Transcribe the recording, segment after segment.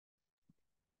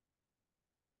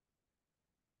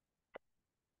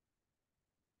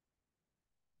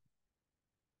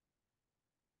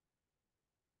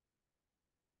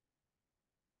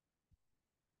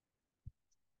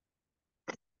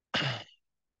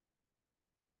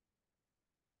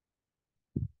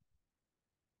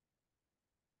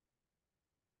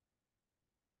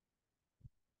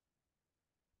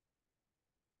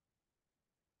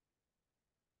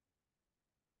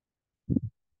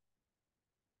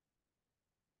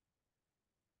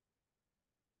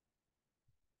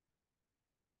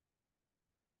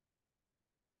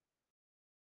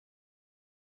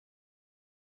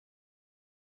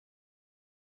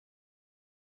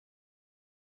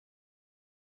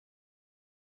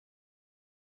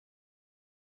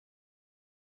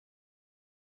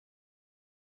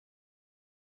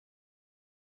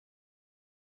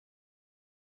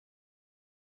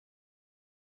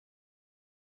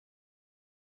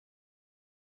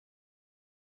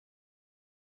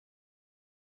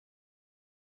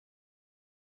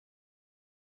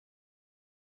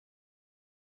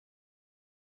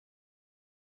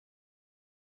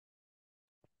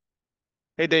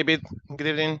Hey, David. Good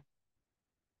evening.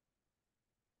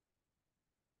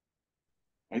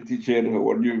 Hi, teacher.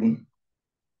 How are you?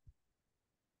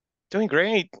 Doing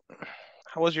great.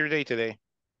 How was your day today?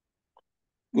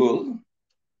 Good.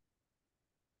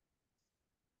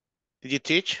 Did you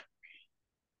teach?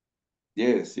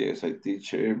 Yes, I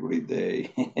teach every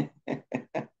day.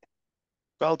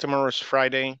 Well, tomorrow's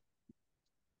Friday.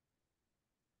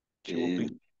 She will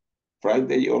be.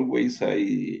 Friday always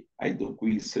I do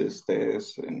quizzes,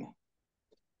 tests, and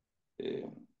uh,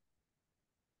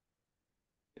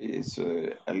 it's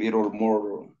a little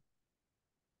more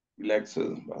relaxed,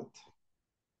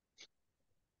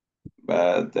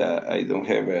 but I don't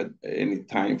have any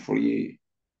time free.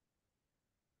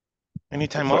 Any On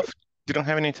time Friday. off? You don't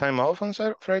have any time off on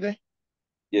Friday?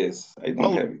 Yes, I don't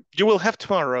Well, have it. you will have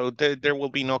tomorrow. There will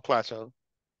be no class. So.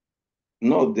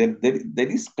 No, there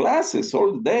is classes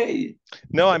all day.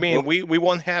 No, I mean we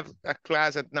won't have a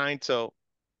class at night, so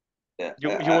Uh, you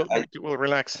you I, will I, you will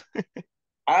relax.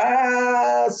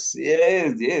 yes,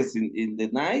 in the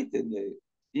night, in the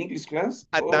English class.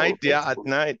 At night, Oh, yeah, at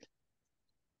night.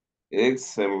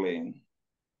 excellent.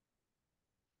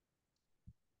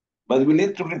 But we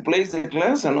need to replace the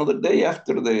class another day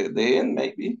after the end,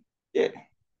 maybe. Yeah,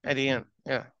 At the end,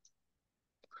 yeah.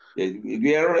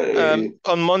 we are,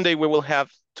 On Monday we will have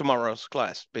tomorrow's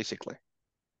class, basically.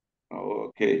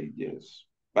 okay, yes.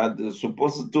 But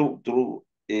supposed to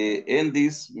end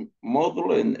this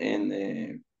module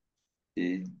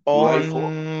July 4th,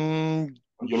 On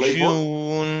on July 4th,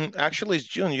 June, actually it's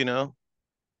June, you know.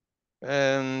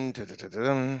 And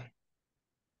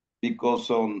because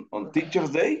on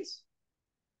Teachers' Days,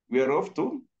 we are off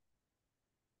too.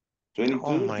 oh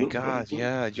 22, my June God, 22.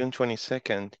 yeah, June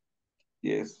 22nd.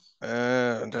 Yes.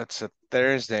 That's a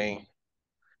Thursday.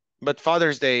 But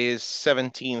Father's Day is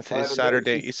 17th, is Saturday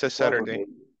Saturday. is It's a Saturday.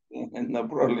 Saturday. No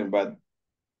problem. But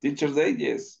Teachers' Day,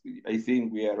 yes, I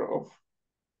think we are off.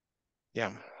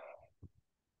 Yeah.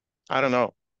 I don't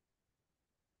know.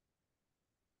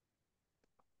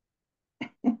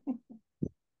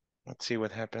 Let's see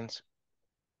what happens.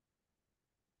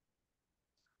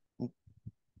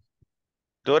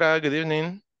 Dora, good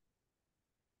evening.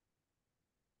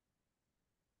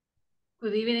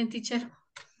 Good evening, teacher.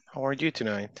 How are you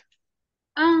tonight?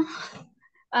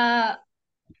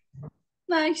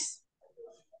 Nice.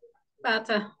 But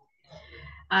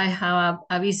I have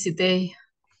a busy day.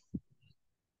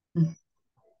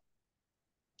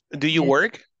 Do you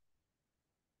work?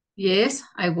 Yes,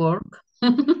 I work.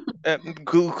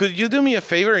 Could you do me a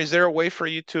favor? Is there a way for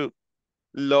you to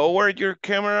lower your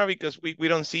camera? Because we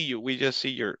don't see you. We just see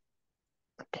your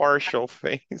partial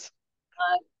face.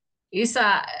 It's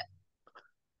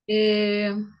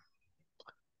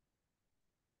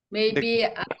maybe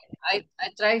I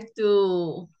try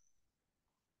to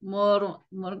more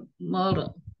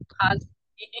hard.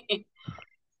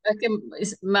 Okay,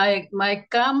 my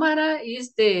camera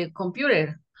is the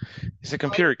computer. It's a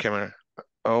computer camera.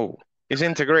 Oh, it's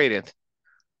integrated.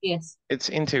 Yes. It's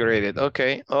integrated.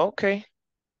 Okay. Okay.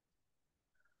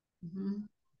 Mm-hmm.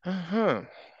 Uh-huh.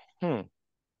 Hmm.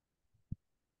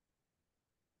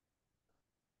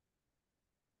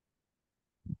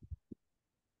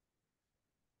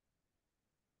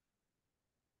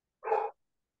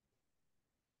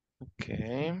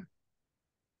 Okay.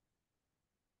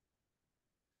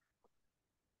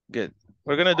 Good.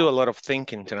 We're gonna do a lot of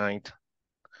thinking tonight.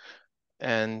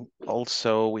 And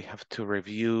also we have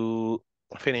to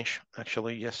finish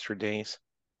actually yesterday's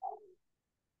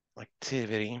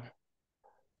activity.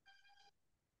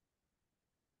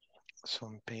 So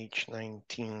on page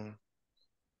 19.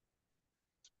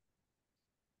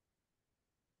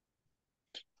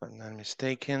 If I'm not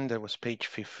mistaken, that was page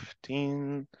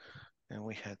 15. And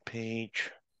we had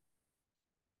page.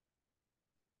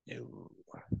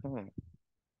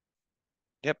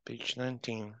 Yep, page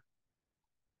 19.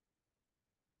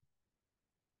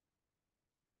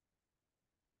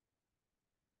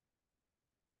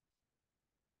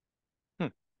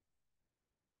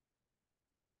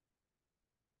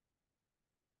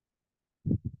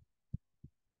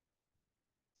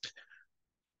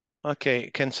 Okay,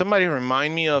 can somebody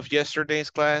remind me of yesterday's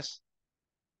class?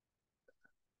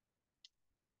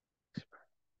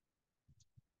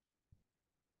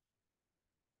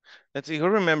 Let's see, who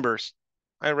remembers?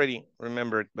 I already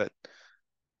remembered, but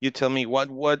you tell me what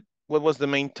was the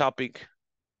main topic?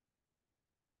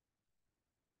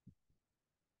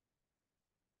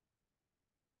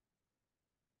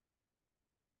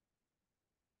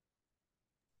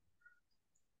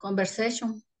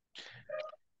 Conversation.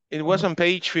 It was on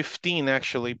page 15,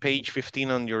 actually, page 15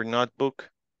 on your notebook,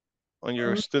 on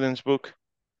your student's book.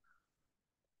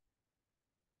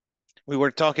 we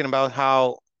were talking about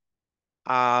how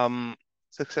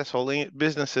successful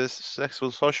businesses,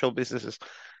 successful social businesses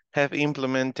have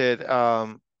implemented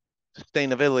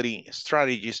sustainability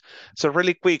strategies. So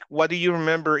really quick, what do you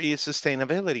remember is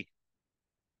sustainability?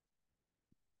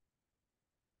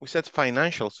 We said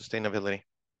financial sustainability.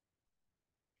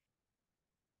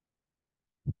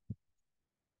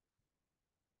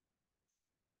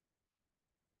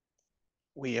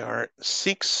 We are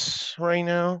 6 right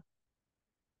now.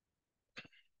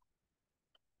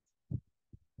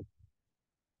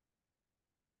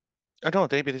 Oh no,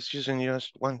 David is using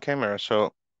just one camera,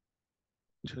 so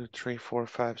 2, 3, 4,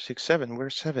 5, 6, 7. We're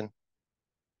 7.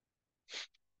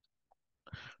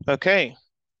 Okay.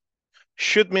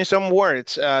 Shoot me some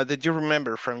words that you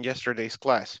remember from yesterday's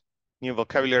class. New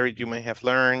vocabulary you may have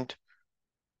learned.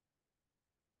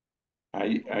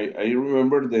 I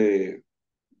remember the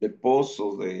post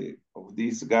of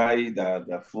this guy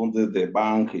that founded the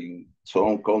bank in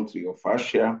some country of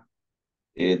Asia,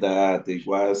 that it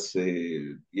was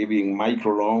giving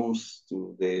microloans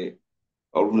to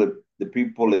all the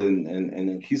people,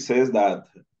 and he says that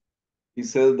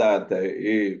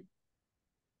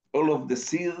all of the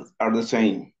seeds are the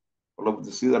same. All of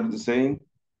the seeds are the same,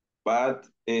 but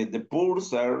the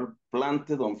pools are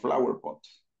planted on flower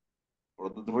pots. For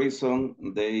that reason,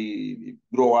 they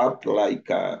grow up like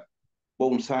a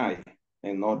bonsai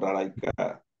and not like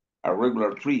a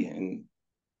regular tree. And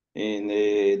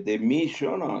the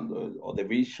mission or the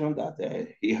vision that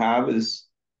he has is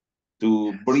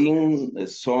to bring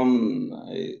some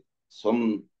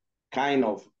kind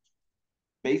of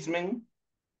basement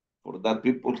for that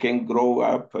people can grow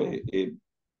up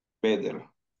better.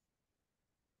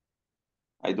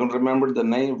 I don't remember the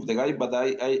name of the guy, but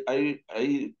I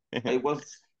was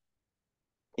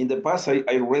in the past.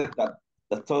 I read that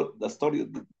the story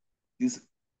of this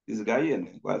guy, and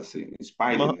it was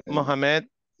inspiring. Mohamed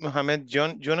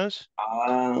Jonas.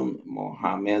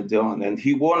 Mohamed John, and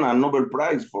he won a Nobel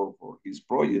Prize for his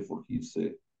project, for his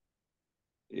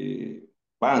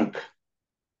bank.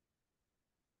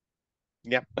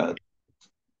 Yeah.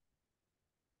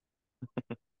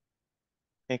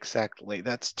 Exactly,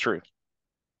 that's true.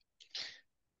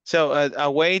 So a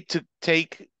way to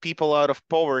take people out of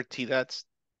poverty, that's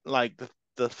like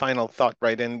the final thought,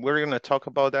 right? And we're going to talk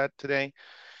about that today.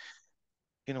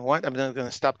 You know what? I'm not going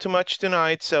to stop too much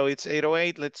tonight. So it's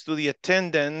 8:08. Let's do the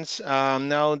attendance.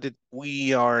 Now that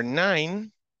we are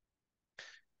 9.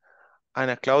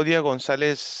 Ana Claudia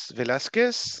González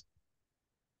Velázquez.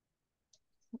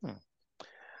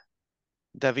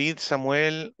 David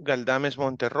Samuel Galdames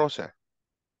Monterrosa.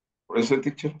 Present,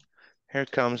 teacher. Here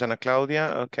comes Ana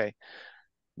Claudia. Okay.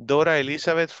 Dora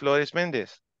Elizabeth Flores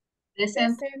Méndez.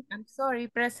 Present. Present. I'm sorry,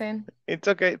 present. It's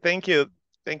okay. Thank you.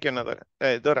 Thank you, Dora.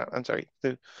 Dora, I'm sorry.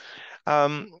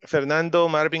 Fernando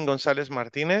Marvin González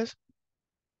Martínez.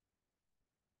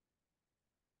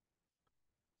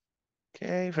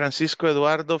 Okay. Francisco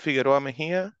Eduardo Figueroa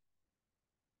Mejía.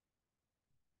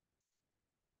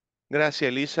 Gracia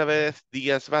Elizabeth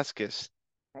Díaz Vázquez.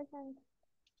 Present.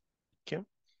 Okay.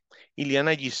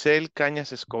 Iliana Giselle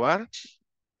Cañas Escobar.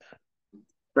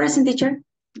 Present, teacher.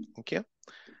 Thank you.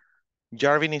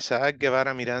 Jarvin Isaac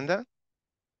Guevara Miranda.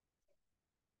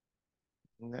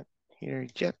 Not here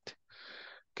yet.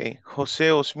 Okay.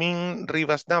 José Osmin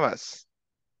Rivas Navas.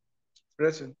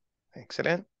 Present.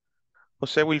 Excellent.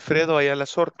 José Wilfredo Ayala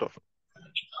Sorto.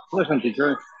 Present,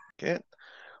 teacher. Okay.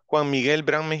 Juan Miguel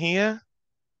Bran Mejía.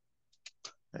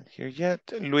 Not here yet.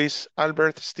 Luis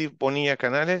Albert Steve Bonilla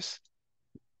Canales.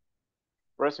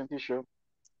 Present, teacher.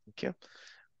 Thank you.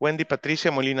 Wendy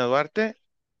Patricia Molina Duarte.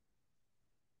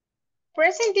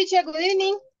 Present, teacher. Good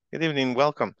evening. Good evening.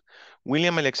 Welcome.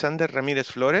 William Alexander Ramirez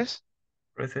Flores.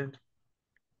 Present.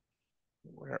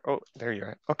 Oh, there you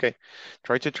are. Okay.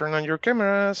 Try to turn on your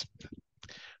cameras.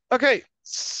 Okay.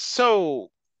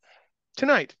 So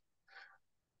tonight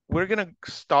we're going to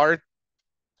start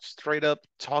straight up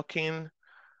talking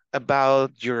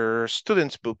about your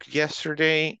student's book.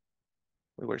 Yesterday,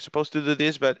 we were supposed to do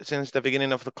this, but since the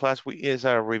beginning of the class is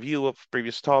a review of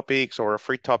previous topics or a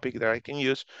free topic that I can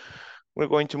use, we're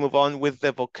going to move on with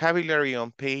the vocabulary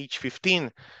on page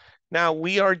 15. Now,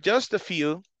 we are just a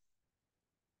few.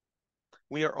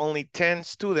 We are only 10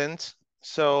 students,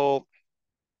 so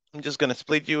I'm just going to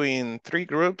split you in 3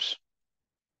 groups.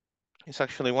 It's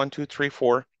actually 1, 2, 3,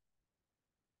 4.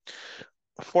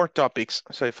 4 topics.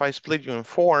 So if I split you in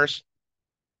 4s,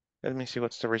 let me see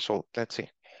what's the result. Let's see.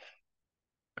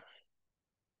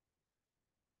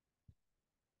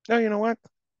 Oh, you know what?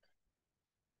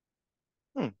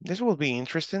 This will be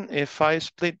interesting. If I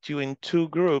split you in 2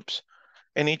 groups,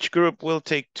 and each group will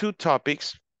take 2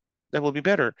 topics, That will be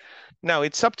better. Now,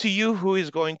 it's up to you who is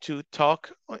going to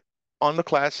talk on the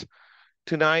class.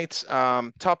 Tonight's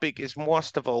topic is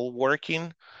most of all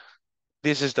working.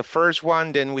 This is the first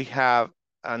one. Then we have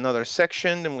another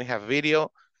section. Then we have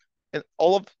video. And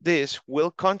all of this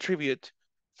will contribute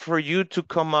for you to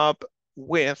come up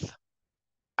with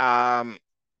a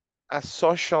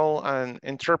social and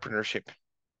entrepreneurship.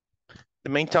 The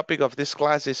main topic of this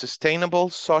class is sustainable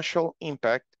social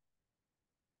impact.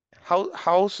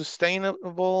 How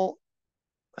sustainable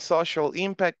social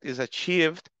impact is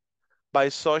achieved by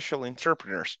social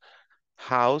entrepreneurs.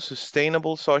 How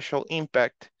sustainable social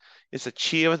impact is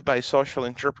achieved by social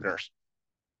entrepreneurs.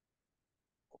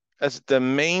 As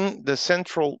the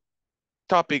central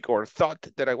topic or thought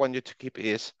that I want you to keep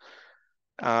is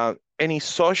any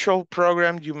social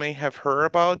program you may have heard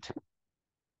about,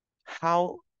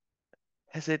 how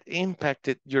has it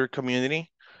impacted your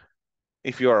community,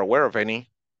 if you are aware of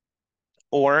any,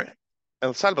 or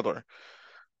El Salvador?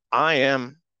 I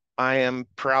am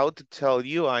proud to tell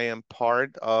you I am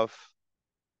part of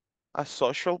a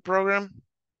social program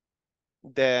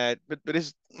that, but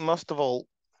is most of all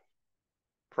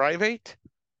private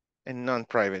and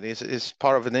non-private. Is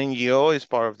part of an NGO, is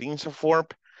part of the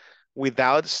INSAFORP.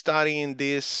 Without studying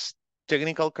this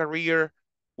technical career,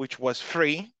 which was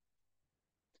free,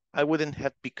 I wouldn't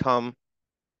have become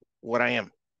what I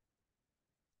am.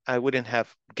 I wouldn't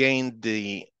have gained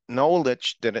the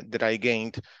knowledge that I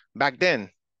gained back then.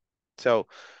 So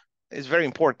it's very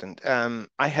important.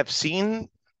 I have seen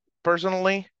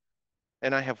personally,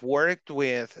 and I have worked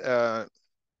with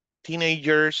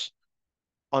teenagers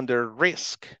under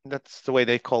risk. That's the way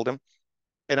they call them.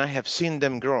 And I have seen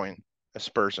them growing as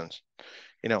persons,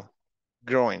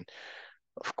 growing.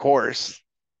 Of course,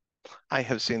 I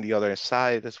have seen the other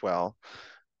side as well,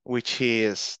 which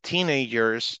is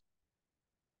teenagers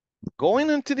going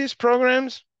into these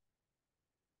programs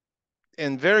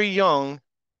and very young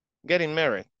getting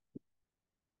married.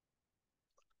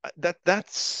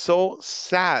 That's so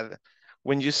sad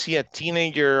when you see a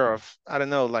teenager of, I don't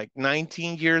know, like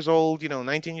 19 years old,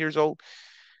 19 years old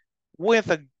with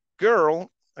a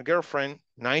girlfriend,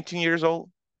 19 years old,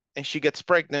 and she gets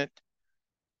pregnant,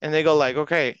 and they go like,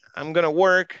 okay, I'm gonna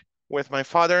work with my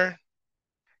father.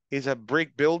 He's a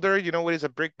brick builder. You know what is a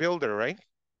brick builder, right?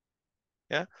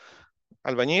 Yeah,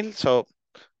 albañil. So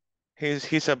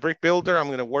he's a brick builder. I'm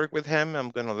gonna work with him.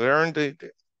 I'm gonna learn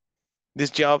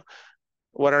this job.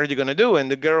 What are you gonna do?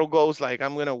 And the girl goes like,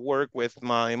 I'm gonna work with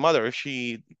my mother.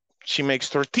 She makes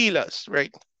tortillas,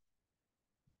 right?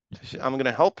 I'm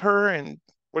gonna help her, and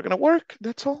we're gonna work.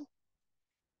 That's all.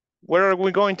 Where are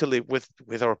we going to live? With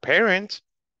our parents?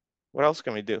 What else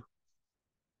can we do?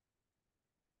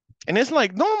 And it's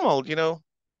like normal,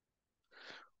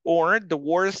 Or the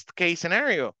worst case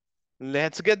scenario,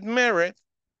 let's get married,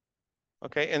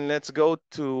 okay, and let's go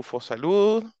to for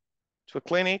salud, to a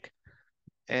clinic,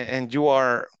 and you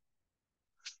are,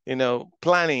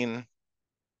 planning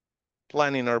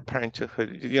our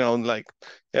parenthood, like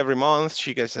every month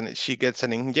she gets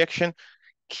an injection.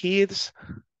 Kids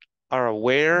are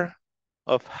aware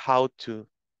of how to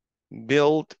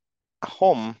build a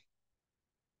home,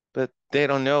 but they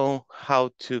don't know how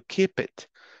to keep it.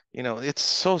 It's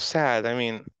so sad. I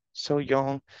mean, so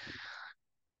young.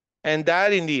 And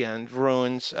that in the end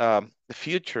ruins the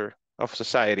future of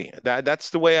society. That's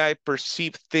the way I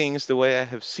perceive things, the way I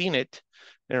have seen it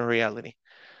in reality.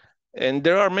 And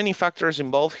there are many factors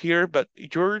involved here, but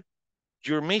your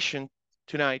mission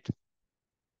tonight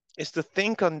is to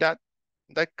think on that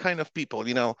kind of people,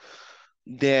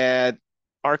 that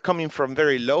are coming from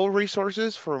very low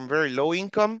resources, from very low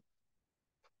income.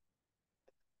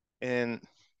 And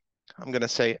I'm gonna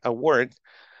say a word.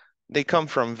 They come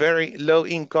from very low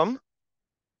income.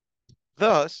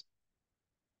 Thus,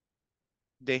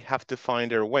 they have to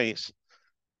find their ways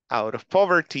out of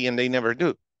poverty, and they never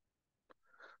do.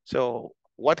 So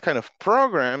what kind of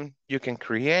program you can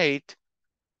create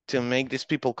to make these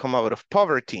people come out of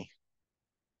poverty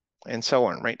and so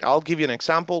on, right? I'll give you an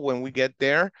example when we get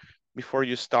there before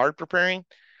you start preparing.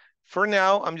 For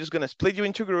now, I'm just gonna split you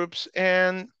into groups,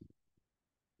 and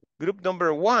group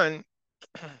number one,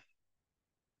 let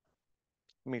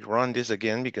me run this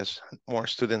again because more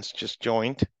students just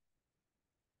joined.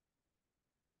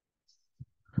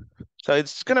 So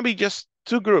it's gonna be just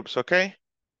two groups, okay?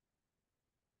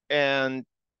 And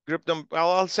group number,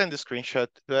 I'll send the screenshot,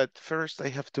 but first I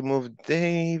have to move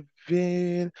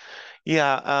David.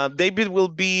 Yeah, David will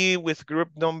be with group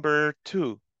number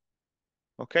 2,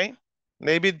 okay?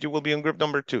 David, you will be in group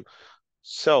number 2.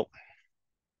 So,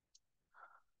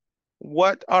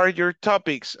 what are your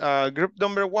topics? Group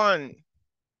number 1.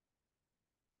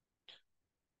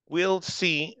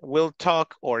 we'll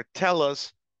talk or tell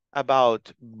us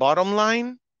about bottom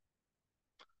line.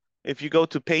 If you go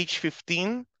to page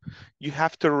 15, you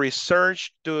have to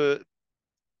research the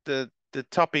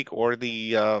topic or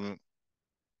the,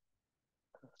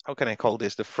 how can I call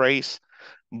this? The phrase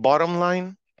bottom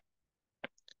line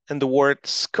and the word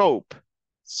scope.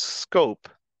 Scope.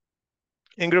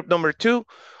 In group number 2,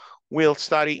 we'll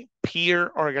study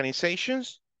peer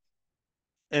organizations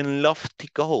and lofty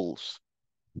goals.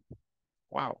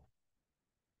 Wow.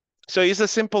 So it's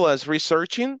as simple as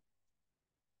researching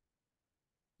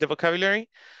the vocabulary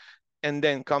and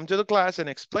then come to the class and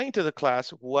explain to the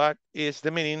class what is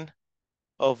the meaning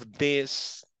of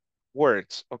these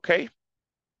words, okay?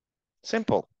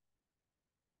 Simple.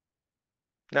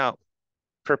 Now,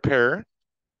 prepare,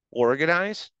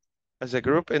 organize as a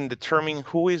group and determine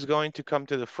who is going to come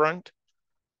to the front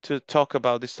to talk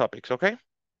about these topics, okay?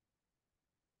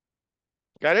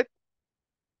 Got it?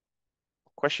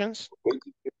 Questions?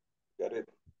 Got it.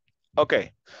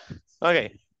 Okay.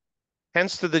 Okay.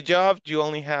 Hence to the job, you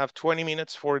only have 20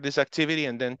 minutes for this activity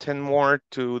and then 10 more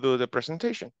to do the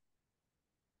presentation.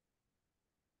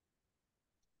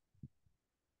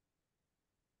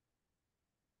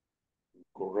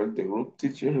 Correct the group,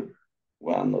 teacher.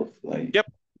 One of my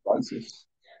Yep. answers.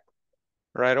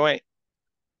 Right away.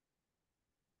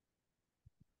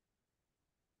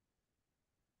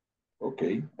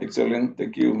 Okay, excellent.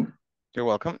 Thank you. You're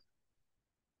welcome.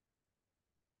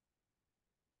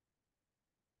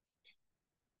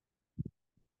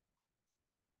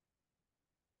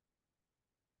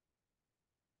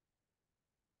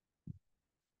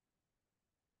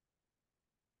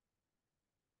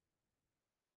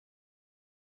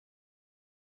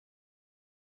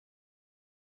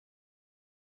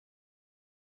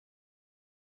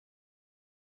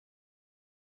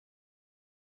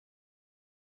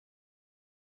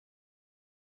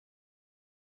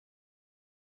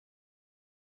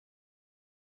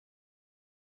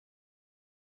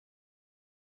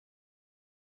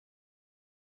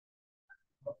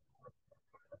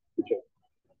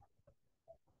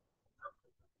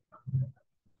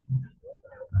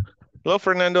 Hello,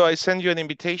 Fernando. I send you an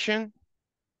invitation.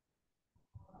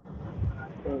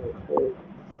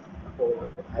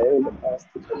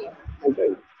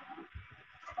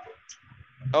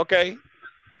 Okay.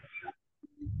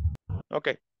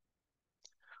 Okay.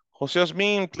 Jose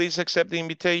Osmin, please accept the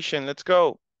invitation. Let's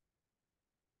go.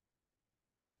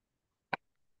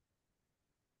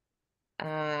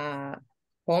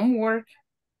 Homework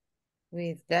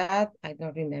with that, I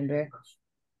don't remember.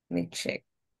 Let me check.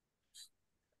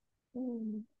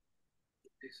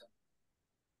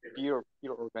 Your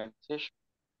organization.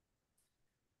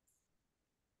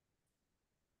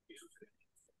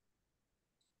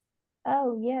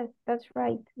 Oh, yes, that's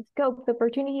right. Scope, the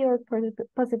opportunity or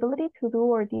possibility to do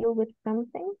or deal with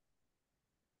something.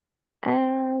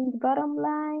 And bottom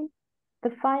line,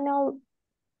 the final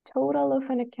total of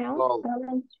an account, Well,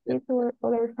 balance sheet, or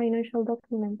other financial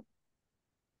documents.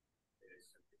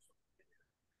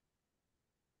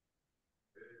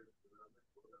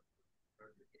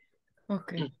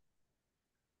 Okay.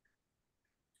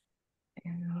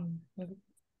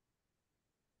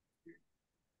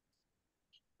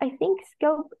 I think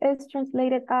scope is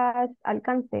translated as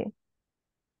alcance.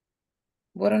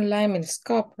 Bottom line and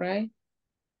scope, right?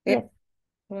 Yes.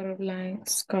 Bottom line,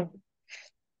 scope.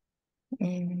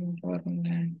 Bottom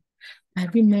line. I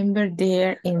remember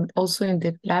there also in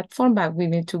the platform, but we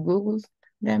need to Google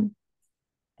them.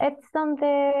 It's on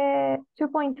the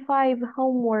 2.5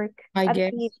 homework I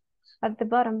guess. At the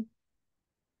bottom.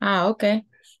 Ah, okay.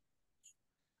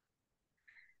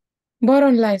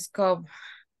 Bottom line scope.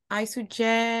 I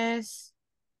suggest,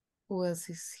 who else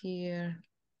is here?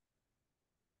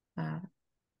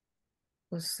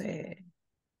 Jose.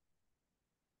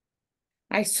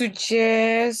 I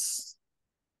suggest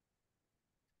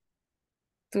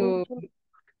for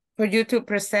you to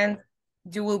present.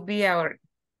 You will be our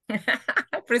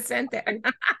presenter.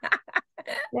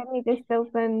 Let me just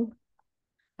open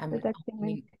I'm the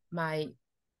document.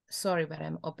 Sorry, but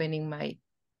I'm opening my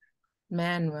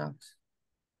manual.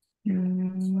 There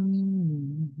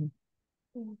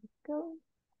we go.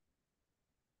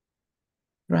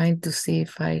 Trying to see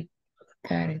if I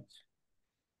got it.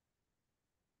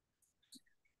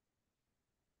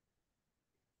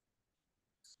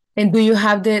 And do you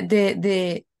have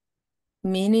the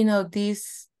meaning of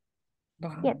this?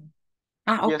 Yes.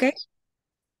 Ah, okay. Yes.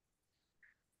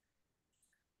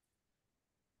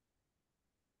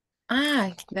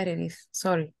 Ah, there it is.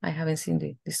 Sorry, I haven't seen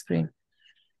the screen.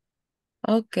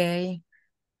 Okay.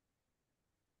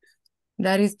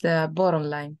 That is the bottom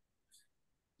line.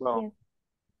 Well, Yes.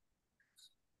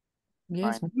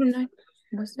 Yes, Fine. bottom line.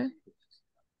 What's that?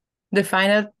 The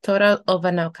final total of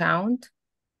an account.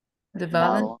 The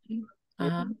balance. Balance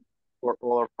Uh-huh. or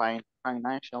other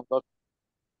financial document.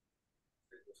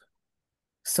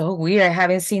 So weird. I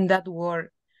haven't seen that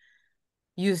word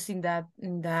used in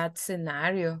that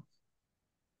scenario.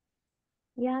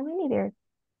 Yeah, me neither.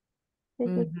 This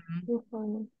is Mhm. new for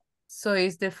me. So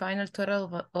it's the final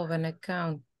total of an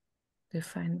account. The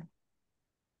final.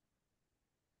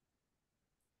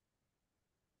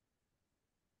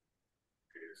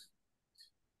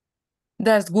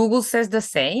 Does Google says the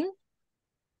same?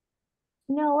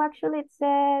 No, actually it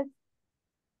says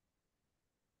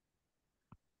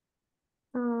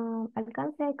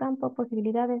alcance, campo,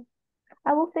 posibilidades.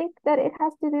 I will think that it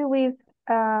has to do with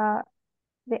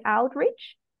the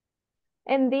outreach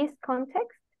in this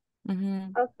context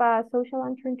Mm-hmm. of social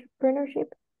entrepreneurship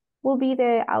will be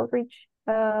the outreach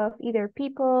of either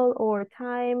people or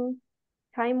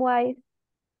time-wise,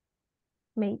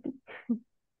 maybe.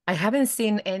 I haven't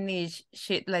seen any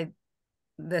shit like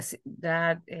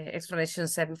that explanation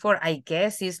said before. I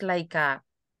guess it's like a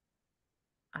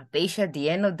page at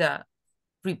the end of the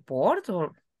report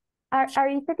or Are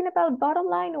you talking about bottom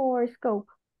line or scope?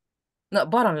 no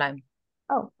bottom line.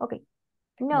 Oh, okay.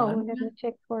 No, Bottom let me line.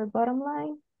 check for bottom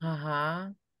line. Uh-huh.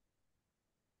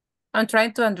 I'm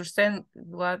trying to understand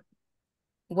what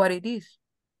it is.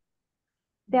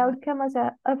 The outcome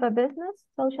of a business,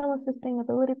 social and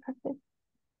sustainability practice.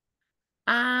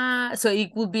 So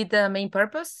it would be the main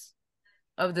purpose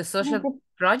of the social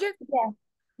project? Yeah,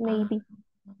 maybe.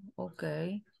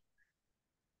 Okay.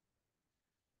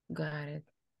 Got it.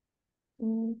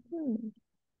 Mhm.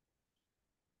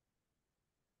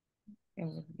 It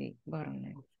would be bottom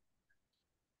line.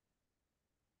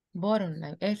 Bottom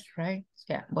line, it's right.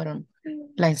 Yeah, bottom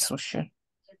line social.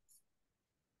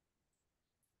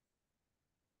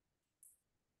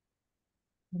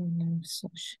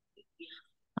 Social.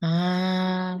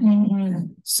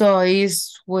 So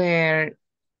it's where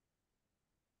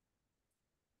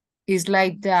it's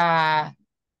like the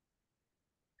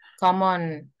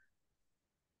common.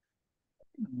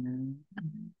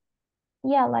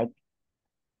 Yeah, like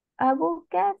I will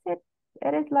guess it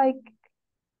is like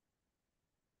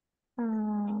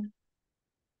uh,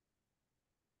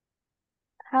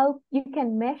 how you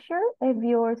can measure if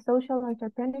your social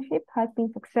entrepreneurship has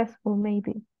been successful,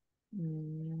 maybe.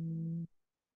 Mm,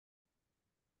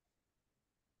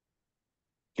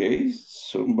 Okay,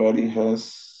 somebody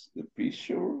has the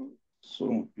picture,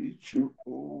 some picture.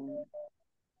 Oh,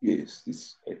 yes,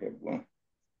 this I have one.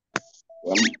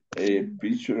 A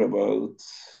picture about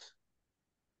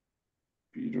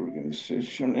the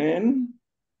organization and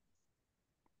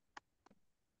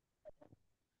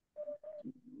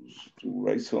to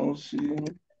write something.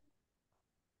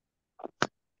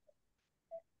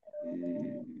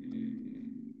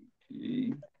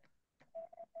 Okay.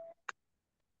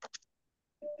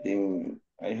 And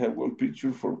I have one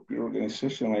picture for peer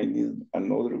organization. I need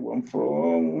another one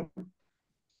from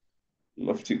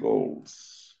Lofty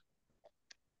Goals.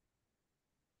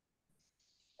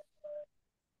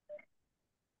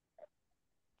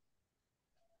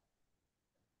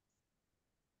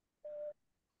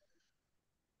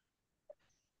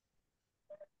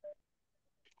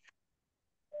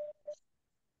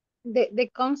 The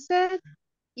concept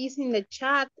is in the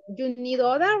chat. You need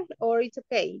other or it's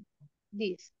okay?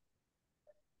 This.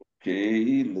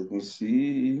 Okay, let me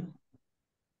see.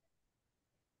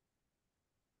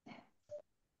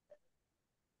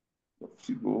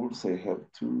 Lofty Goals, I have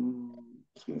two.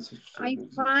 I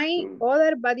find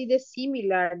other, but it is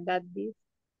similar that this.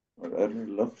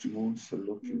 Lofty Goals, a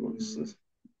Lofty Goal is a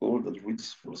goal that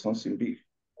reaches for something big,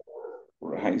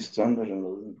 for a high standard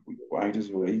and requires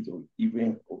great or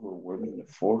even overwhelming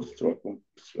effort to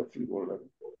accomplish lofty goal.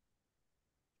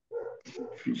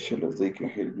 Official if they can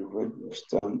help you raise your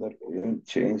standard and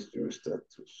change your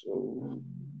status. So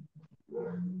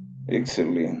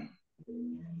excellent.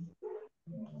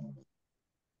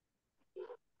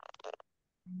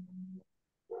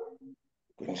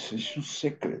 Organization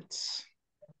secrets.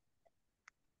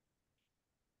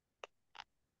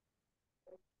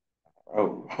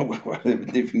 Oh, what the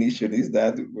definition is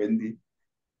that when the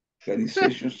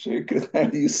organization secret are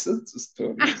used to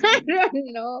stories? I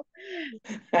don't know.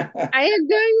 I don't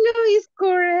know it's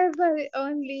correct, but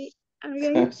only I'm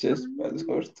going Just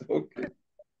password, okay.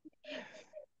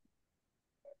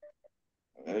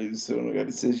 So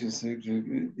organization secret,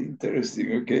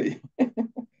 interesting, okay.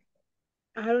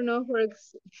 I don't know for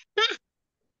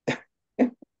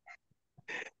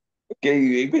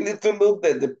Okay, we need to look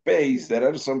at the pace. There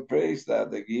are some pace that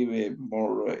they give a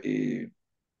more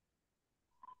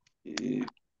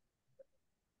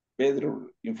better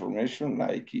information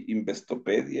like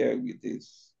Investopedia with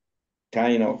this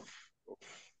kind of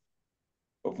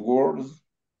words.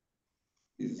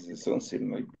 Is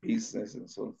something like business and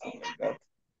something like that.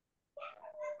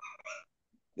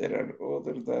 There are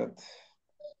other that.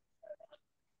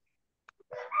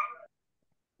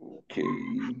 Okay.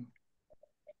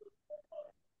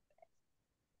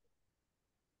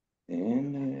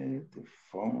 And the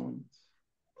font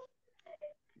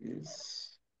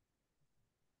is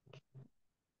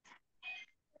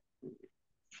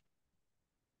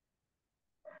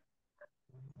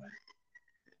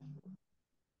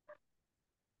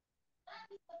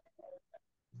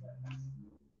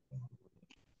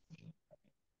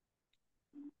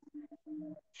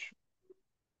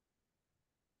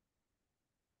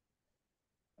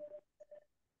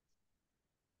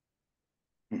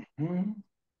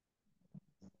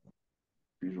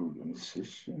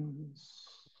organizations.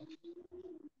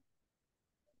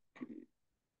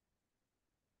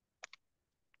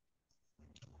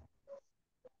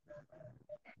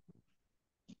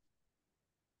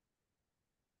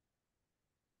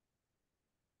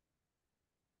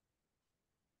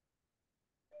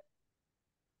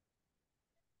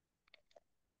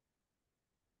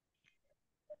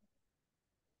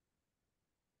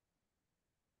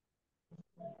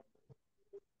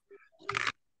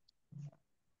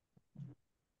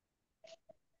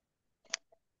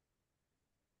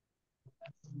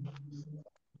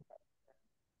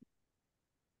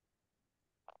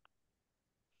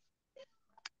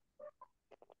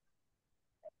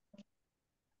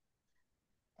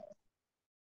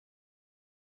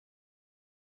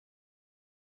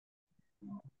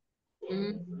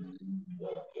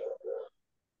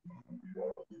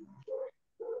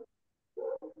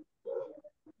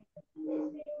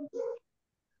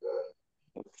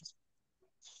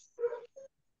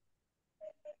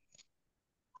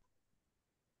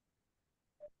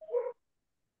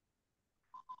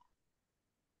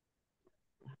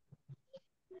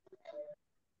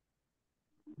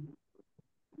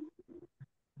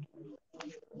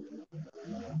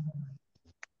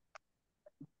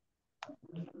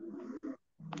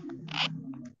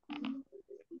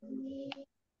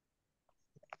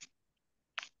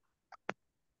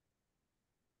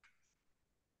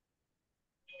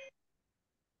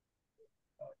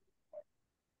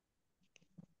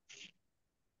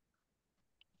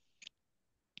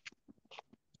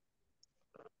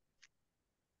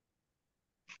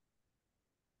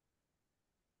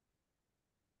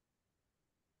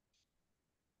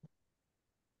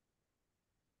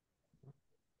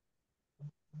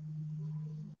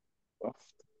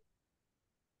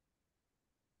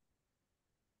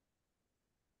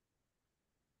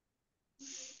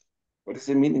 What is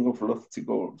the meaning of lofty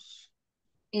goals?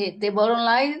 The bottom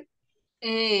line,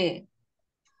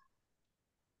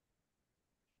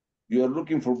 You are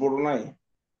looking for bottom line.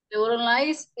 the bottom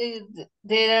line is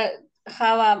there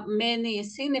have many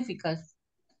significance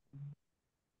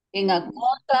in a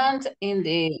content, in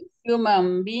the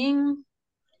human being.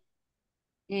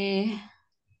 There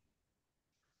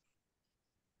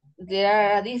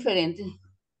are different.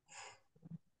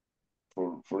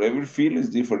 For every field is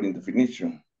different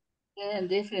definition.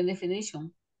 Different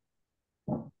definition.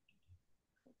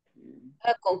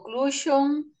 A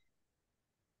conclusion.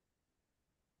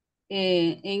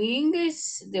 In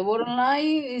English, the bottom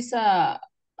line is a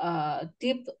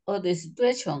tip of the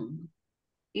situation.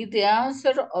 It's the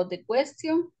answer of the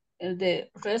question and the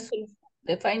result,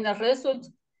 the final result,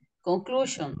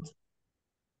 conclusion.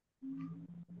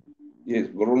 Yes,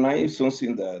 bottom line is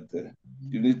something that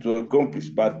you need to accomplish,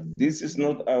 but this is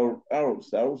not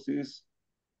ours. Ours is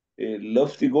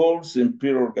lofty goals and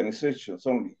peer organizations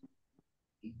only.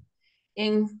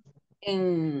 In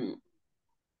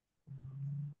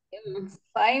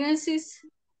finances,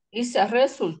 is a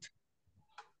result.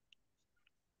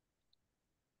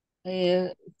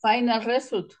 Final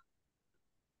result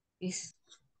is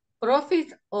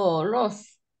profit or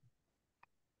loss.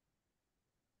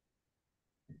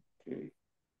 Okay.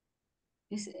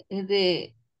 Is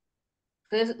the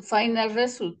final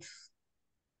result.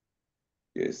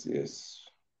 Yes, yes.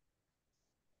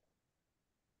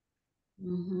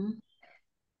 Mm-hmm.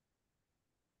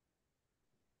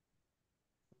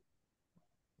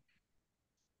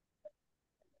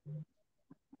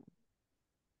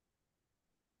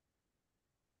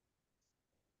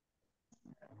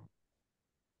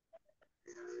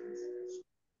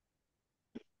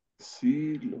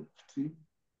 Sí, lofty.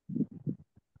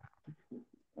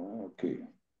 Okay.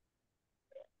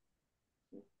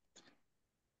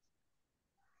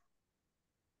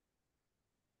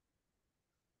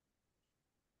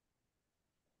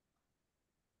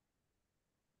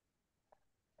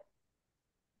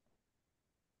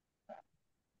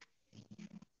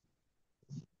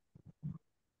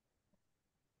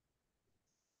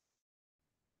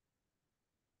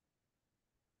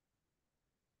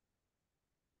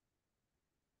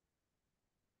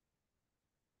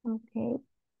 Okay.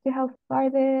 So how far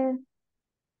the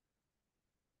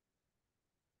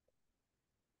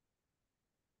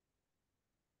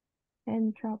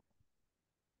entrepreneurship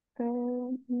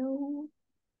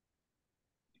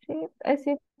as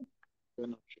if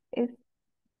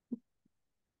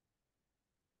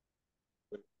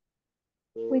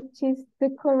which is the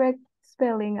correct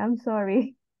spelling? I'm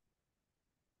sorry.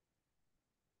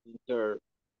 Inter.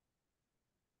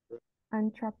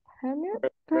 Entrepreneur?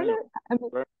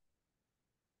 Preneur.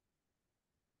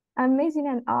 I'm missing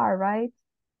an R, right?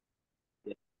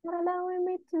 Yeah. Not allowing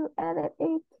me to edit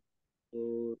it.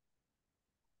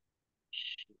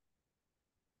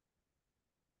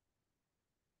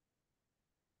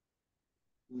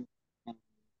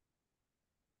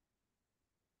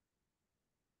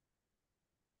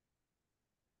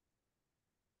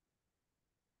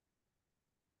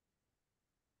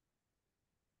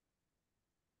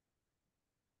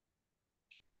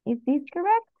 Is this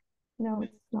correct? No,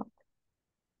 it's not.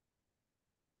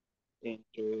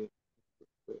 Entre.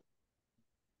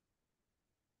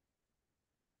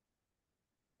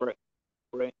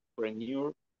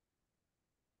 Preneur.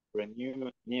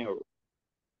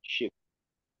 Ship.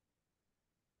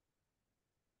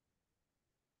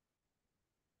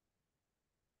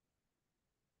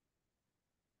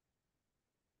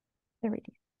 There it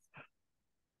is.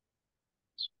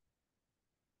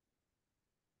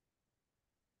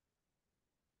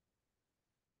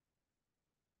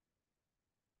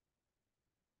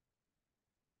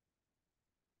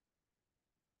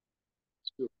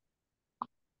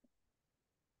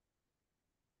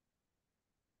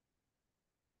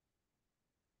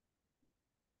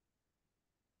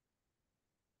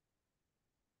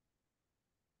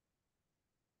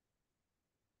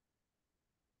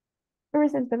 Who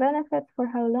receives the benefit, for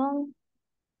how long,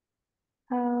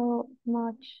 how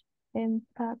much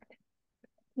impact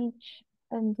each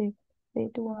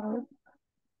individual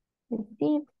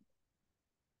received.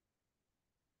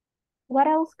 What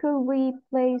else could we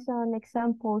place on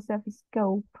examples of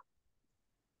scope?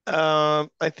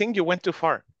 I think you went too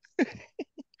far.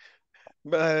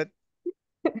 But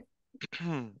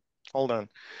hold on.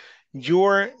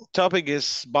 Your topic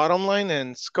is bottom line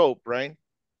and scope, right?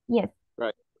 Yes.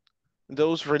 Right.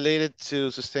 Those related to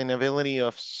sustainability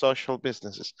of social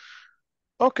businesses.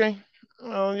 Okay.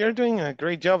 Well, you're doing a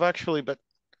great job, actually, but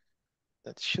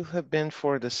that should have been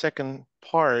for the second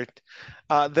part.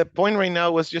 The point right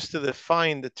now was just to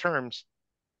define the terms.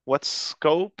 What's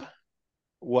scope?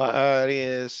 What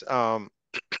is bottom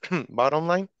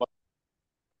line?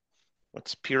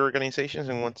 What's pure organizations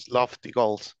and what's lofty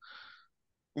goals?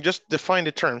 Just define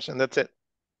the terms and that's it.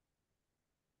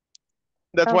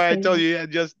 That's why I Okay. told you, yeah,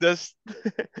 just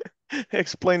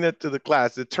explain it to the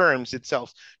class, the terms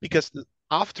itself, because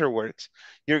afterwards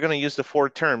you're gonna use the 4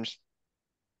 terms.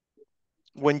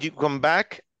 When you come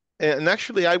back, and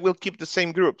actually I will keep the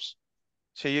same groups.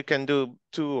 So you can do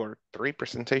 2 or 3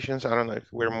 presentations. I don't know if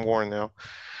we're more now.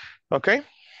 Okay?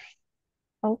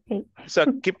 Okay. So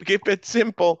keep it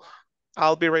simple.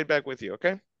 I'll be right back with you,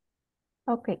 okay?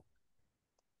 Okay.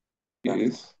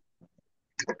 Yes.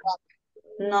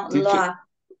 No, Teacher,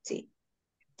 lofty.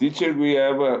 teacher, we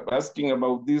are asking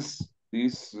about this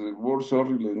word.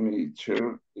 Sorry, let me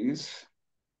share this.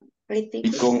 I think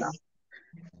it's lofty.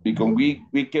 Because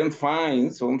we can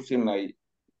find something like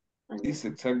this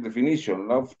exact definition,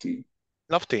 lofty.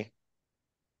 Lofty.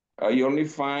 I only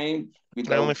find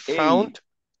I only without found.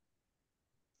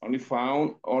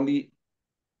 Only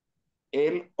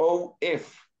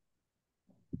L-O-F.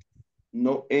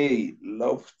 No A,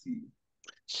 lofty.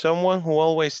 Someone who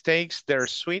always takes their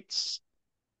sweets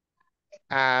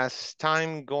as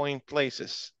time going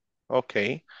places.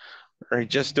 Okay. Or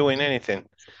just doing anything.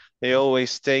 They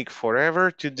always take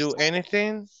forever to do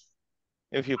anything.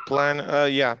 If you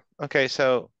plan, yeah. Okay,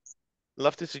 so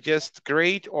lofty suggests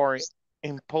great or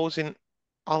imposing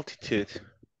altitude.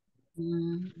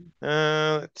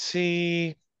 Let's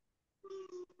see.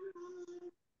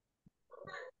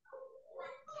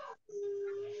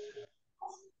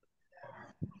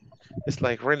 It's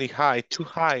like really high, too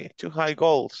high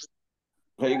goals.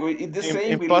 It's the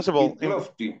same Impossible. with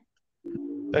lofty.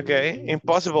 Okay,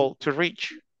 impossible to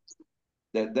reach.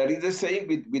 That is the same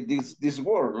with this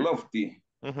word, lofty.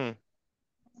 Mm-hmm.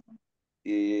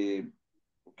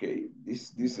 Okay,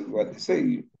 this is what they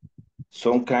say.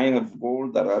 Some kind of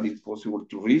goal that are impossible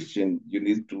to reach, and you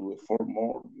need to effort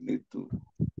more. You need to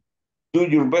do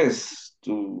your best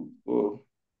to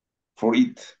for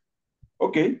it.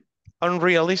 Okay.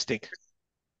 Unrealistic.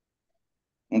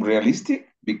 Unrealistic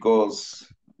because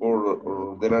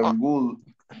or there are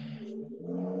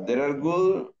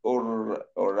good or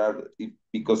are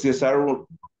because yes are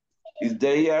if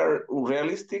they are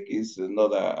unrealistic, it's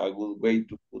not a good way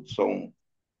to put some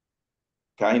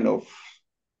kind of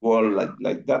goal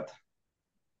like that.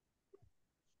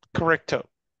 Correcto.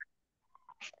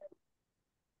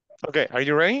 Okay, are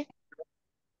you ready?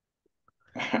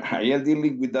 I am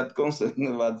dealing with that concept,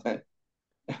 but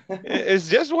It's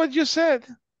just what you said.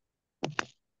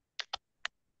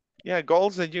 Yeah,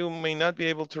 goals that you may not be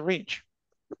able to reach.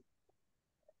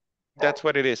 That's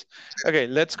what it is. Okay,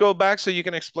 let's go back so you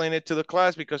can explain it to the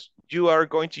class because you are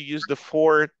going to use the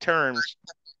 4 terms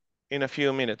in a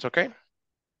few minutes, okay?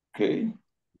 okay.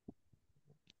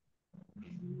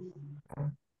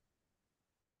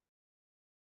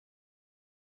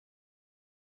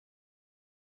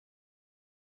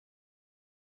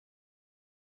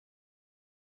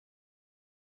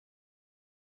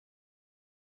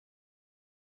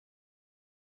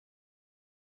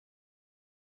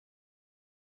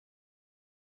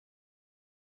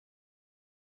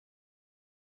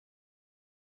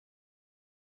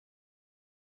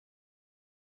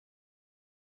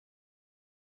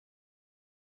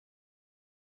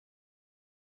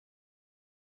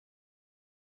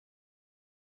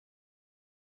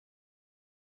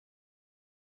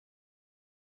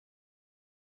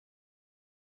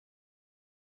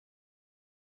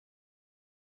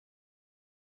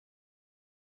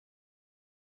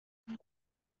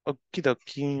 Okie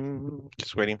dokie.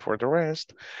 Just waiting for the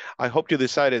rest. I hope you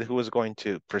decided who was going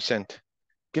to present.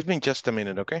 Give me just a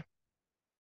minute, okay?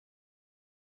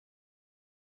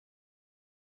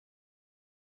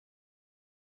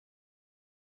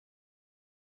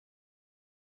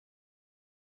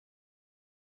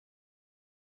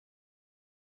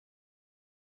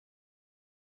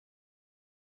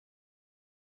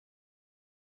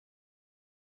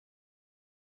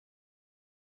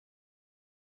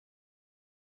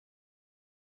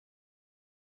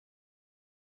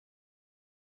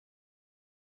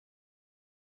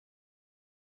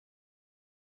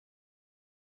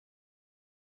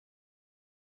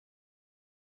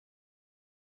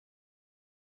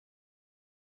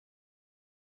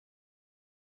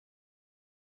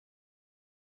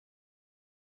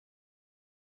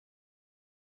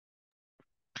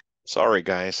 Sorry,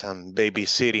 guys, I'm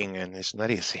babysitting and it's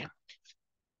not easy.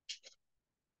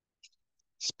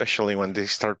 Especially when they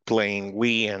start playing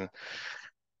Wii and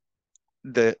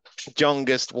the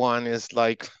youngest one is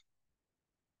like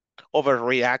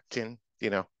overreacting, you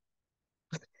know.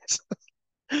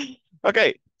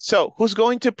 Okay, so who's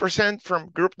going to present from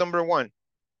group number 1?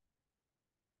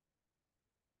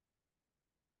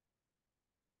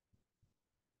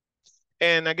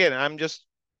 And again, I'm just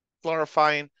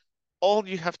clarifying, all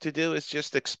you have to do is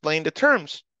just explain the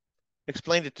terms.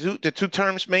 Explain the two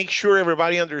terms, make sure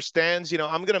everybody understands. You know,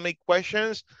 I'm gonna make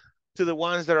questions to the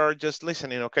ones that are just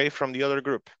listening, okay, from the other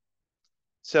group.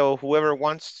 So whoever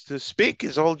wants to speak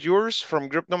is all yours from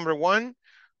group number 1.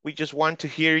 We just want to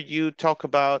hear you talk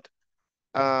about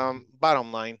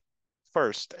bottom line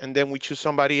first, and then we choose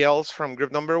somebody else from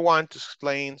group number 1 to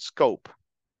explain scope.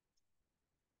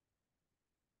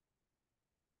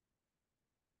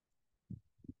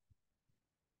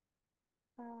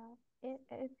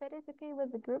 If it is okay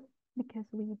with the group, because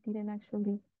we didn't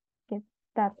actually get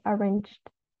that arranged,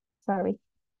 sorry.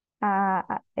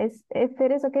 If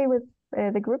it is okay with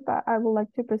the group, I would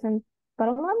like to present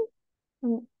bottom line.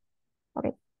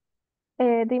 Okay.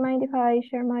 Do you mind if I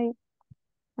share my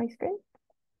screen?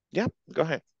 Yeah, go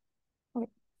ahead. Okay.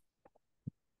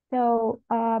 So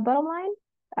bottom line,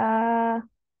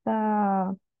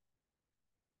 the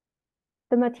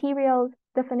material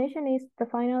definition is the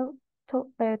final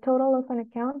total of an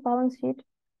account, balance sheet,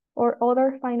 or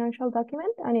other financial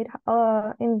document, and it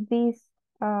in this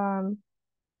under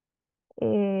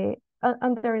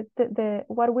the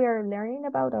what we are learning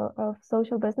about of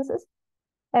social businesses,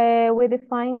 we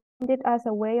defined it as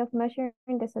a way of measuring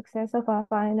the success of a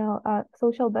final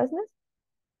social business,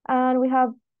 and we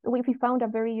found a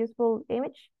very useful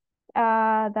image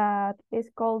that is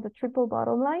called the triple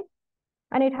bottom line,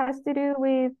 and it has to do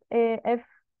with if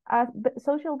a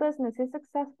social business is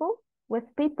successful with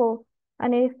people,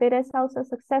 and if it is also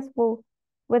successful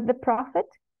with the profit,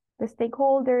 the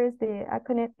stakeholders, the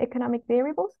economic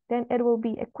variables, then it will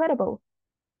be equitable.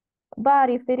 But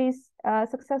if it is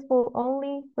successful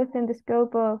only within the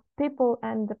scope of people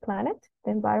and the planet,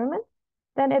 the environment,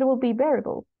 then it will be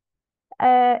variable.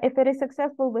 If it is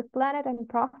successful with planet and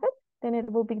profit, then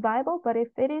it will be viable. But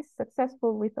if it is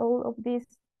successful with all of these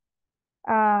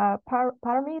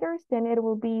parameters, then it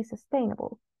will be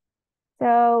sustainable.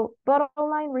 So bottom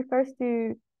line refers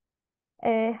to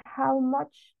how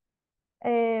much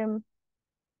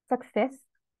success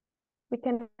we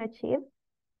can achieve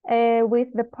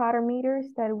with the parameters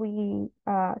that we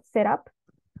set up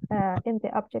in the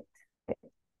object,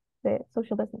 the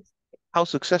social business. How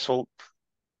successful.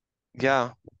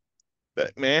 Yeah,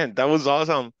 man, that was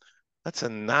awesome. That's a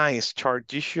nice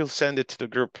chart. You should send it to the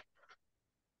group.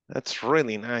 That's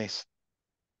really nice.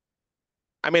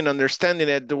 I mean, understanding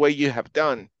it the way you have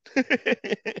done.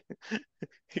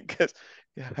 Because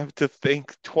you have to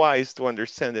think twice to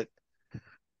understand it.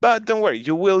 But don't worry,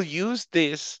 you will use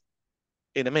this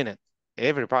in a minute,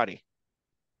 everybody.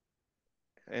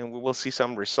 And we will see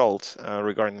some results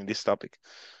regarding this topic.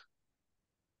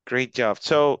 Great job.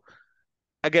 So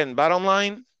again, bottom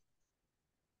line.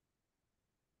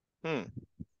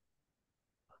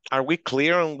 Are we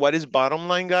clear on what is bottom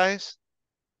line, guys?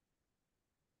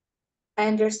 I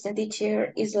understand,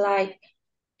 teacher, is like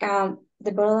the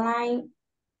bottom line,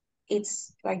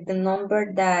 it's like the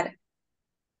number that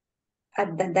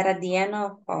at the end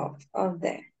of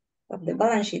the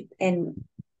balance sheet, and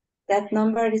that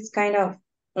number is kind of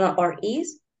no, or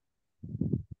is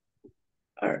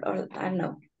or I don't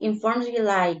know, informs you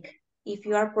like if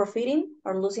you are profiting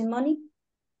or losing money.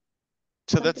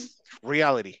 So Something? that's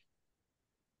reality.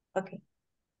 Okay.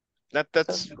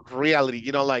 That's reality.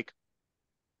 You know, like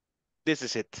this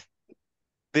is it.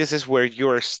 This is where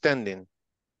you're standing.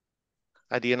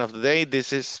 At the end of the day,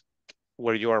 this is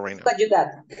where you are right now. What you got?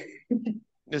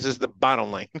 This is the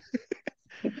bottom line.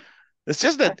 It's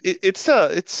just that it's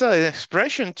an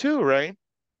expression too, right?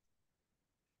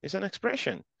 It's an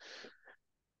expression.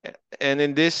 And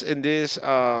in this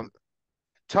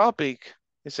topic,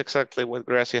 it's exactly what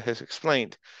Gracia has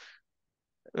explained.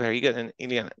 Very good, and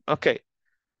Iliana. Okay,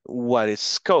 what is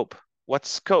scope? What's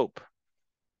scope?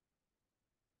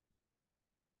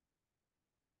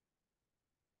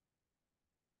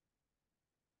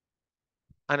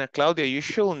 Ana Claudia, you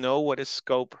should know what is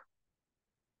scope.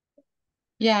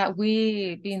 Yeah,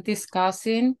 we've been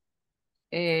discussing,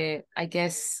 I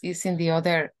guess it's in the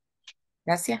other,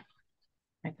 Gracia,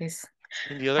 I guess.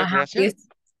 In the other Gracia?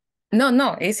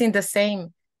 No, it's in the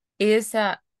same. It's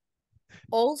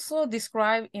also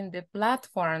described in the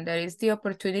platform. There is the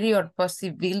opportunity or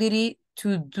possibility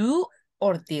to do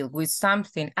or deal with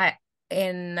something.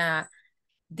 And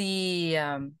the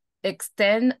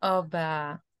extent of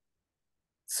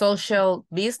social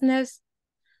business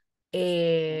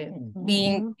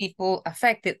being people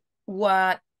affected.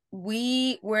 What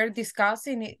we were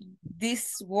discussing,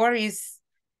 this word is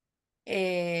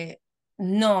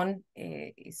known,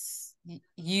 is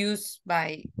used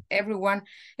by everyone,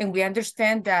 and we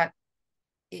understand that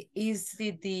it is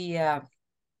the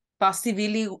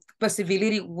possibility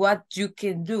what you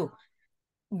can do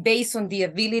based on the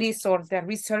abilities or the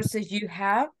resources you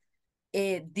have.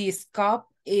 The scope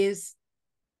is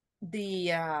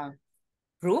the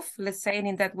proof, let's say it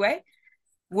in that way,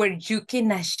 where you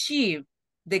can achieve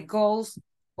the goals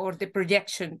or the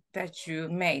projection that you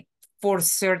made for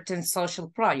certain social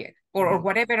project or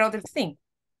whatever other thing.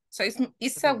 So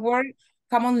it's a word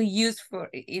commonly used for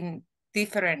in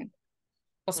different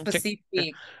or specific.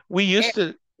 Okay. We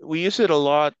used it a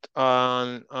lot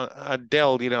on at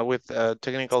Dell, you know, with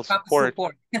technical support.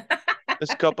 The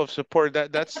scope of support.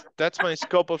 That's my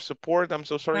scope of support. I'm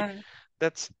so sorry.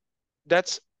 That's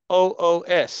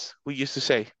OOS, we used to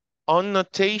say. On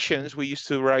notations, we used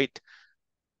to write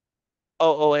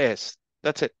OOS.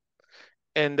 That's it.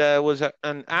 And was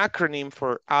an acronym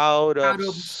for out of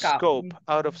scope,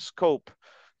 out of scope.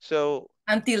 So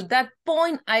until that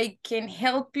point, I can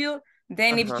help you.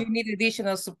 Then if you need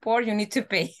additional support, you need to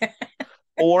pay.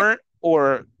 or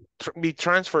be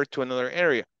transferred to another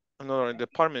area, another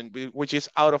department, which is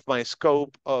out of my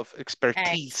scope of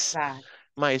expertise. Exactly.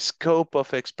 My scope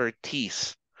of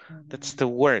expertise. That's the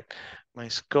word. My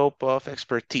scope of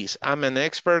expertise. I'm an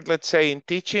expert, let's say, in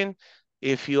teaching.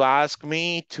 If you ask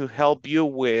me to help you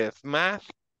with math,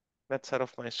 that's out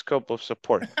of my scope of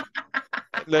support.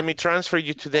 Let me transfer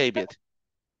you to David.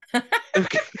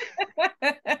 Okay.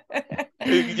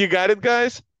 You got it,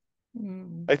 guys?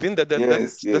 I think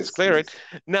that's clear, right?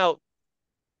 Now,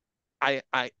 I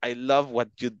love what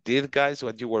you did, guys,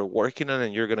 what you were working on,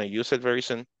 and you're gonna use it very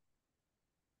soon.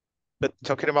 But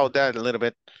talking about that a little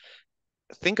bit,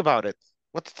 think about it.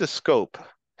 What's the scope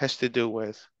has to do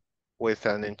with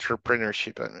an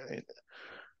entrepreneurship?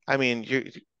 I mean, you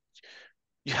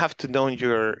have to know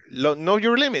your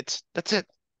limits. That's it.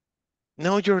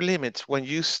 Know your limits. When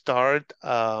you start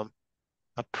a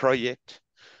project,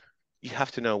 you have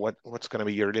to know what's going to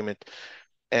be your limit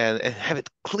and have it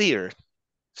clear,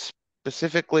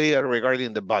 specifically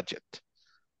regarding the budget.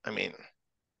 I mean,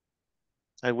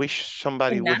 I wish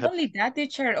somebody And would not have, only that,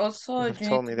 teacher, also have you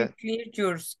told need me to be that. clear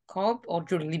your scope or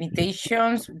your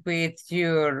limitations with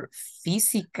your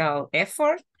physical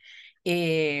effort.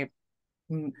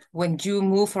 When you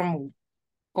move from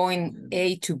point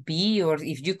A to B, or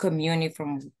if you commute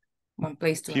from one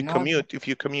place to another. If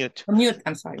you commute. Commute,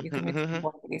 I'm sorry, you commute from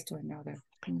one place to another.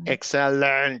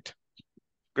 Excellent.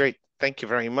 Great. Thank you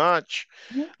very much.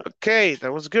 Okay,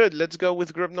 that was good. Let's go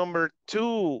with group number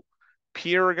 2,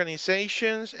 peer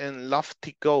organizations and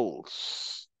lofty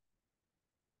goals.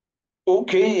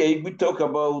 Okay, we talk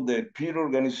about the peer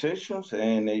organizations,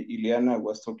 and Ileana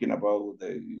was talking about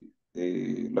the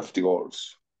lofty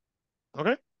goals.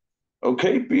 Okay.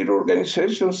 Okay, peer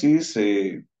organizations is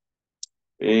a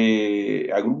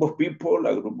group of people,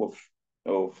 a group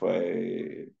of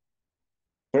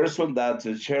persons that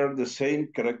share the same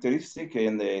characteristic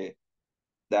and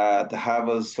that have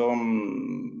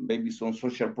maybe some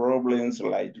social problems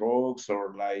like drugs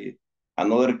or like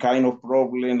another kind of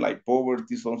problem like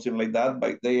poverty, something like that,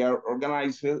 but they are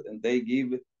organized and they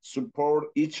give support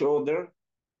each other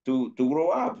to grow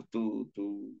up, to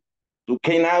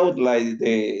came out like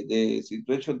the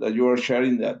situation that you are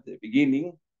sharing at the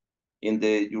beginning in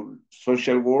your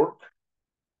social work.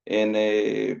 And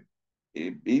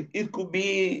it could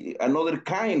be another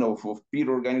kind of peer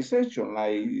organization,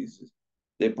 like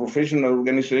the professional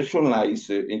organization, like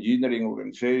engineering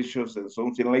organizations and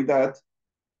something like that.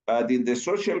 But in the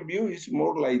social view, it's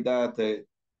more like that.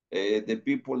 The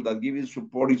people that give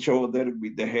support each other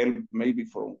with the help maybe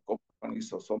from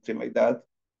companies or something like that,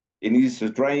 and is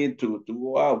trying to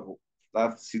go out of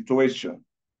that situation.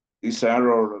 These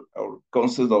are our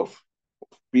concept of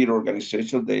peer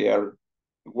organization. They are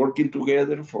working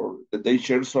together for that they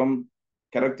share some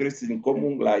characteristics in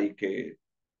common, like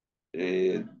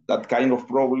that kind of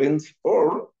problems,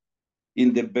 or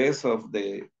in the best of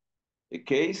the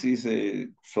case is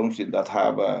something that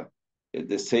have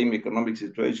the same economic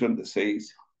situation, the same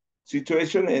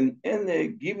situation,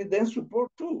 and giving them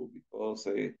support too, because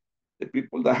the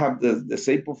people that have the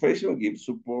same profession give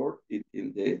support in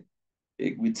the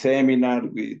with seminar,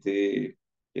 with a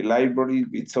library,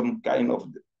 with some kind of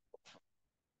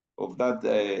that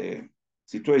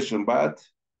situation. But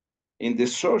in the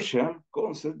social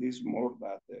concept is more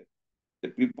that the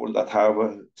people that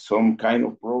have some kind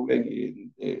of problem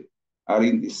are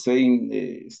in the same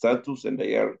status and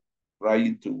they are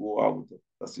trying to go out of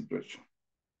the situation.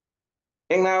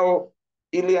 And now,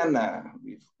 Ileana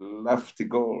with lofty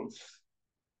goals.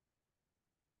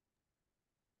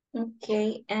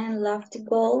 Okay, and lofty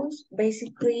goals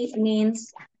basically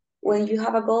means when you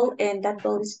have a goal and that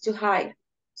goal is too high,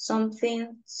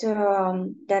 something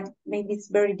that maybe it's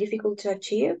very difficult to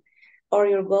achieve, or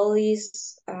your goal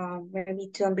is maybe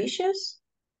too ambitious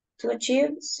to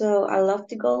achieve. So a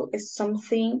lofty goal is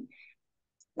something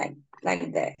like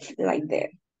the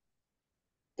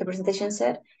presentation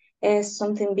said, is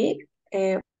something big,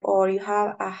 or you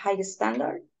have a high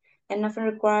standard and often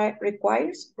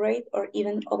requires great or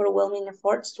even overwhelming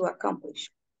efforts to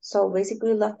accomplish. So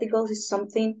basically, lofty goals is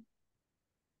something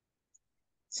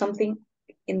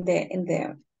in the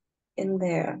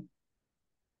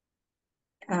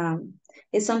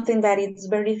it's something that it's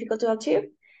very difficult to achieve,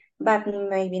 but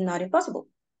maybe not impossible.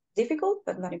 Difficult,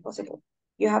 but not impossible.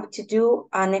 You have to do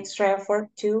an extra effort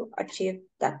to achieve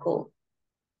that goal.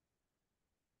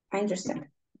 I understand.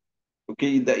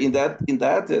 Okay, in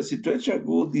that situation,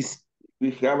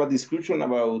 we have a discussion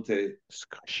about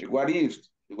what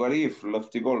if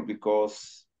lofty goal,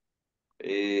 because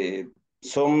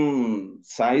some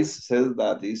sides says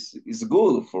that is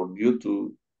good for you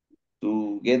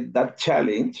to get that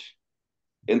challenge,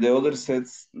 and the other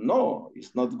says no,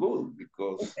 it's not good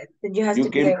because You have to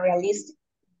be realistic.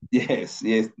 Yes,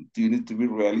 you need to be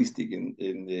realistic.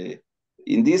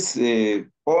 In this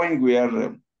point, we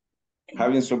are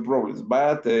having some problems,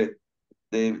 but the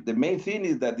main thing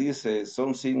is that this is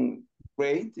something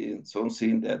great and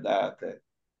something that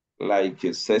like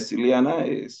says Ileana,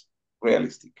 is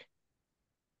realistic.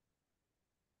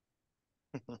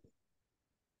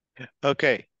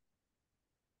 Okay.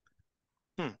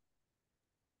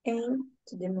 Aim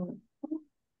to the moon.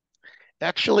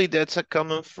 Actually, that's a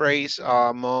common phrase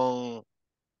among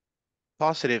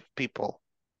positive people.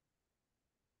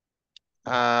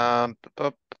 That's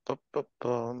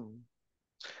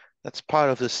part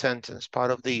of the sentence,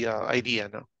 part of the idea,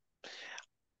 no?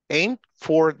 Aim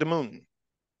for the moon,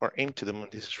 or aim to the moon,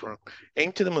 this is wrong.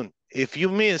 Aim to the moon. If you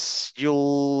miss,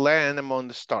 you'll land among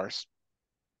the stars.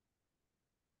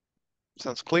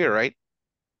 Sounds clear, right?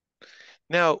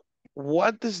 Now,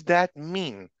 what does that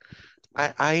mean?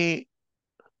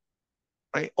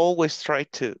 I always try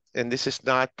to, and this is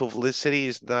not publicity,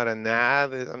 it's not an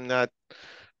ad, I'm not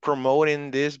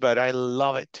promoting this, but I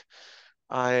love it.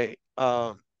 I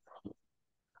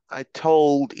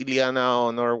told Iliana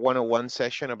on our 101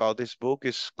 session about this book.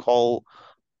 It's called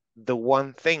The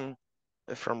One Thing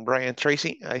from Brian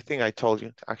Tracy. I think I told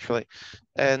you actually.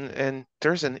 And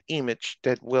there's an image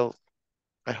that will,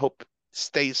 I hope,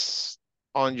 stays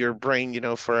on your brain, you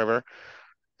know, forever.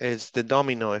 It's the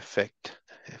domino effect,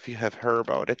 if you have heard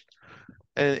about it.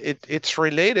 And it's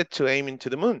related to aiming to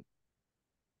the moon.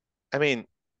 I mean,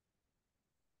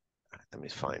 let me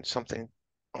find something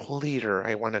clearer.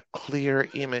 I want a clear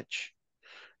image.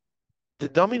 The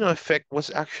domino effect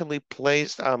was actually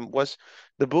placed, was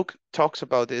the book talks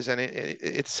about this, and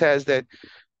it says that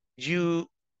you,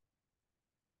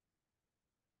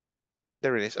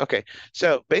 there it is. Okay,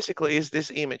 so basically is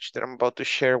this image that I'm about to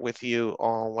share with you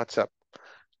on WhatsApp.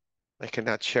 I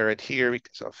cannot share it here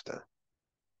because of the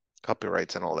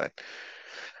copyrights and all that.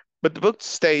 But the book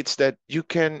states that you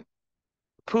can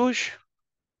push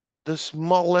the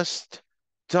smallest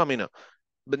domino.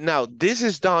 But now this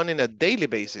is done in a daily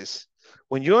basis.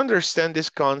 When you understand this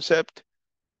concept,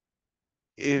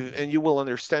 and you will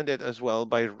understand it as well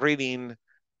by reading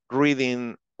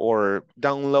or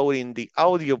downloading the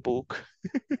audiobook.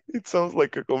 It sounds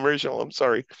like a commercial, I'm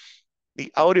sorry.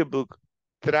 The audiobook,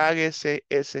 Tráguese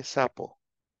ese sapo.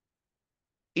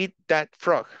 Eat that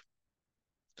frog.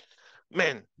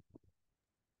 Man,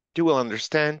 you will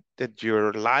understand that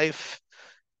your life,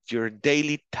 your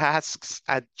daily tasks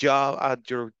at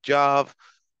your job,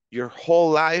 your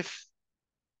whole life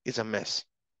is a mess.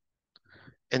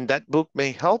 And that book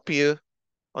may help you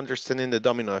understanding the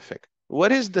domino effect.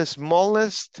 What is the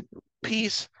smallest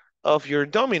piece of your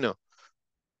domino?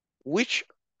 Which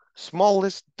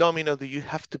smallest domino do you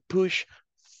have to push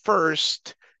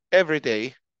first every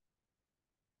day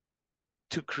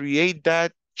to create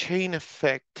that chain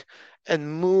effect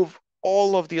and move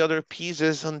all of the other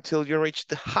pieces until you reach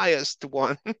the highest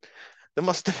one, the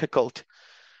most difficult?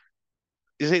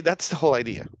 You see, that's the whole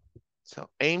idea. So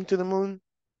aim to the moon,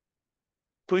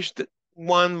 push the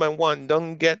one by one.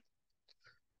 Don't get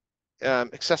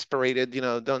exasperated, you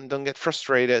know, don't get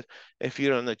frustrated if you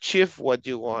don't achieve what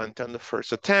you want on the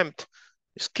first attempt.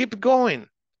 Just keep going.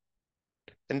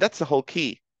 And that's the whole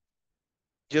key.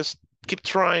 Just keep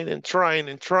trying and trying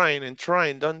and trying and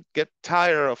trying. Don't get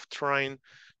tired of trying.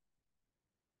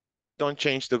 Don't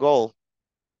change the goal.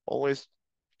 Always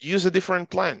use a different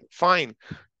plan. Fine,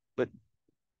 but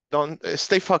don't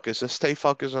stay focused. Stay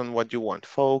focused on what you want.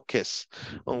 Focus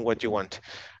on what you want.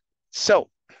 So,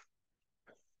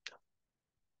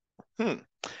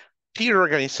 peer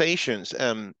organizations.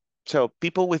 So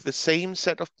people with the same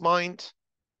set of mind,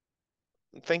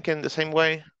 thinking the same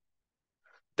way.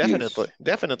 Definitely, Yes.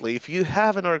 definitely. If you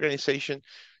have an organization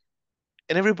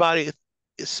and everybody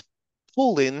is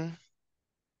pulling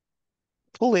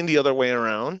the other way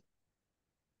around,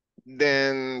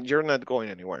 then you're not going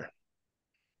anywhere.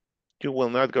 You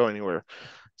will not go anywhere.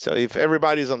 So if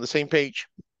everybody's on the same page,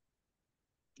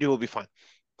 you will be fine.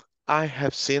 I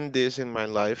have seen this in my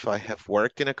life. I have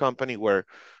worked in a company where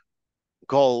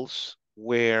goals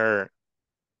were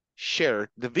shared,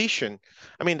 the vision.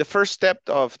 I mean, the first step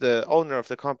of the owner of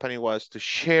the company was to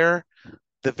share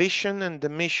the vision and the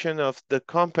mission of the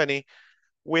company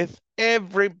with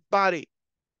everybody,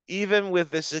 even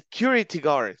with the security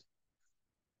guard.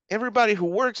 Everybody who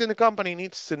works in the company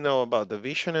needs to know about the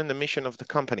vision and the mission of the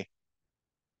company.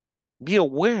 Be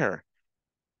aware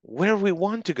where we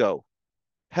want to go.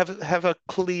 Have a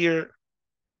clear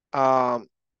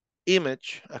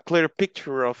image, a clear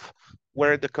picture of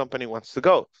where the company wants to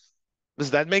go.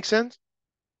 Does that make sense?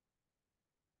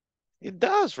 It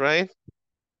does, right?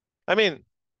 I mean,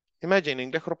 imagine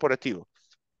Inglés Corporativo,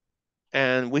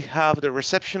 and we have the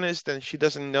receptionist and she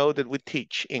doesn't know that we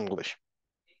teach English.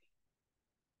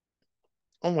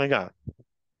 Oh my God.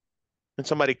 And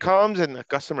somebody comes and a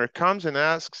customer comes and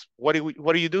asks, what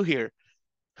do you do here?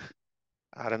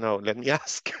 I don't know, let me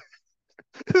ask.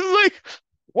 It's like,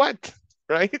 what,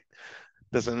 right?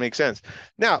 Doesn't make sense.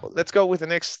 Now, let's go with the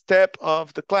next step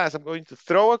of the class. I'm going to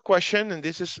throw a question, and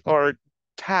this is our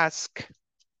task.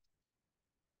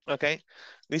 Okay,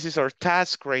 this is our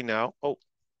task right now. Oh,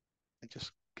 I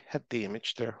just had the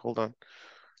image there. Hold on.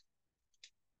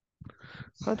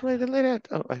 How do I delete it?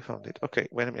 Oh, I found it. Okay,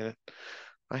 wait a minute.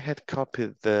 I had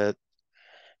copied the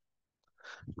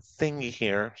thingy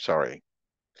here. Sorry.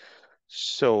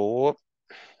 So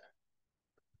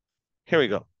here we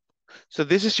go. So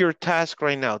this is your task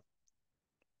right now.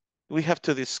 We have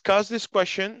to discuss this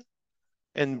question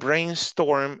and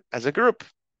brainstorm as a group.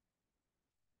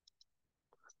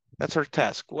 That's our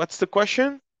task. What's the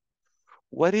question?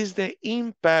 What is the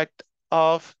impact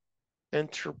of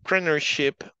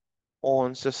entrepreneurship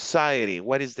on society?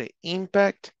 What is the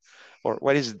impact, or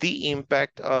what is the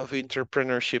impact of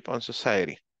entrepreneurship on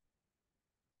society?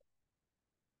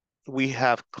 We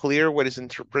have clear what is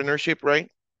entrepreneurship, right?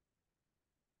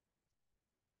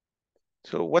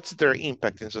 So what's their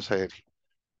impact in society?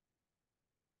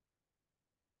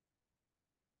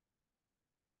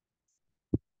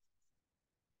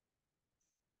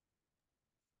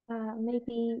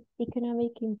 Maybe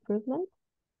economic improvement.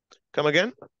 Come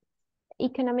again?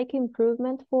 Economic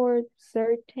improvement for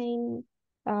certain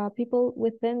people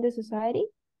within the society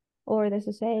or the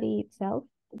society itself.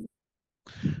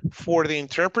 For the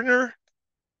entrepreneur?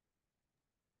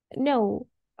 No,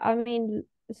 I mean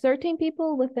certain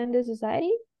people within the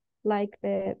society, like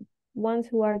the ones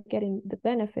who are getting the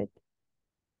benefit,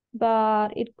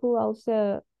 but it could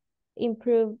also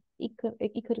improve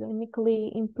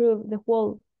economically improve the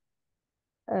whole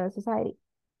society.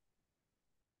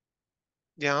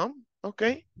 Yeah,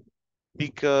 okay.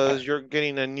 Because you're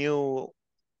getting a new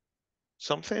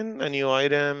something, a new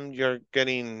item, you're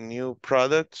getting new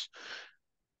products.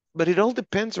 But it all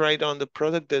depends, right, on the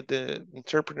product that the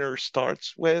entrepreneur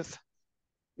starts with.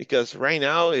 Because right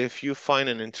now, if you find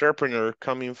an entrepreneur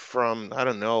coming from, I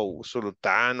don't know,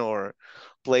 Sultan or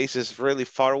places really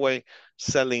far away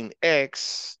selling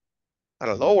X at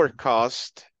a lower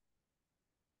cost,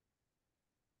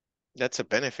 that's a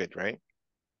benefit, right?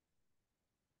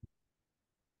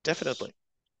 Definitely.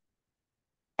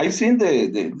 I think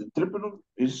the entrepreneur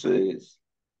is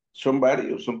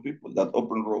somebody or some people that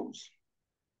open roads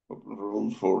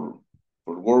for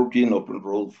working, open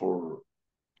road for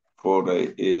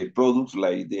products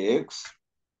like the eggs,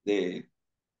 the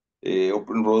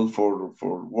open road for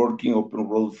working, open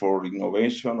road for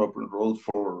innovation, open road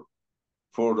for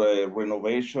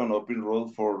renovation, open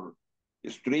road for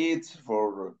streets,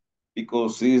 for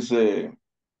because it's I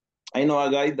know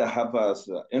a guy that have a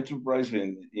enterprise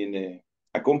in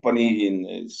a company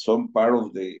in some part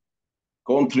of the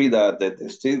country that the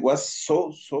state was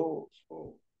so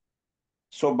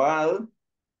bad,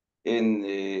 and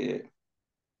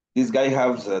this guy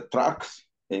has trucks,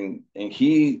 and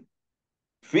he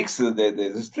fixed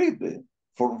the street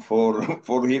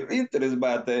for his interest,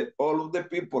 but all of the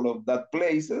people of that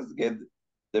places get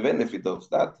the benefit of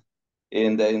that,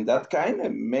 and in that kind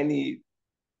of many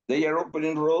they are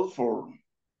opening roads for,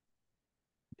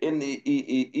 and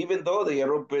even though they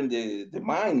are open the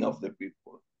mind of the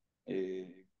people.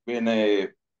 When I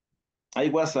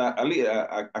was a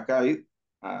guy,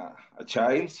 a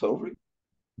child, sorry,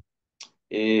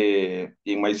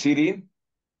 in my city,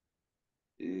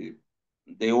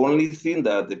 the only thing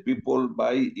that the people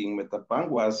buy in Metapan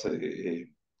was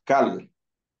cal,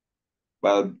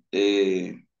 but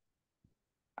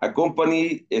a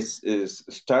company is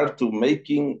start to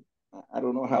making, I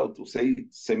don't know how to say,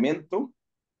 cemento,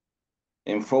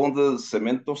 and founded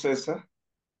Cemento Cesa.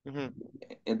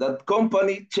 And that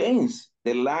company changed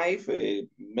the life,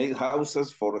 made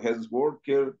houses for his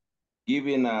worker,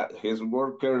 giving his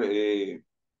worker her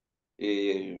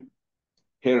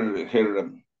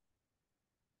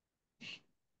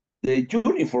the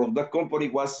uniform of that company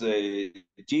was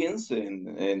jeans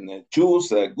and shoes,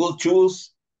 good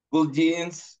shoes, good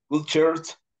jeans, good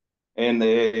shirts, and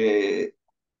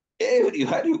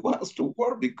everybody wants to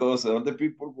work because the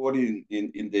people work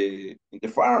in the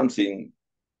farms in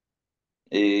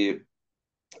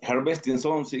harvesting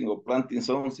something or planting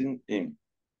something. And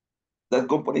that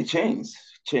company changed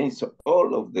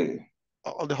all of the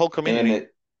whole community.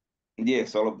 And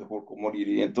yes, all of the whole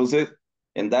community. Entonces,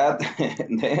 and that,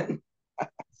 and then,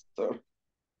 sorry,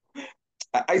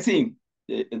 I think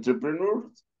the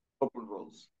entrepreneurs open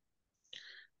roles.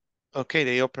 Okay,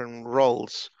 they open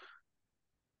roles.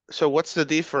 So what's the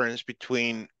difference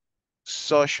between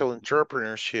social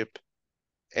entrepreneurship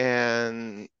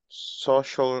and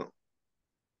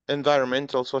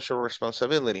environmental social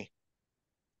responsibility?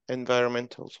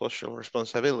 Environmental social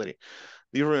responsibility.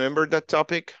 Do you remember that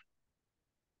topic?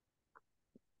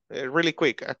 Really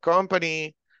quick, a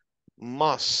company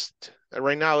must,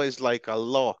 right now is like a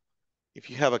law. If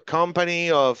you have a company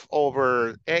of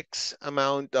over X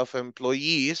amount of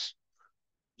employees,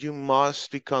 you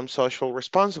must become social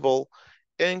responsible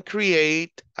and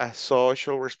create a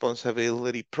social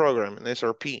responsibility program, an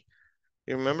SRP.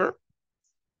 You remember?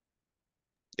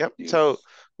 Yep. Yes. So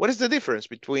what is the difference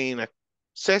between a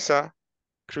CESA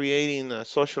creating a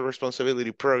social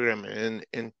responsibility program and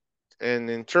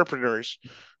entrepreneurs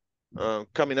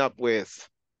coming up with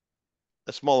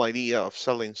a small idea of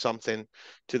selling something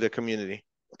to the community?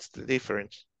 What's the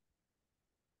difference?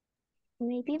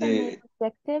 Maybe the main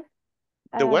objective,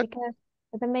 The what? because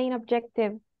the main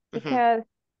objective, Mm-hmm. because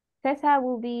CESA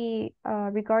will be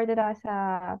regarded as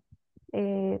a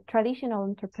traditional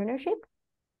entrepreneurship,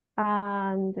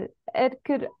 and it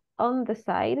could on the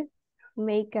side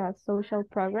make a social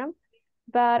program,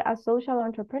 but a social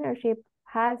entrepreneurship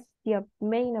has the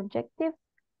main objective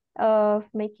of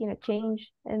making a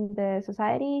change in the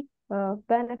society, of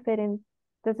benefiting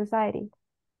the society.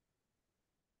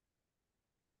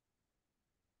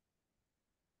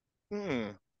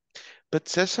 But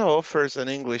CESA offers an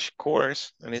English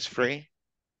course and it's free.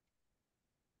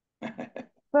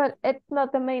 But it's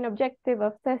not the main objective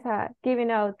of CESA giving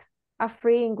out a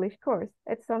free English course.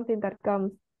 It's something that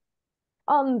comes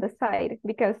on the side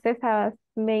because CESA's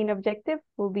main objective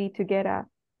will be to get a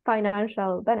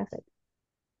financial benefit.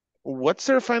 What's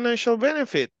their financial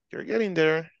benefit? You're getting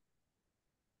there.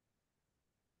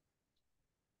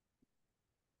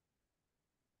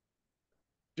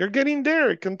 You're getting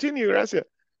there. Continue, Gracia.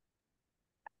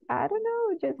 I don't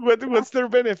know, just What's their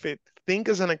benefit? Think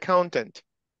as an accountant.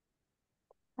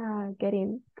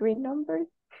 getting green numbers.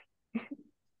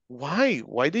 Why?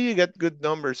 Why do you get good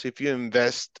numbers if you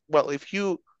invest? Well, if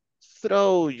you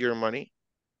throw your money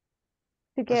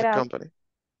To as get a company.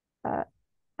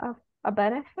 A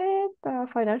benefit, a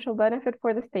financial benefit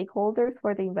for the stakeholders,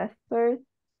 for the investors.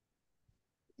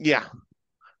 Yeah.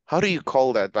 How do you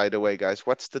call that, by the way, guys?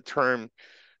 What's the term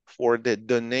for the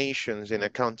donations in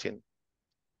accounting?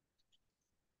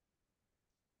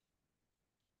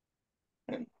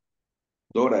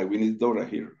 Dora, we need Dora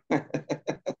here.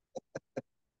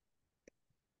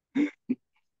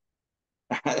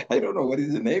 I don't know what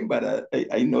is the name, but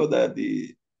I know that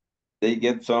they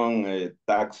get some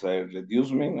tax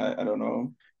reducement. I don't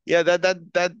know. Yeah,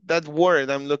 that word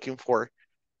I'm looking for.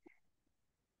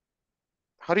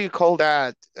 How do you call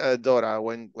that, Dora?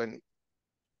 When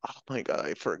oh my God,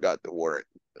 I forgot the word.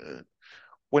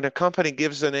 When a company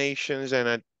gives donations and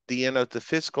at the end of the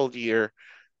fiscal year,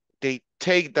 they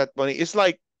take that money. It's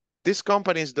like this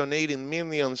company is donating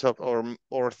millions of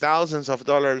or thousands of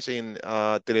dollars in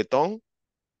Teleton.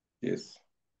 Yes.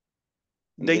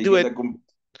 They do it.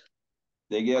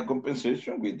 They get a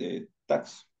compensation with the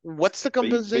tax. What's the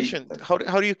compensation? Tax.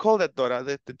 How do you call that, Dora?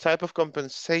 The type of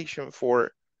compensation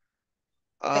for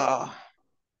No,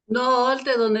 all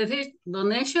the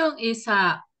donation is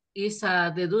a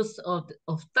deduce of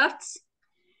tax.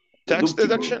 Tax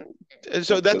deduction.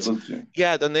 So tax that's deduction.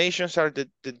 Yeah, donations are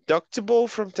deductible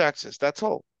from taxes. That's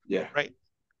all. Yeah. Right.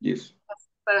 Yes.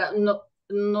 But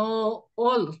no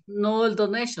all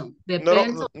donation.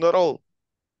 Depends. Not all.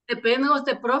 Depends on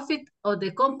the profit of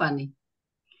the company.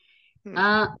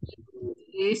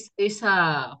 Is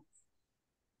a,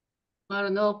 I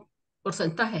don't know,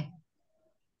 porcentaje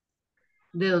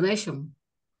de donation.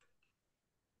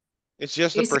 It's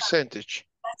just a percentage.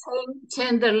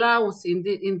 Change the laws in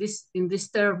this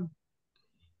term,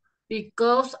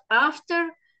 because after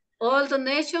all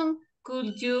donation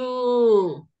could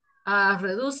you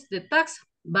reduce the tax,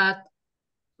 but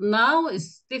now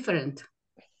it's different.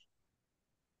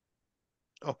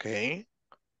 Okay.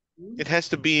 It has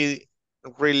to be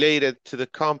related to the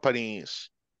company's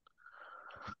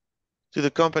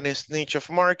niche of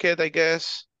market, I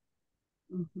guess.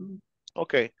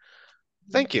 Okay.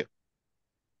 Thank you.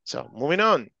 So moving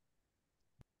on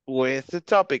with the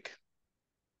topic.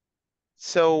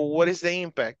 So what is the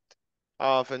impact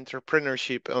of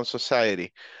entrepreneurship on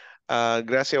society?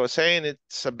 Gracia was saying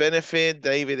it's a benefit.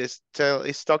 David is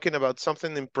talking about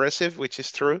something impressive, which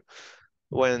is true.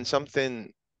 When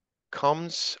something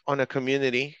comes on a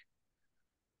community,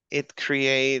 it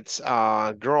creates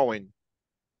growing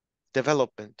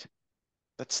development.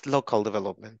 That's local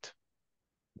development,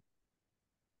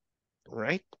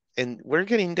 right? And we're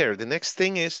getting there. The next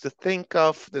thing is to think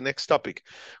of the next topic,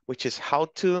 which is how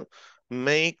to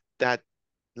make that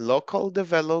local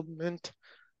development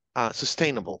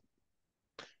sustainable.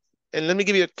 And let me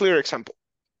give you a clear example.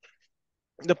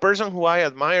 The person who I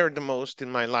admired the most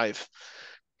in my life,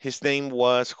 his name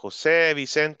was Jose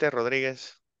Vicente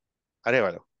Rodriguez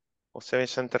Arevalo. Jose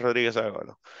Vicente Rodriguez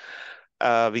Arevalo.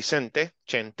 Vicente,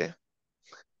 Chente,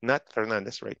 not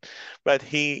Fernandez, right? But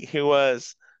he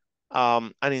was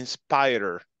an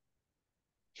inspirer.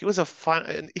 He was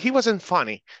he wasn't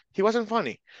funny. He wasn't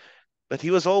funny, but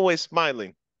he was always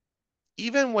smiling.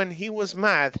 Even when he was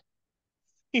mad,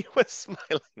 he was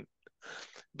smiling.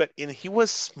 But he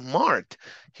was smart.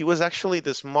 He was actually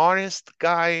the smartest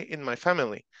guy in my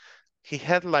family. He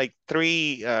had like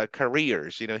 3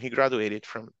 careers. You know, he graduated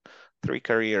from 3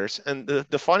 careers. And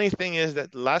the funny thing is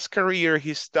that last career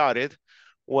he started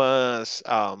was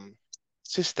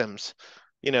systems,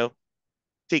 you know,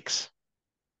 TICs.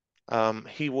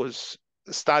 He was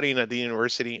studying at the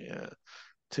university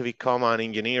to become an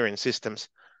engineer in systems.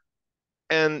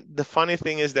 And the funny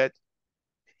thing is that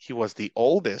he was the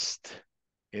oldest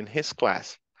in his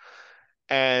class.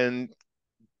 And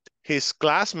his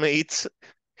classmates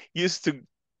used to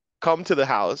come to the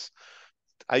house.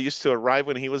 I used to arrive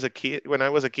when I was a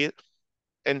kid,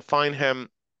 and find him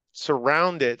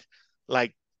surrounded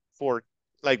like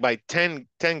by 10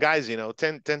 guys,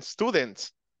 10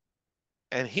 students.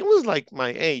 And he was like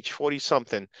my age, 40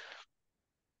 something.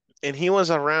 And he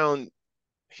was around,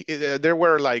 there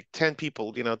were like 10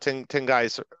 people, 10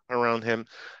 guys around him,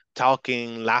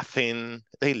 talking, laughing.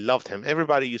 They loved him.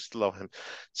 Everybody used to love him.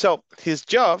 So his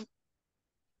job,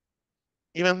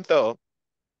 even though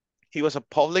he was a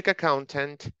public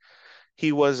accountant,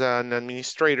 he was an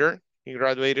administrator. He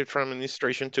graduated from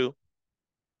administration too,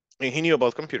 and he knew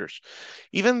about computers.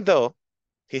 Even though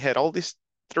he had all these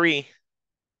three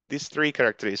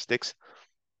characteristics,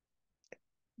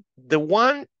 the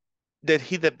one that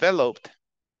he developed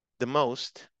the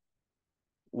most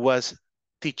was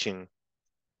teaching.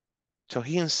 So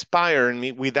he inspired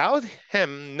me without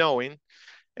him knowing,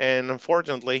 and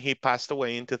unfortunately he passed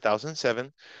away in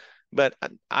 2007. But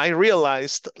I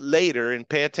realized later, and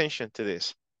pay attention to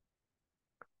this,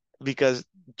 because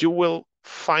you will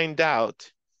find out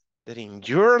that in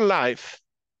your life,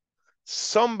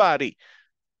 somebody,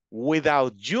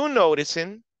 without you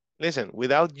noticing, listen,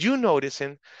 without you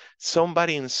noticing,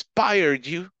 somebody inspired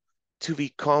you to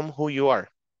become who you are.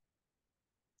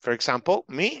 For example,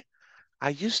 me, I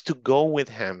used to go with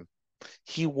him.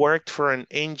 He worked for an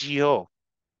NGO,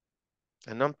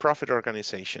 a nonprofit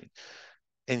organization,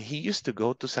 and he used to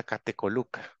go to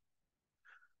Zacatecoluca.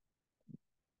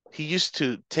 He used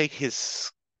to take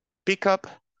his pickup,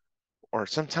 or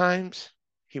sometimes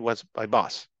he was by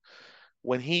bus.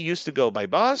 When he used to go by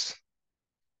bus,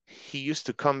 he used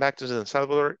to come back to El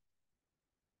Salvador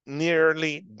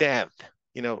nearly dead,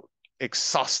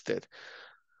 exhausted.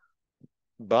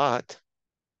 But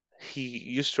he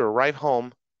used to arrive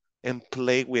home and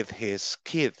play with his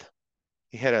kid.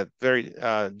 He had a very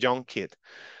young kid.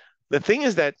 The thing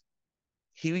is that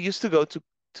he used to go to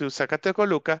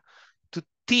Zacatecoluca to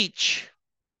teach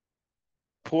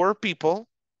poor people,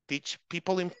 teach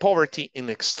people in poverty, in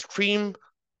extreme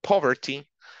poverty,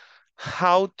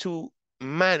 how to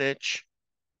manage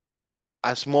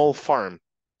a small farm,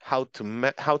 how to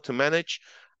manage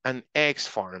an eggs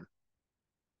farm.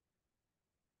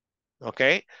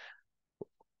 Okay,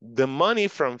 the money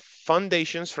from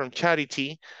foundations, from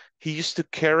charity, he used to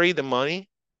carry the money,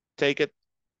 take it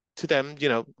to them,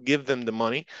 give them the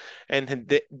money, and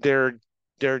their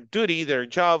duty, their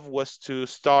job was to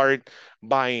start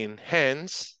buying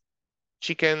hens,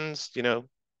 chickens,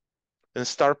 and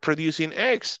start producing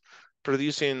eggs,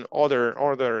 producing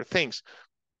other things,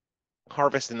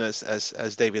 harvesting,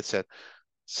 as David said.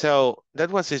 So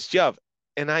that was his job.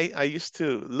 And I used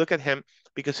to look at him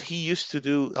because he used to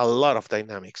do a lot of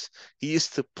dynamics. He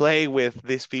used to play with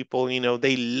these people,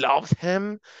 they loved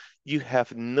him. You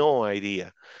have no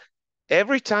idea.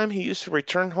 Every time he used to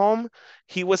return home,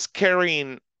 he was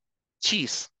carrying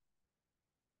cheese,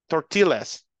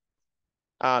 tortillas,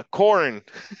 corn.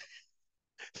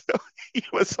 So he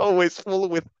was always full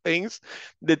with things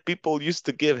that people used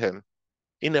to give him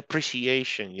in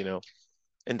appreciation,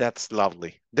 and that's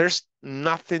lovely. There's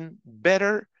nothing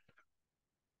better,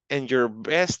 and your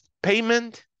best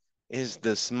payment is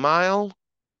the smile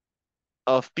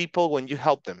of people when you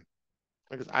help them.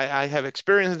 Because I have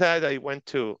experienced that. I went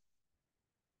to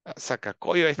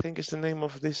Sacacoyo, I think is the name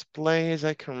of this place.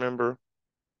 I can remember.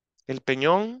 El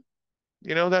Peñón,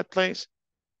 you know that place?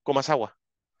 Comasagua.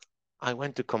 I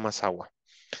went to Comasagua,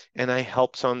 and I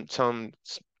helped some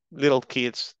little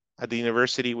kids at the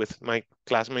university with my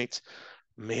classmates.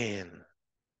 Man,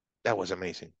 that was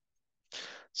amazing.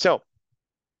 So,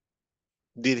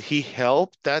 did he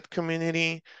help that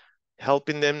community,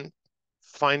 helping them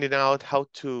finding out how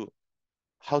to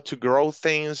grow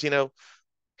things? He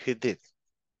did.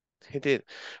 He did.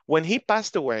 When he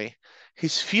passed away,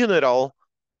 his funeral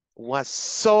was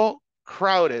so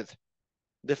crowded.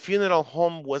 The funeral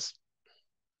home was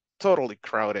totally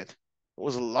crowded. It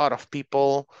was a lot of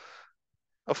people.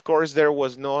 Of course, there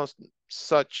was no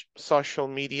such social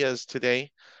media as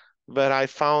today, but I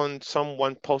found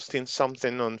someone posting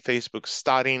something on Facebook,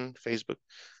 starting Facebook,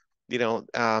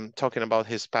 talking about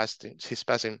his passing.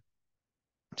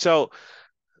 So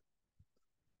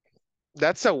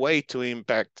that's a way to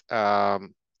impact a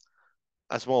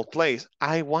small place.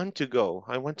 I want to go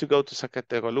to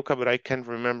Zacatecoluca, but I can't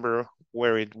remember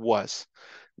where it was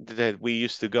that we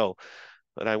used to go.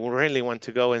 But I really want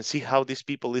to go and see how these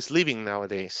people is living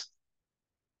nowadays.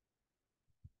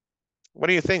 What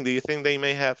do you think? Do you think they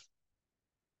may have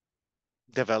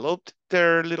developed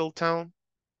their little town?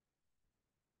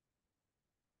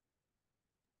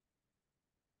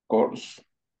 Of course.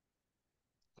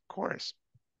 Of course.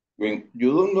 When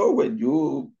you don't know, when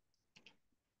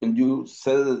you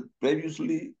said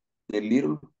previously, the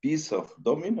little piece of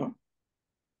domino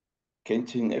can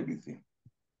change everything.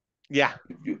 Yeah.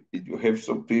 If you have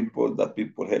some people, that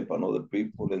people help another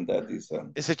people, and that is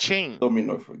it's a chain.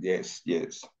 Domino effect. Yes,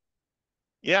 yes.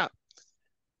 Yeah.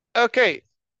 Okay.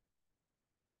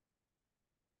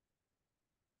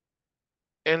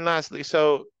 And lastly,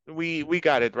 so we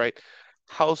got it right.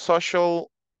 How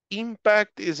social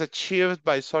impact is achieved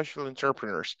by social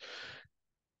entrepreneurs.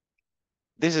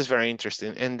 This is very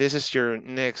interesting, and this is your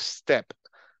next step.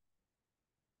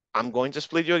 I'm going to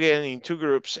split you again in two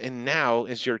groups, and now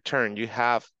is your turn. You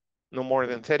have no more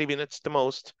than 30 minutes the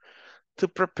most to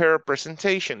prepare a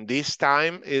presentation. This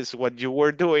time is what you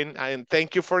were doing, and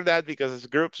thank you for that, because as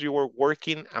groups, you were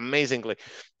working amazingly.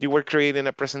 You were creating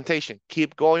a presentation.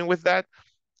 Keep going with that,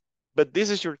 but this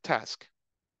is your task.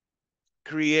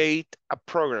 Create a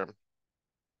program,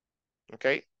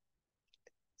 okay?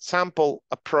 Sample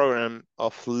a program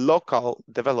of local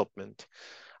development.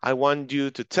 I want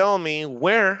you to tell me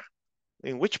where,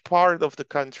 in which part of the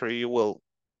country you will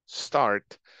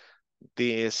start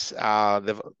this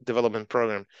development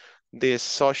program, this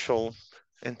social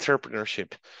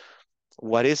entrepreneurship.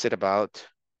 What is it about?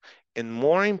 And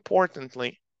more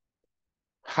importantly,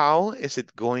 how is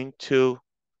it going to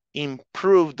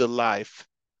improve the life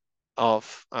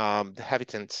of the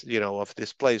habitants, of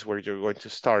this place where you're going to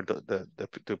start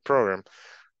the program?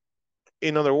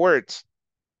 In other words,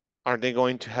 are they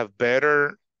going to have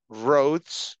better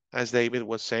roads, as David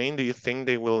was saying? Do you think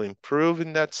they will improve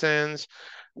in that sense?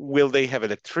 Will they have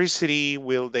electricity?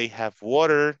 Will they have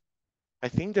water? I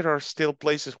think there are still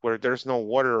places where there's no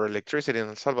water or electricity in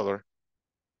El Salvador.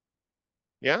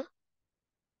 Yeah?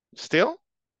 Still?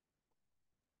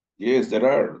 Yes, there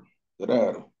are. There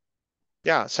are.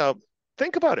 Yeah, so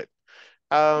think about it.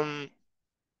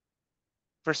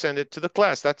 Present it to the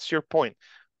class. That's your point,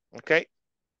 okay?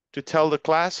 To tell the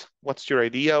class what's your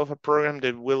idea of a program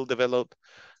that will develop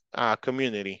a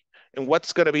community and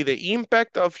what's going to be the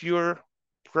impact of your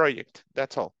project.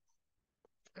 That's all.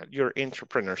 Your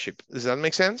entrepreneurship. Does that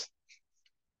make sense?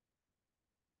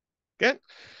 Good.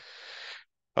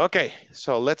 Okay,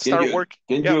 so let's start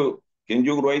working. Can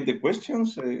you write the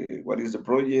questions? What is the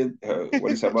project?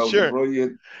 What is about the Sure.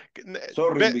 project?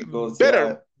 Sorry, because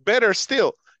better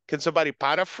still. Can somebody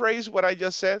paraphrase what I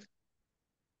just said?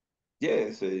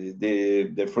 Yes,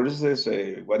 the first is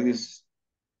what is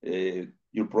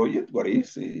your project? What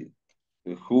is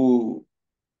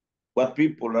what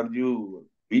people are you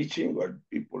reaching? What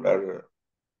people are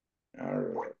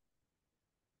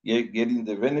getting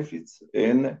the benefits,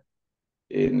 and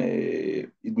it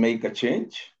make a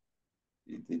change.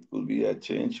 It could be a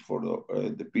change for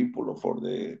the people or for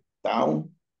the town.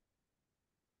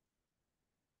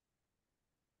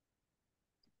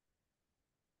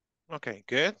 Okay,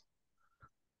 good.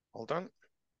 Hold on.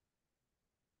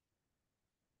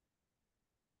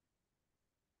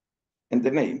 And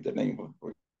the name of the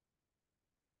project.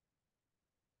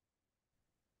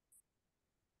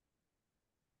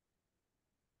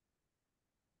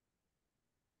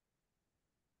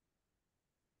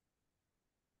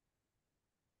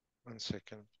 1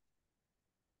 second.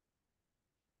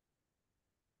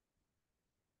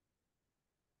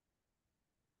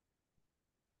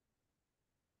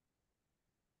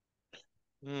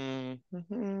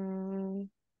 Mm-hmm.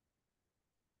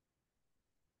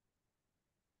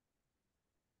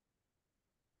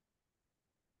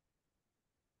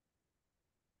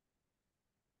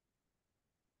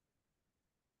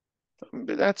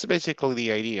 That's basically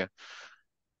the idea.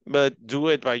 But do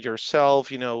it by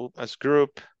yourself, as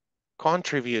group.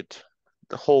 Contribute.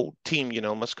 The whole team,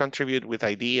 must contribute with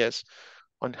ideas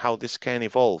on how this can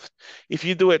evolve. If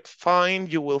you do it fine,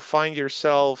 you will find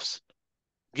yourselves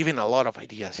giving a lot of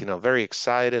ideas, very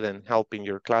excited and helping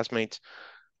your classmates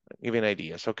giving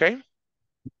ideas, okay?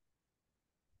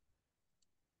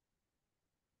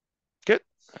 Good.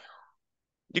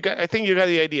 I think you got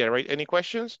the idea, right? Any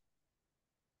questions?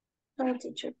 No,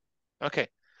 teacher. Okay,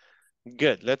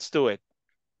 good. Let's do it.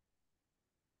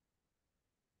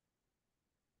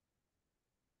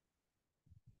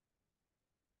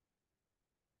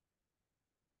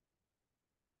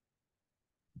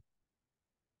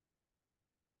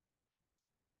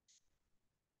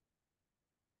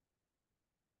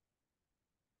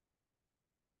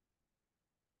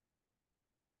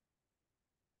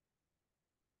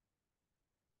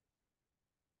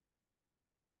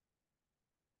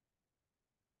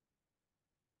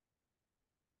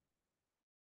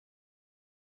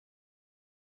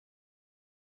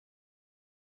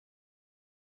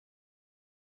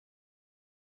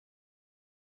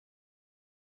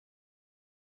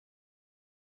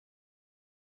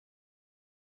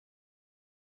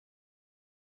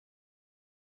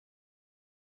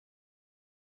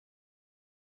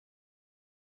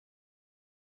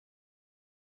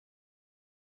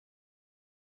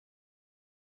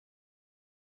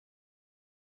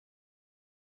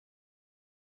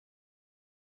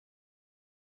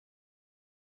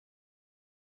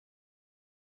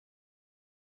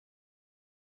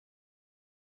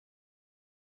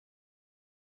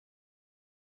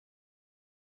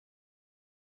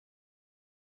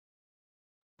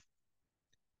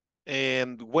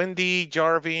 And Wendy,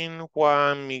 Jarvin,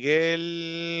 Juan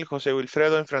Miguel, Jose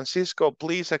Wilfredo, and Francisco,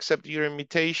 please accept your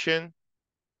invitation.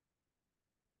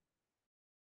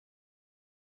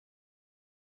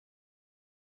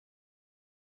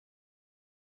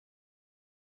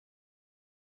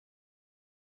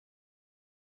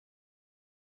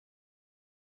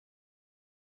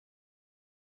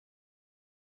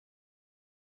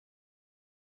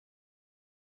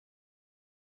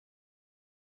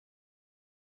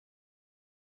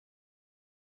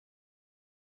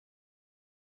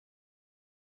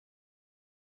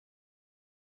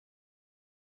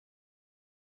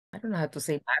 I don't know how to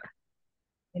say that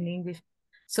in English.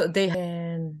 So they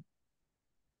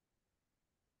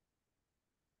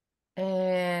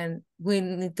and we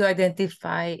need to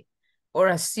identify or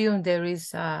assume there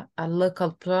is a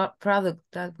local product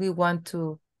that we want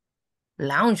to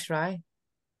launch, right?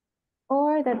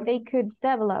 Or that they could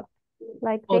develop,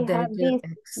 like Or they have this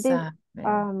exactly.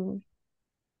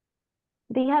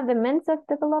 they have the means of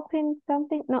developing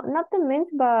something. No, not the means,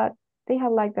 but they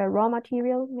have like the raw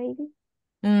material maybe.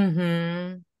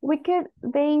 Mm-hmm. We could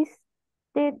base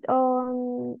it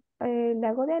on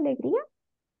Lago de Alegría.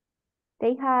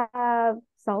 They have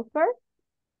sulfur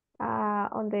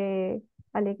on the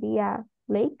Alegría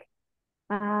Lake.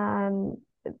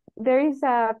 There is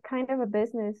a kind of a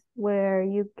business where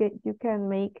you can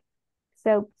make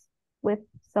soaps with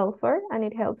sulfur and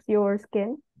it helps your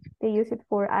skin. They use it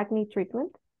for acne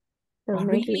treatment. So Oh,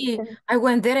 maybe really? I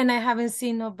went there and I haven't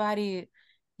seen nobody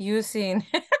using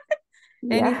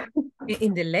any yeah.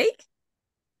 in the lake.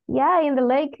 Yeah, in the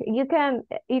lake you can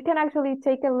actually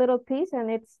take a little piece and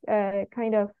it's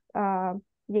kind of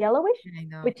yellowish, I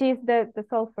know. which is the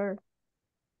sulfur.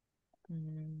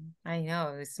 I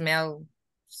know. It smells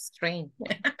strange.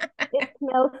 It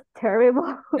smells terrible.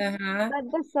 Uh-huh.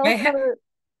 But the sulfur,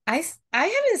 I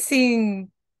haven't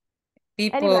seen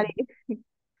people. anybody.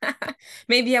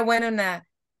 Maybe I went on a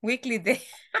weekly day.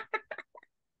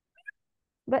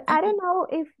 But I don't know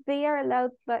if they are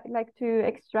allowed like to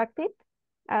extract it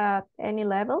at any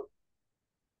level.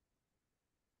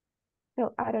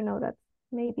 So I don't know. That's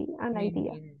maybe an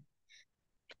idea.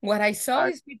 What I saw I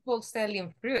is people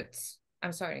selling fruits.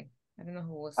 I'm sorry. I don't know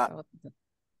who was. don't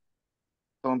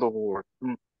know word.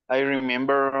 I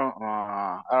remember,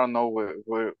 I don't know where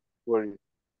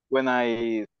when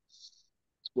I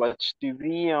watch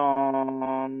TV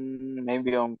on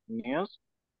maybe on news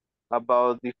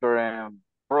about different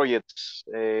projects.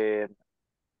 I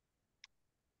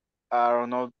don't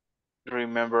know,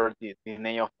 remember the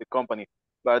name of the company,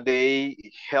 but they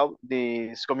help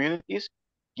these communities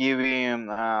giving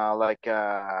like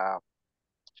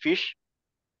fish.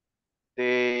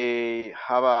 They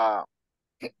have I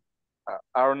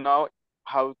don't know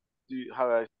how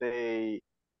I say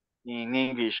in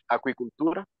English,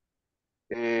 aquicultura,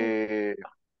 uh,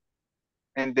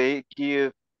 and they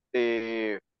give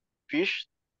the fish,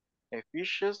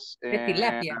 fishes, The and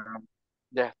tilapia.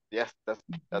 yes, that's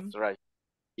right.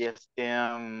 Yes,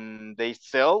 they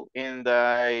sell and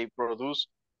they produce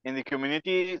in the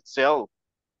community sell,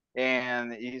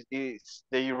 and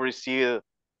they receive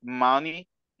money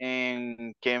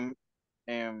and um,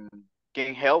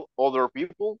 can help other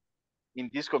people in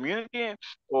this community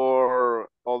or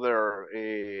other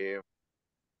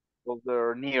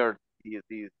near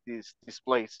this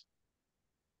place,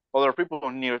 other people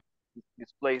near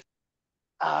this place.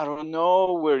 I don't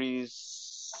know where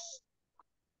is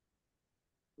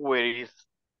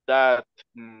that,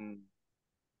 I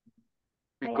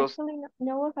because actually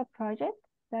know of a project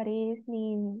that is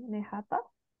in Nejapa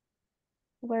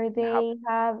where they have they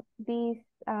have these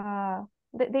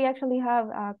they actually have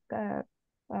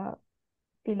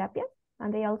tilapia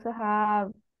and they also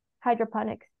have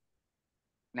hydroponics.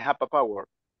 Nehapa Power.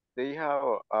 They have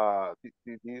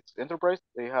this enterprise.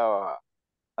 They have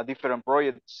a different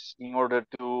projects in order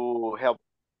to help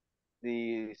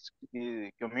the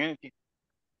community,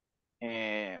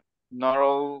 and not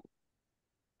all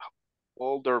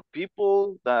older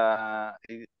people that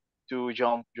to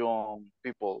young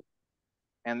people,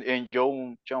 and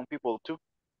young people too.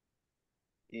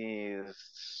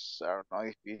 Is I don't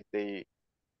know if they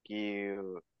give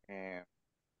um,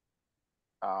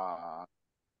 uh,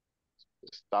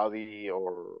 study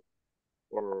or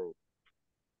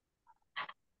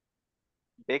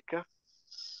BECAS,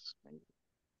 maybe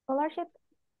Scholarship.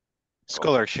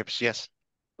 Scholarships, yes.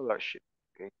 scholarship.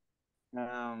 Okay.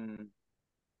 Um,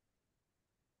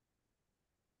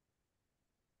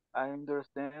 I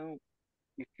understand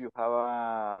if you have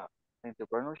a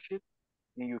entrepreneurship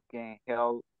and you can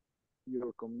help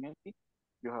your community,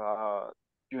 you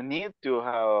need to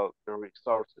have the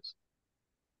resources.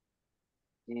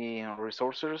 in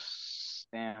resources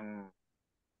and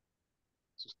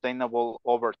sustainable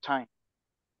over time.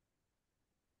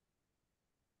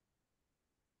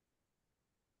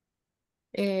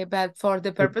 But for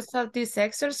the purpose of this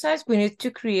exercise, we need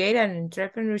to create an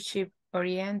entrepreneurship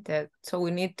oriented. So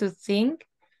we need to think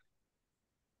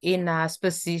in a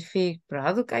specific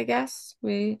product, I guess,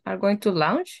 we are going to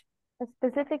launch. A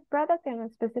specific product and a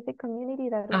specific community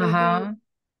that will Uh-huh. be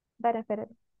benefited.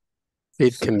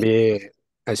 It can be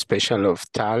a special of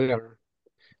tal, or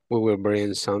we will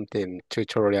bring something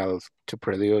tutorial to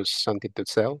produce something to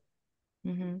sell.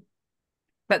 Mm-hmm.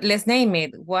 But let's name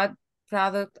it. What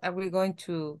product are we going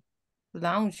to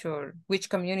launch, or which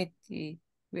community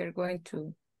we are going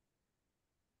to?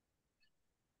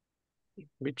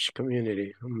 Which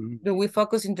community? Do we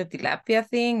focus in the tilapia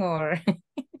thing, or?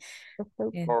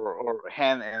 Yeah. Or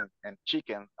hen and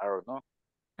chicken, I don't know.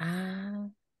 Ah,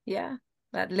 yeah,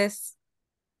 but let's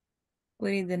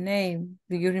put in the name.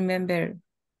 Do you remember?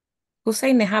 Who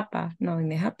say Nejapa? No, in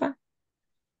Nejapa?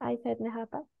 I said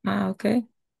Nehapa. Ah, okay.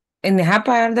 In Nejapa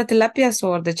are the tilapias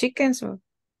or the chickens, or?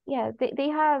 Yeah, they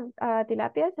have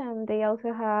tilapias and they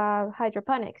also have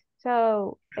hydroponics.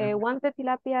 So once the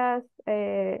tilapias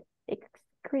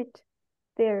excrete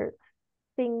their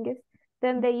things,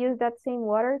 then they use that same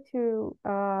water to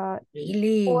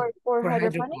Really? for For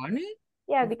hydroponics. hydroponic?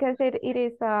 Yeah, because it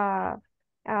is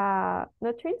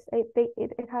nutrients.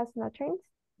 It has nutrients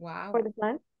Wow. for the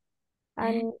plant.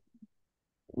 And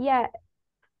yeah,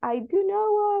 I do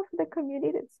know of the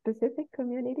community, the specific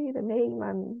community, the name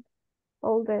and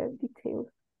all the details.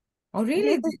 Oh,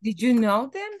 really? This is Did you know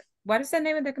them? What is the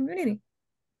name of the community?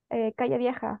 Calle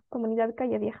Vieja, Comunidad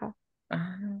Calle Vieja.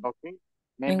 Ah. Okay.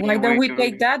 And Maybe why don't we could,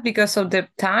 take that? Because of the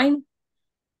time?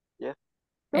 yes.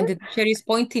 And Sure. the teacher is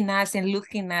pointing us and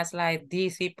looking at us like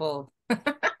these people.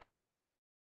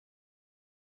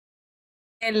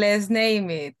 And let's name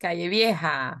it Calle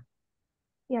Vieja.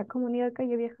 Yeah, Comunidad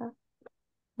Calle Vieja.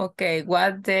 Okay,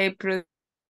 what they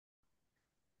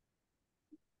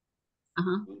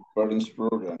Parents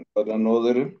program. But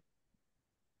another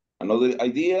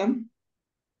idea.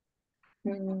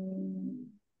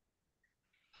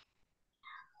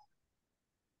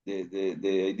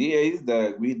 The idea is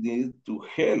that we need to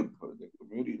help the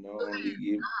community, not only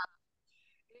give.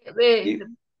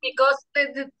 Because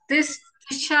this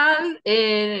child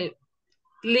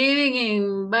living in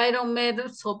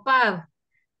environment so bad,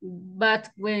 but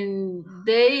when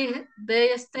they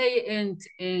stay in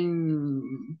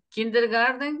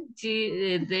kindergarten,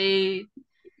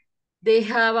 they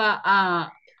have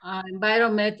a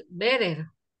environment better,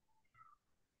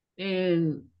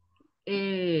 and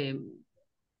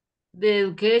the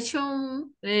education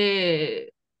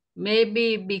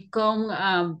maybe become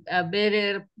a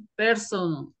better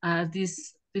person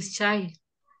this child.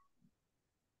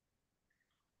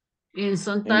 And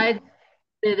sometimes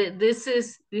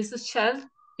this child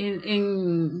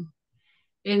in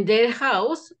their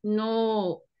house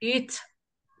no eat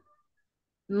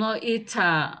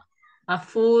a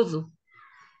food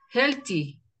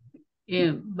healthy.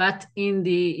 But in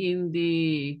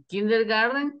the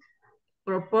kindergarten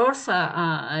propose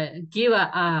give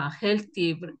a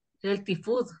healthy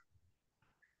food.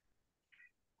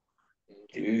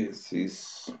 Yes,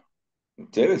 it's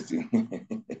interesting.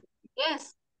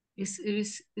 Yes,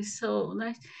 it's so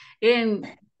nice. And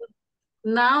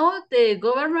now the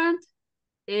government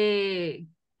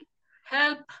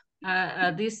help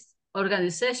this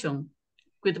organization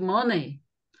with money,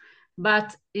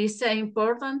 but it's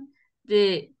important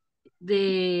the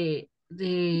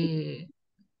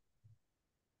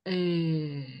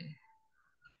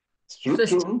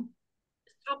Structure.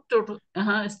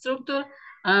 structure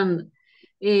and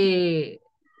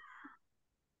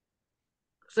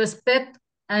respect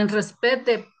respect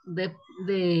del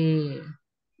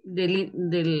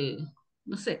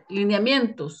no sé,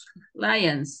 lineamientos,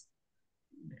 lines.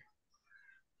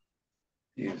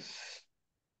 Yes.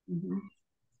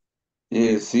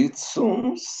 Yes, it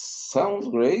sounds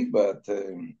great, but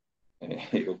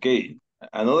okay.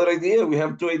 Another idea, we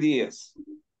have two ideas.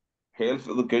 Health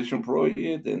education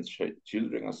project and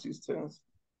children assistance.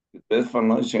 The best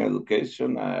financial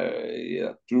education,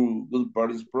 yeah, through good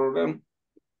parties program.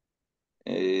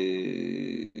 It's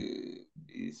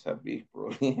a big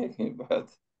project, but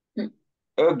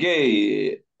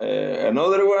okay.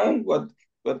 Another one, what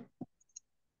could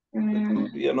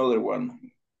be another one?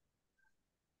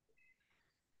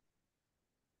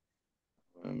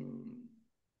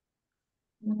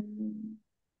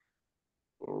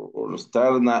 Or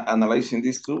start analyzing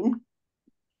this too?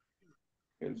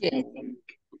 Yes.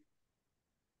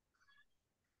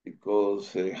 because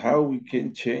how we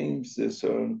can change the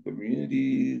certain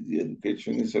community, the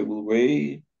education is a good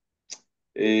way.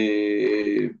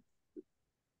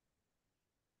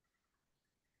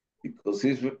 Because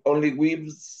if it only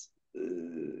gives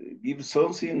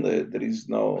something, there is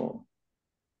no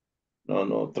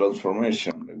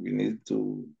transformation. We need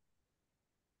to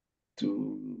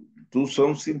do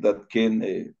something that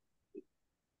can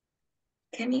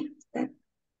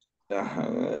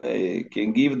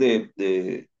can give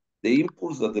the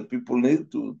impulse that the people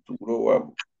need to grow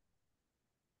up.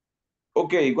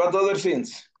 Okay, what other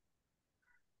things?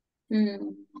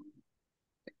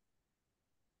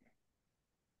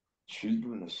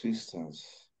 Children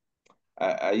assistance.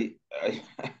 I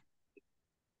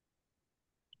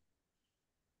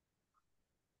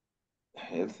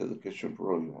health education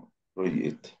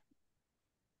project.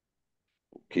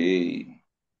 Okay.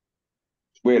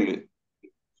 Well,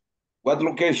 what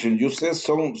location? You said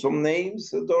some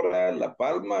names, Dora, La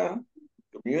Palma,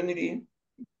 community.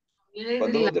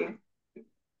 What other?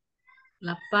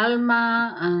 La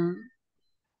Palma.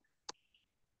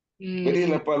 Where is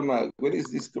La Palma? Where is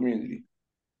this community?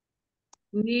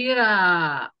 Near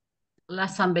La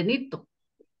San Benito.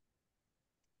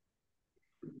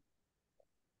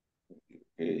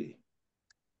 Okay.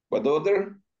 What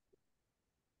other?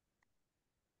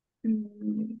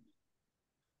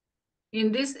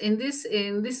 In this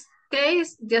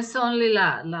case, just only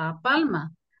La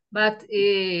Palma, but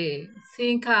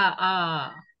think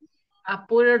I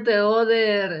put the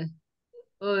other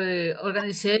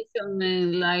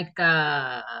organization like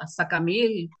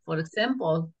Sacamil, for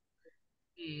example,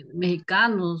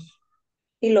 Mexicanos.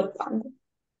 Y Lopango.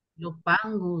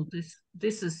 Lopango,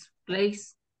 this is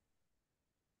place.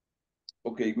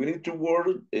 Okay, we need to work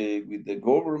with the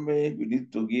government. We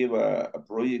need to give a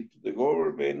project to the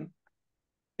government,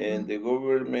 and the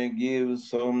government gives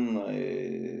some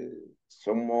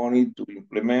money to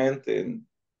implement.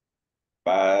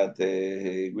 But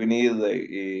we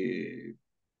need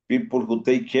people who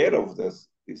take care of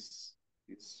these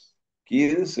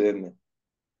kids and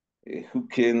who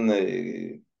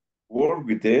can work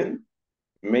with them,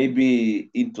 maybe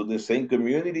into the same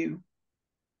community,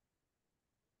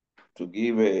 to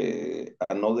give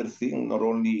another thing, not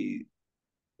only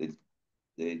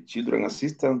the children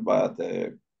assistance, but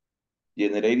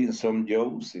generating some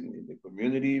jobs in the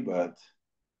community. But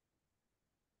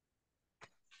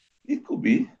it could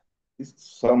be,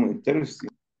 it's some interesting.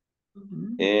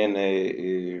 And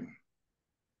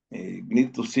we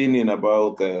need to think in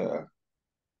about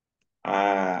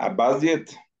a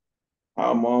budget,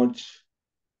 how much.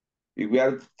 If we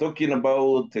are talking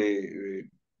about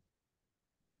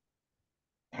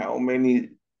how many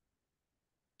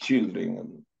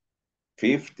children,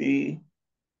 50.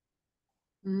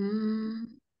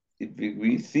 If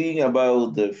we think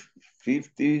about the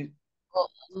 50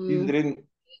 children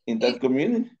in that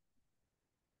community.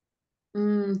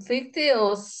 50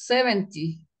 or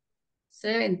 70.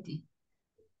 70.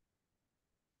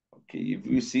 Okay, if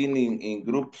we see in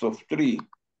groups of 3.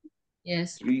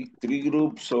 Yes. Three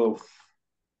groups of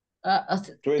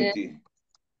 20.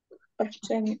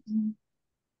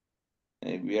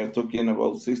 We are talking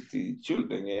about 60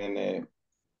 children, and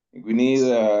we need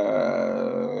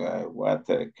what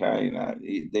kind of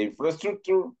the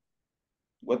infrastructure.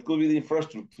 What could be the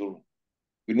infrastructure?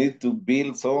 We need to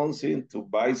build something, to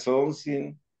buy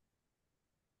something.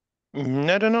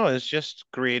 No. It's just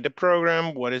create a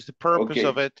program. What is the purpose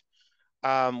of it?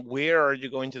 Where are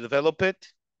you going to develop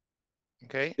it?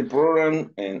 Okay. The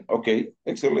program, and okay,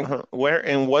 excellent. Where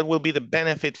and what will be the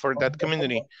benefit for that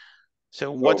community?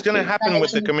 So what's going to happen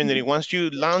with the community once you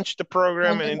launch the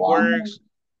program and it works?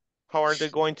 How are they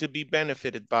going to be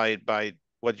benefited by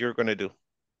what you're going to do?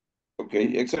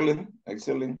 Okay, excellent.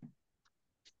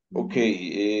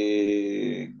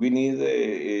 Okay, we need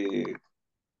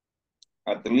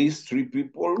at least 3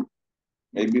 people,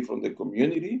 maybe from the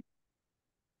community,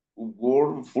 who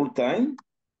work full time.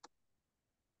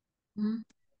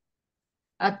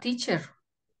 A teacher.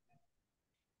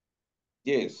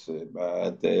 Yes,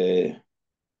 but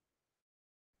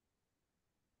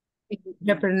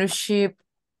entrepreneurship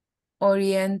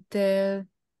oriented,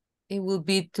 it will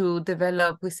be to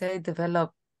develop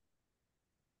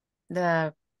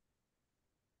the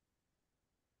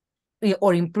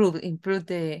or improve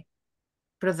the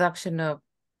production of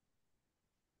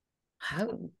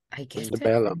how I guess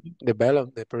develop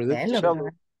the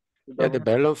production. Yeah,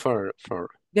 develop for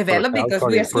because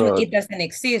we assume it doesn't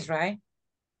exist, right?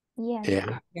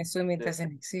 Yeah. We assume it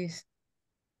doesn't exist.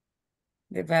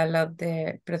 Develop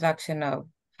the production of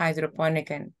hydroponic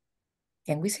and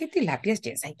can we say tilapias?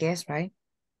 Yes, I guess, right?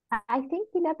 I think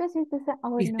tilapia is the same.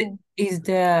 Oh, no.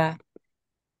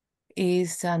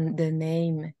 The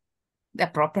name, the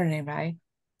proper name, right?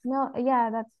 No,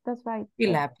 yeah, that's right.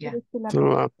 Tilapia. It is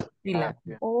tilapia.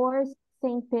 Tilapia. Or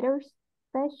St. Peter's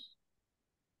fish.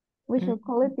 We should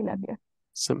call it tilapia.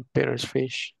 St. Peter's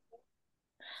fish.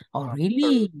 Oh,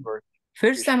 really?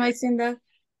 First time I seen that.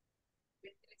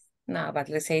 No, but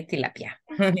let's say tilapia.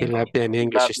 Tilapia in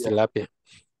English is tilapia.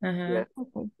 Uh-huh.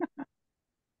 Okay.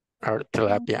 Or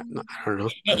tilapia, no, I don't know.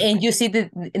 And you see that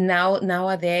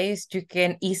nowadays you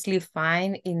can easily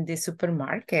find in the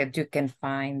supermarket, you can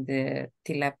find the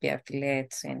tilapia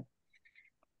fillets. And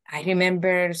I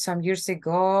remember some years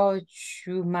ago,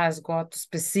 you must go to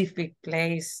specific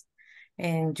place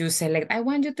and you select, I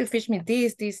want you to fish me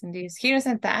this, this, and this. Here in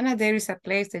Santa Ana, there is a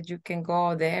place that you can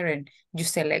go there and you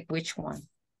select which one.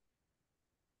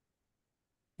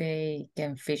 They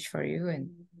can fish for you.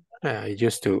 And I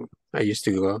used to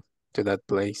go to that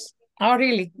place. oh,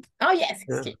 really? Oh, yes.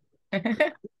 Yeah.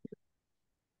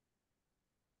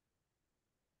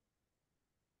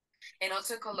 And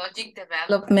also ecologic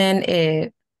development,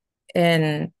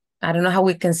 and I don't know how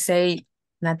we can say,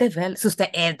 not develop,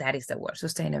 sustain, that is the word,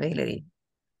 sustainability.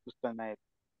 Sustainability.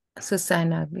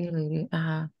 Sustainability.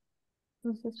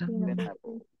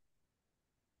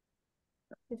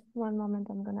 Just one moment,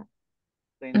 I'm gonna.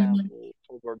 Sustainable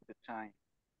over the time.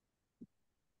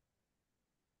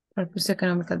 Purpose,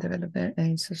 economical development,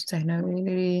 and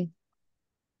sustainability.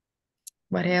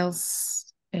 What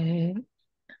else? Oh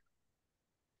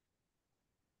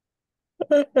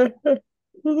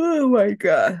my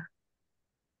God.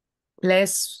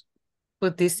 Let's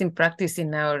put this in practice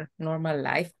in our normal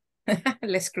life.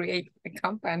 Let's create a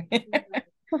company.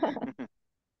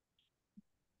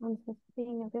 On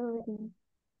sustainability.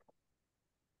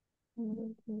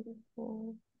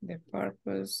 The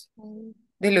purpose.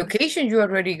 The location, you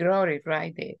already wrote it,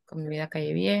 right? The Comunidad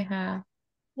Calle Vieja.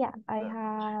 Yeah, I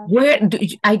have. Where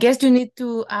I guess you need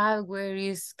to add where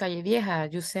is Calle Vieja.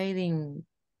 You said in.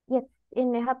 Yes,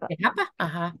 in Nejapa. Nejapa?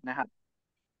 Uh-huh.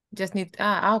 Just need,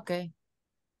 okay.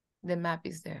 The map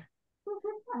is there.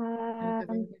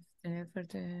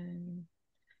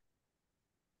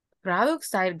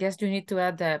 Products, I guess you need to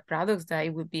add the products that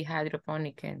it would be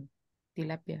hydroponic and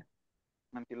tilapia.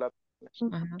 And tilapia.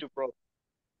 Two products.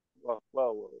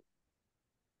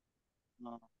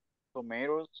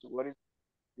 Tomatoes. What is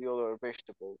the other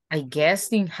vegetable? I guess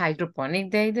in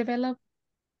hydroponic they develop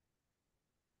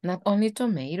not only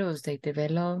tomatoes, they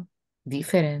develop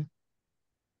different.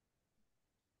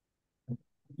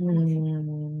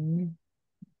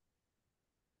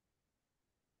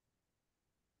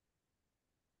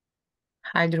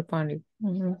 Hydroponic.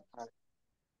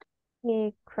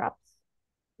 Crops.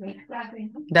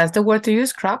 That's the word to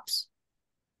use, crops?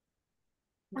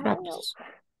 Crops.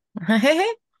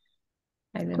 I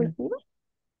don't know. Cultivo?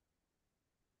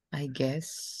 I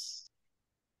guess.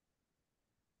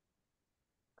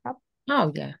 Crop.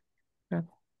 Oh, yeah. Crop.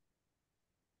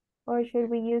 Or should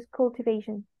we use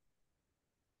cultivation?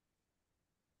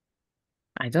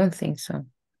 I don't think so.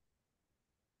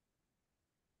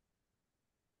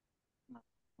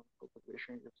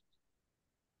 Cultivation is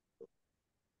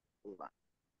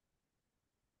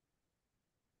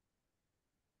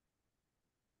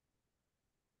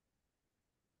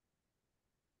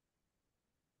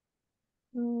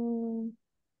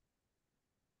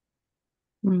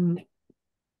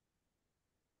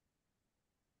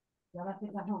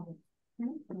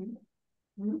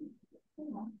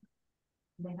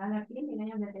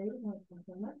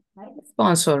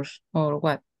Sponsors or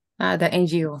what? The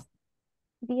NGO.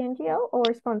 The NGO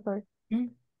or sponsors?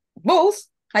 Both.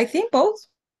 I think both.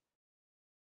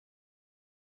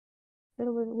 It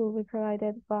will be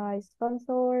provided by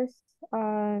sponsors,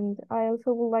 and I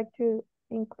also would like to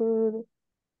include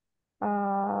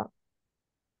that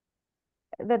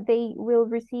they will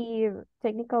receive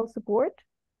technical support.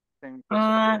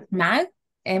 MAG,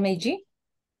 MAG.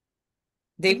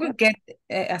 They will get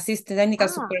technical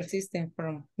support system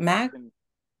from MAG,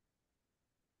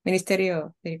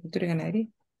 Ministerio de Agricultura y Ganadería.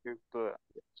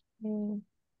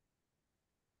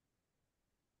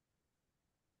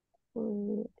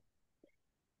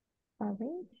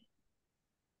 Arrange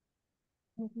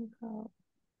technical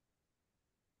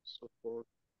support.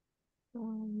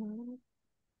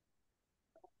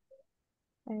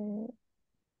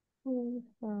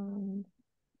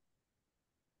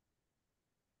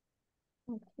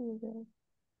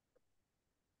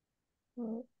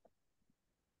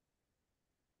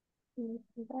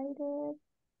 Provided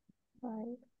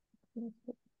by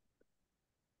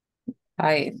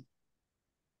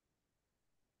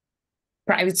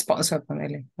private sponsor,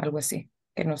 ponerle algo así,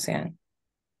 que no sean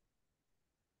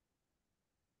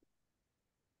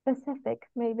specific,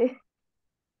 maybe.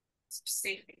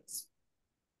 Specifics.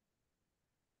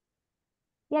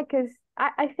 Yeah, because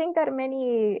I think that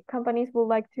many companies would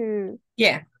like to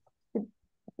Yeah. Go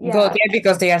yeah. there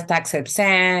because they are tax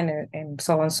exempt and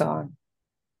so on, so on.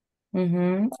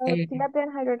 Tilapia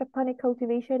and hydroponic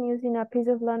cultivation using a piece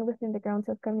of land within the grounds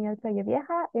of Caminal Playa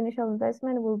Vieja. Initial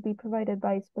investment will be provided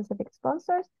by specific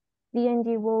sponsors.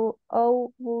 DNG will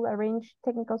arrange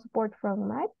technical support from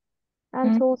MAG,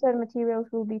 and tools and materials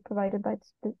will be provided by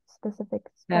specific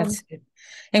That's sponsors. it.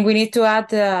 And we need to add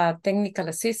the technical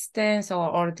assistance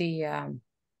or the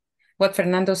what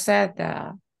Fernando said,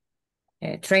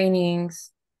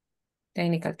 trainings,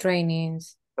 technical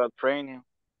trainings. Training.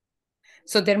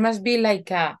 So there must be like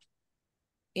a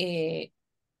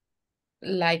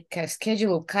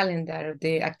scheduled calendar of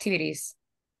the activities.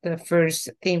 The first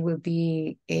thing will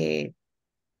be the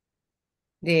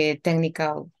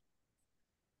technical.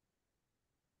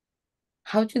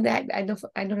 How do that? I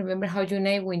don't remember how you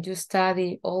name when you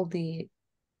study all the.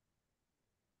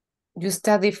 You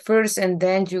study first and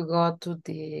then you go to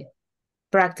the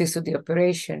practice of the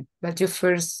operation, but you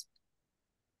first.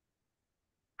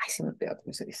 Ay, se me olvidó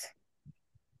cómo se dice.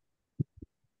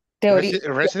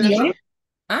 Residency?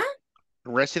 ¿Ah?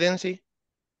 Residency?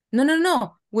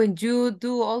 No. When you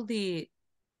do all the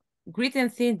written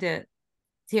thing, the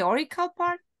theoretical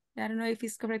part, I don't know if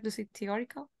it's correct to say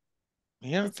theoretical.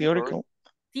 Yeah, theoretical.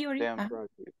 Theory.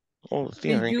 Oh,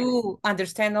 theory. Did you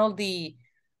understand all the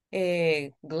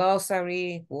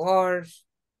glossary, words?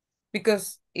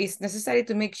 Because it's necessary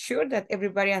to make sure that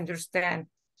everybody understands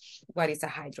what is a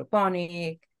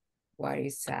hydroponic, what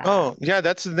is a... Oh, yeah,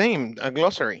 that's the name, a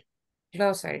glossary.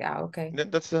 Glossary, okay.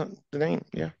 That's the name,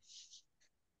 yeah.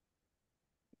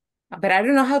 But I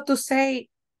don't know how to say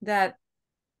that,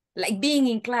 like being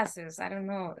in classes, I don't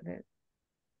know, the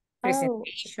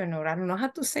presentation, or I don't know how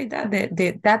to say that,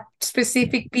 that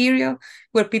specific period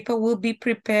where people will be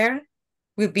prepared,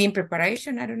 will be in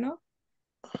preparation, I don't know.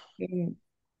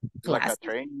 Like a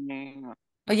training.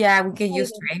 Oh yeah, we can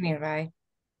use training, right?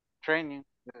 Training.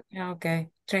 Yeah, okay,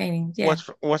 training, yeah.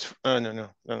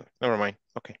 No, never mind,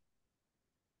 okay.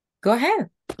 Go ahead.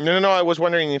 No, I was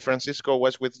wondering if Francisco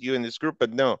was with you in this group,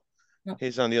 but no.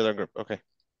 He's on the other group, okay.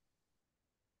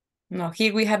 No,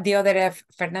 here we have the other F,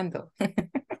 Fernando.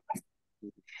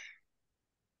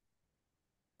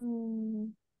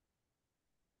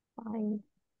 Fine.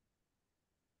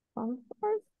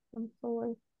 Sponsors.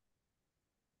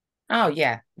 Oh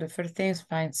yeah, the first thing is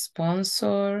find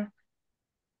sponsor.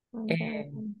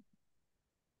 And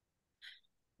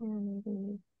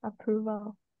the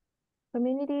approval.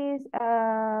 Communities,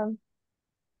 how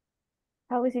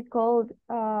is it called?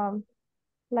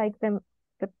 Like the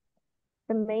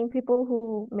main people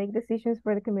who make decisions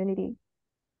for the community.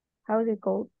 How is it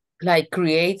called? Like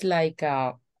create like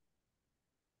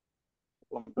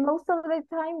most of the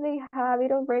time they have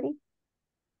it already.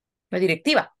 La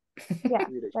directiva. Yeah,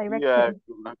 directive.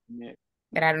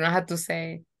 But I don't know how to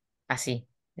say así,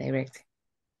 direct.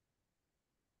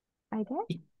 I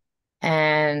guess.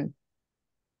 And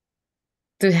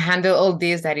to handle all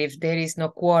this, that if there is no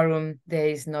quorum, there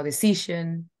is no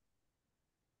decision.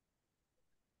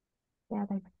 Yeah,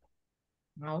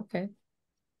 okay.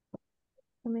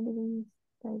 Communities,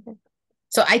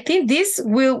 so I think this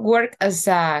will work as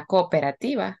a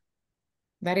cooperativa.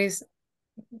 That is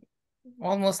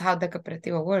almost how the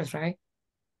cooperativa works, right?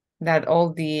 That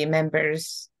all the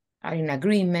members are in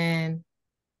agreement.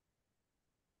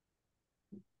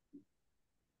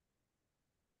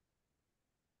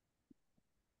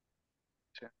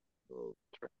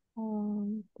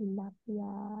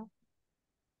 Tilapia.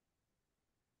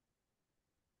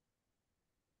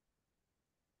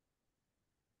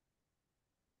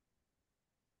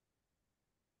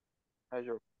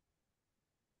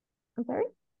 I'm sorry?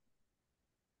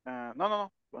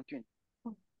 No. Continue.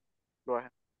 Oh. Go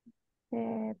ahead.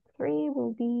 3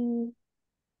 will be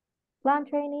plan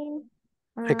training.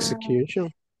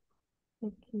 Execution.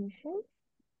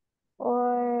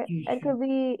 Or it could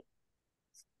be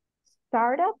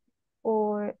startup,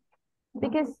 or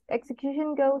because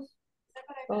execution goes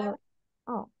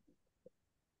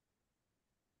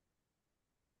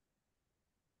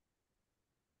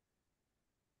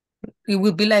It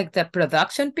will be like the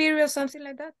production period, something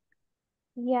like that.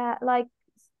 Yeah, like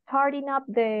starting up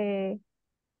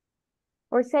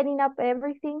or setting up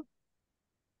everything.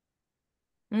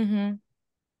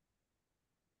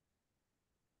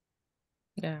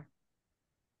 Yeah.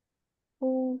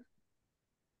 Pools,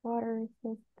 water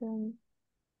system,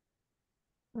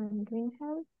 and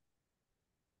greenhouse.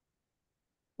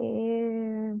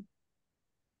 And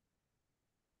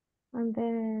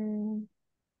then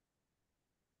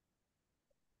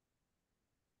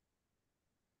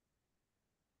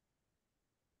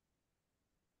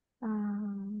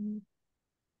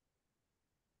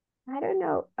I don't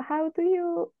know. How do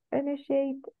you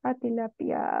initiate a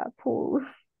tilapia pool?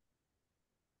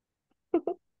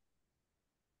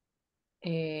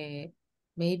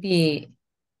 Maybe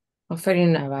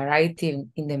offering a variety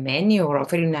in the menu or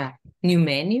offering a new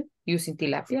menu using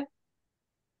tilapia.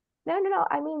 No.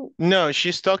 I mean, No,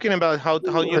 she's talking about how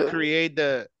you create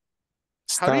the.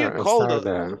 How do you call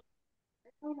the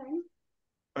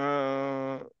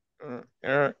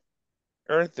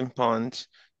earthen ponds?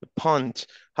 The ponds.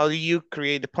 How do you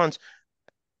create the ponds?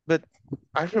 But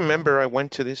I remember I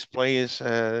went to this place,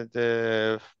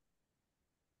 the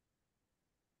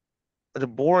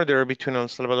border between El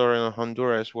Salvador and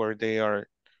Honduras, where they are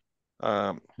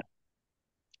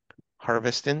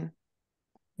harvesting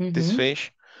this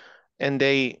fish, and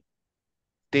they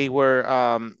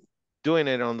were doing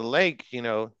it on the lake. You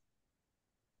know,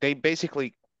 they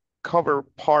basically cover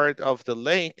part of the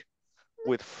lake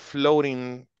with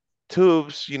floating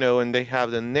tubes. You know, and they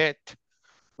have the net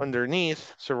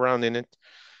underneath surrounding it,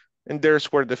 and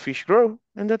there's where the fish grow,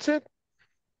 and that's it.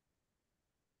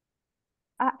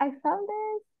 I found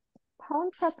this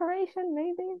pond preparation,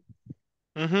 maybe.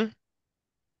 Mm-hmm.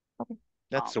 Okay.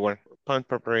 That's the one. Pond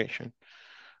preparation.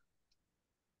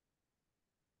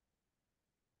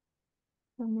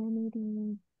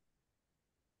 Community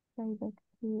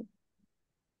directive.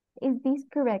 Is this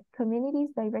correct?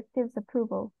 Communities directives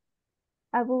approval.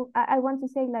 I want to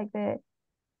say like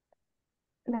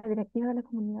la directiva de la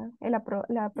comunidad,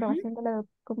 la aprobación de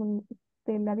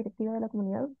la directiva de la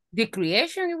comunidad. The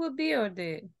creation it would be, or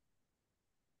the.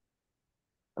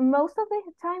 Most of the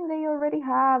time they already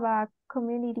have a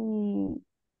community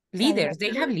Leaders,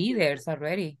 they have leaders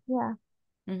already. Yeah.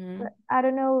 But I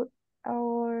don't know,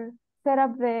 or set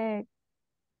up the,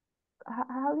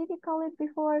 how did you call it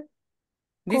before?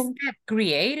 This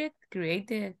created.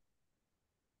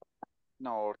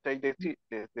 No, or take the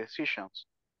decisions.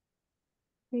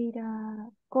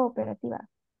 Cooperativa.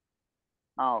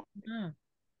 Oh.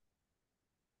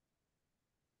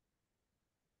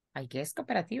 I guess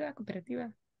cooperativa.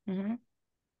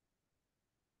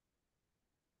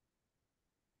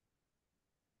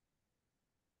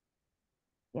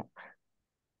 Yeah.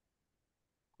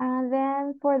 And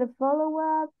then for the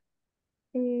follow-up,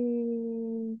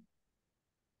 will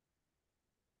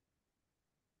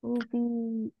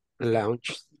be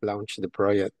launch the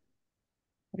project.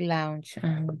 Launch.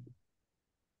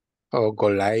 Or go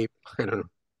live. I don't know.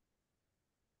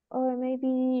 Or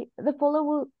maybe the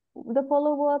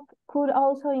follow-up could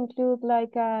also include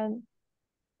like an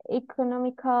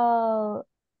economical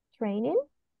training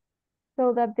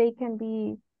so that they can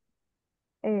be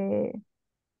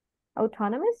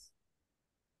autonomous.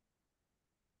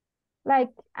 Like,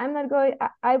 I'm not going,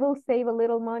 I will save a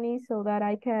little money so that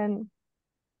I can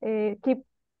keep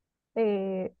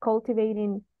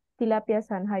cultivating tilapias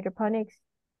and hydroponics.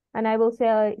 And I will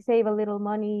save a little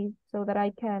money so that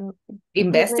I can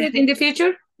invest it in the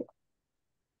future.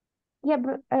 Yeah,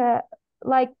 but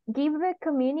like give the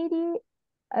community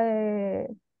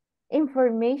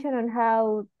information on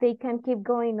how they can keep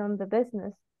going on the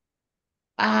business.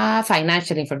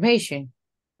 Financial information.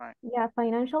 Right. Yeah,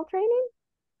 financial training.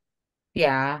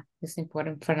 Yeah, it's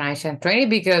important financial training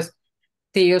because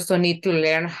they also need to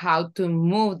learn how to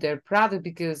move their product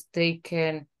because they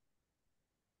can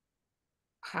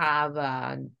have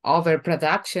an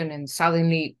overproduction and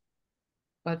suddenly,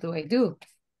 what do I do?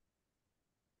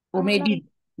 Or maybe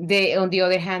they, on the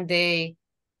other hand, they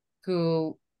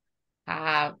could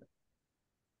have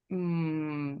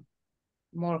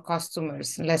more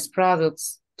customers, less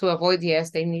products. To avoid,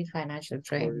 yes, they need financial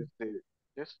training.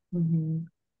 Yes.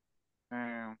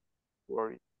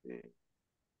 Where is the...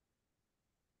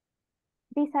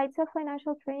 Besides of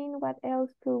financial training, what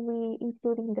else could we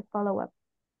include in the follow-up?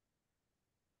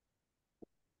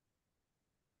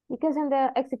 Because in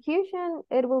the execution,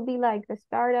 it will be like the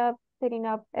startup, setting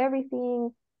up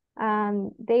everything.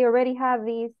 They already have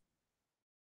these.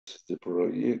 The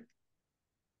project.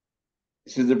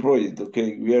 This is the project,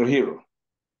 okay? We are here.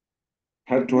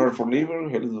 Heart to Heart for Liver,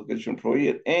 Health Education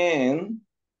Project, and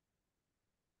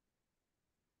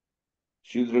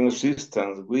Children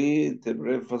Assistance with the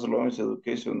Breakfast, Lunch,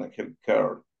 Education, and Health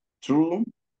Care. True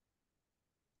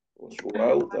or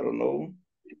throughout, I don't know.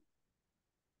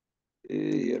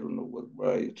 I don't know what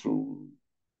by true.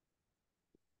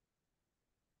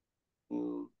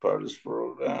 Good Parents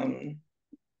Program.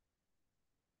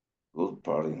 Good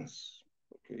Parents,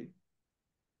 okay.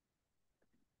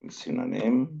 Missing an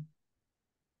M.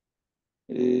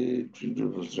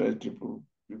 People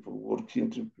working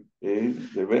to prepare.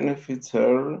 The benefits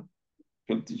are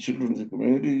healthy children in the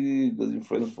community, good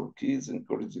influence for kids,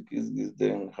 encourage the kids, give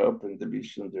them help and the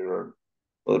vision there are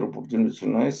Other opportunities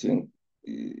arising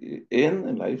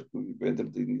in life could be better.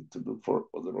 They need to look for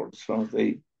other options.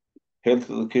 They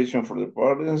health education for the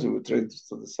parents. We try to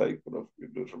start the cycle of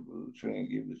reproduction and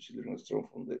give the children a strong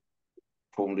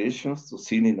foundations to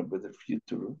see in a better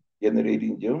future,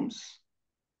 generating jobs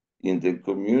in the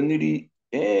community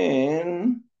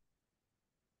and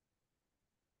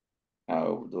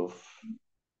out of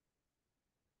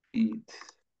it.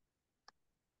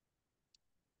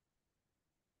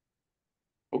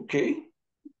 Okay.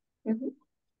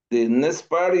 The next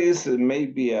part is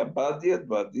maybe a budget,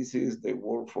 but this is the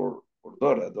word for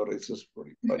Dora. Dora is just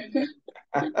pretty funny.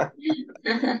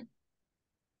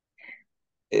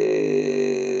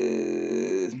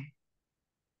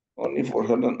 Only for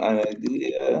her an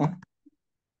idea.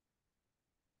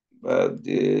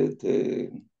 Budget.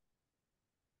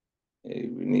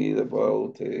 We need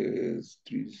about 3,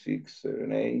 6,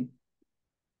 7, 8.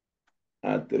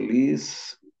 At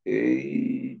least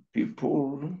 8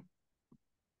 people.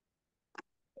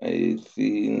 I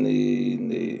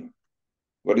think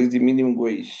what is the minimum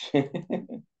wage?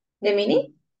 The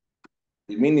mini?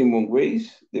 The minimum wage,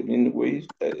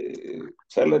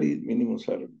 salary, minimum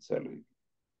salary.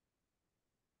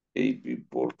 8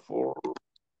 people for,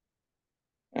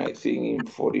 I think,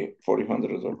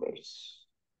 $400.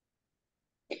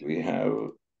 We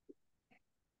have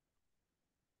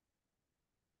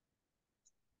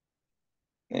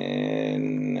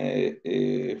and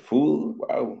food.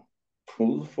 Wow,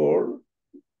 food for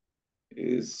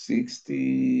is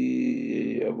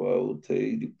 60, about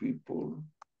 80 people.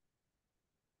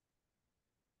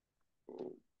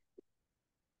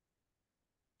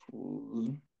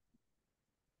 Food.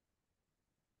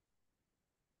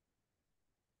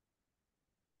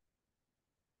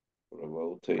 For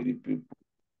about 80 people.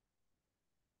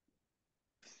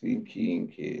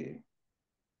 Thinking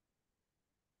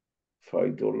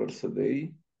 $5 a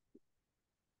day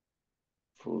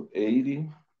for 80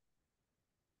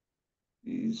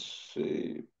 is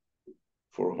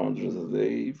 400 a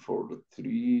day for the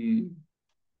 3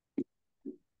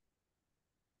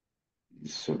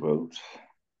 is about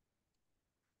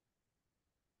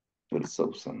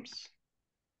 12,000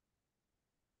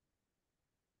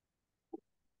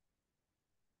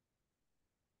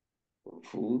 for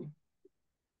food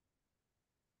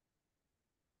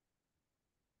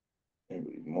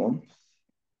every month.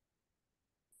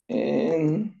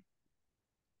 And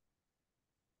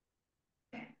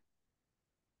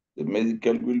the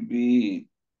medical will be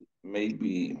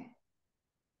maybe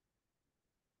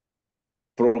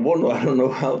pro bono. I don't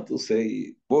know how to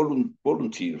say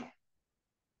volunteer.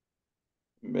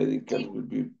 Medical will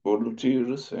be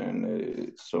volunteers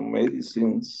and some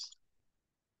medicines.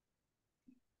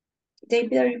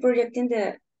 David, are you projecting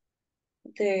the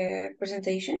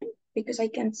presentation? Because I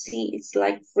can see it's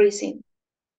like freezing.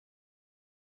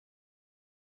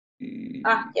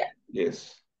 Yeah.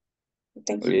 Yes.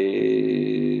 Thank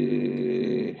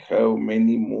you. How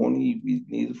many money we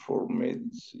need for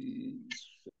medicines?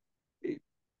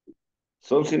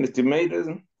 Something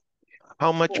estimated?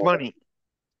 How much money?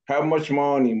 How much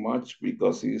money? Much,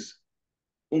 because it's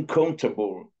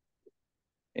uncountable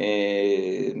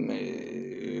and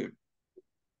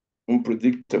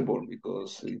unpredictable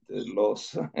because it's a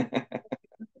loss.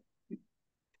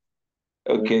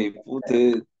 Okay, put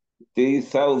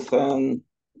 $3,000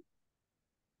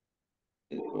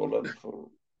 for.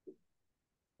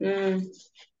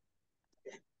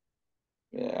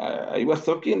 I was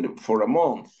talking for a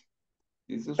month.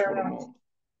 This is for a month.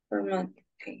 For a month,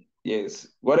 okay. Yes.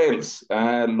 What else?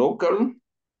 Local?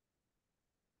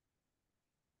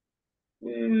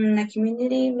 A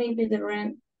community, maybe the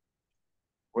rent.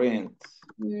 Rent.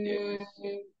 Yes.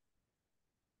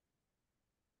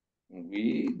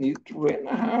 We need to rent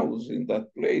a house in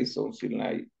that place, something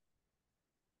like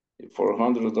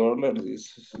 $400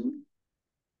 is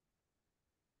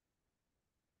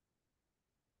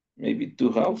maybe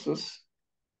 2 houses.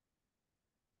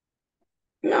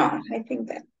 No, I think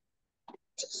that.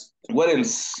 What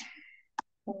else?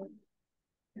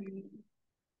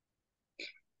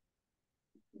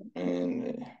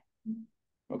 And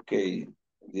okay,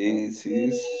 this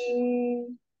is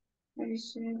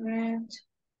rent.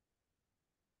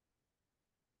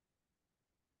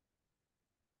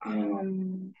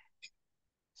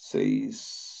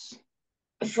 Says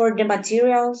for the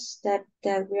materials that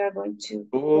we are going to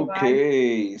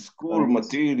okay provide. School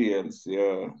materials,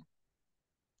 yeah.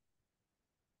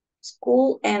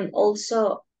 School and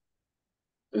also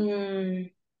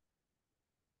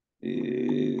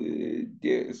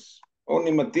yes,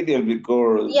 only material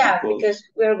because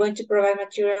we are going to provide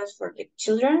materials for the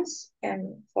children's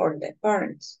and for the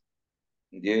parents.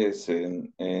 Yes,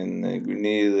 and we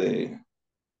need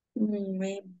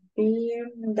maybe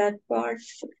that part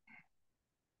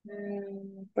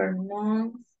per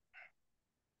month.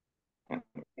 500.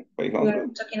 We're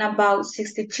talking about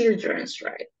 60 children,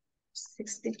 right?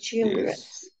 60 children.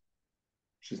 Yes.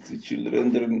 60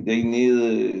 children, they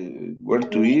need where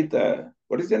to eat.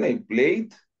 What is the name?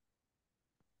 Plate?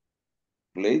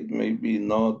 Plate, maybe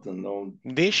not. No.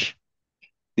 Dish.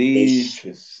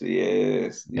 Dishes,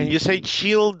 yes. And you say dishes.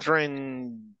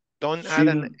 children. Don't add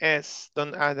an S.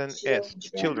 Don't add an S.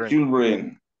 Children.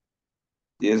 Children.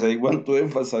 Yes, I want to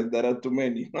emphasize there are too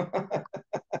many.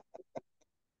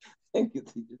 Thank you,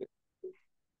 teacher.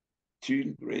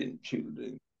 Children.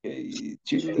 Okay,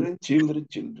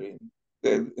 children.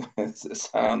 That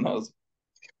sounds.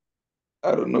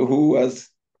 I don't know who was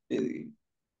the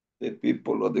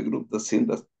people or the group that sing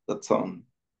that song.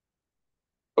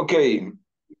 Okay.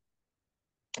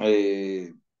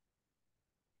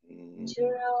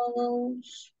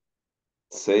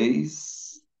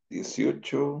 6,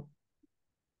 18.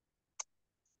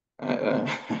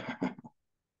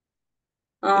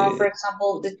 For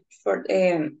example, for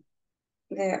the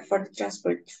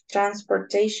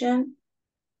transportation,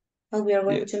 how we are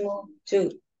going to move to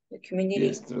the community.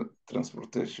 Yes,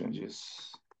 transportation,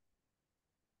 yes.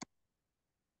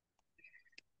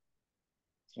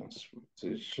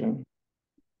 Transportation.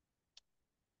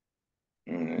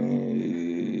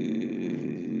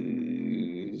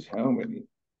 How many?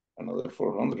 Another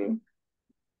 400?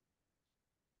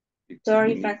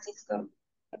 Sorry, Francisco.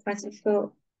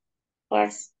 Francisco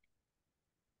was,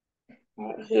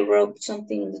 he wrote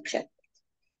something in the chat.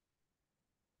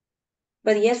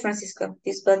 But yes, Francisco,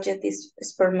 this budget is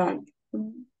per month.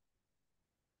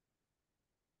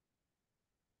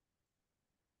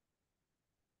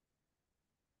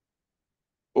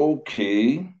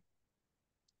 Okay.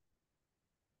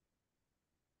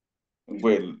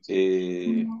 Well,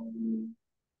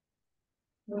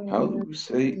 how do we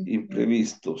say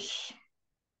imprevistos?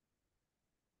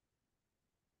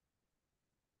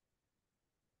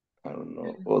 I don't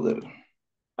know,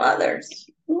 Others.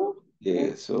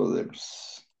 Yes,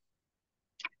 others.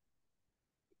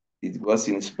 It was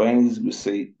in Spanish, we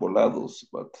say volados,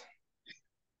 but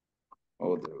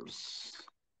others.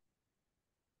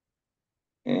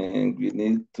 And we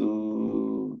need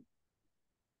to,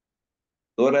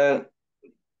 Dora,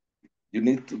 you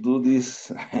need to do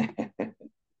this.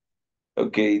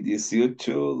 Okay, 18,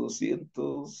 200, 600,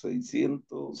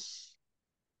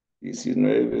 19,200,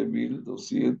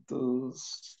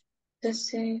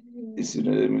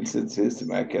 19,700, me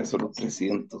va a quedar solo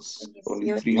 300.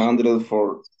 Only 300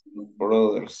 for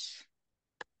others.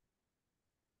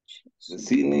 The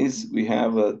thing is, we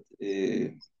have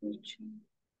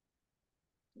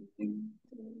we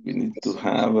need to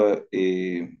have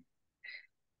a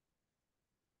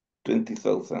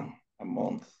 20,000 a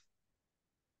month.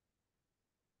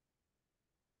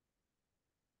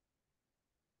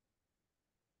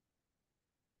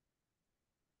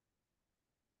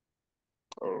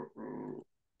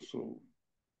 So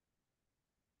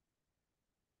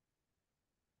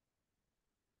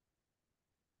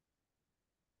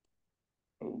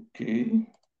okay.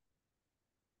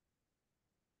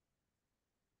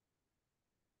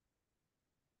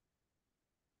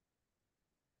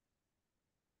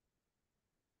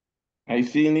 I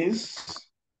think it's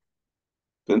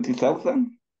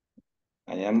 20,000.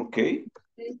 I am okay.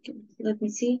 Let me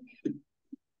see.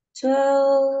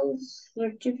 12,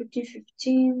 13, 14,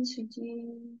 15,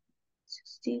 16,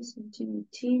 17,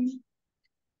 18,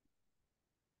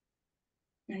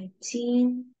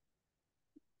 19.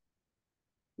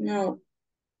 No.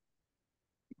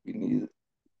 We need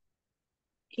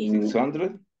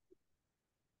 600.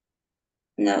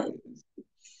 No.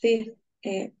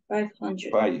 500.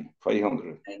 500.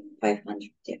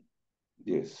 500, yeah.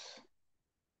 Yes.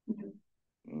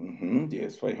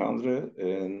 Yes, 500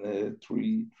 and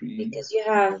 3. Because you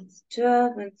have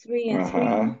 12 and 3 and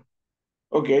 3.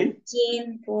 Okay.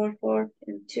 15, 4, 4,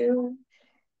 and 2.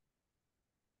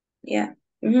 Yeah.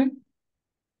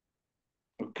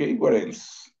 Okay, what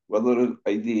else? What other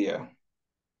idea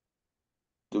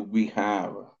do we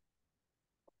have?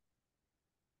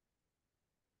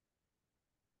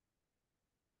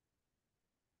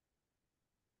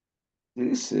 There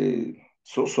is a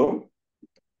so-so.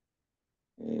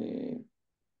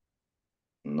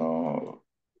 No.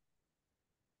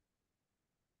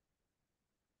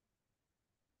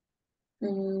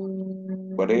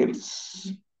 What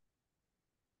else?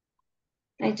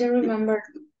 I don't remember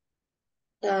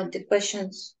the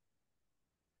questions.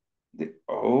 The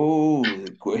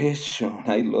question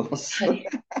I lost.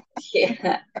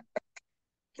 Yeah.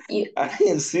 I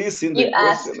insist in You the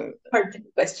asked question. for the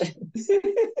questions.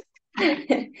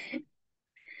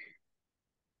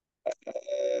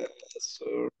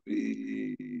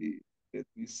 Sorry. Let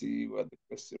me see what the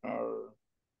questions are.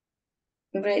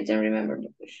 But I don't remember the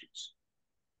questions.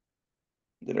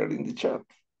 They are in the chat.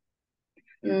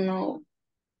 No.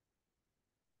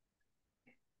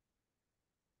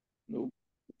 No.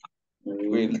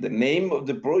 Well, the name of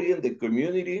the project, the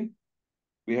community.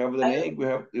 We have the name. We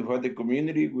have the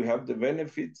community. We have the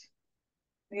benefits.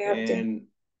 We have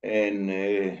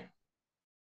and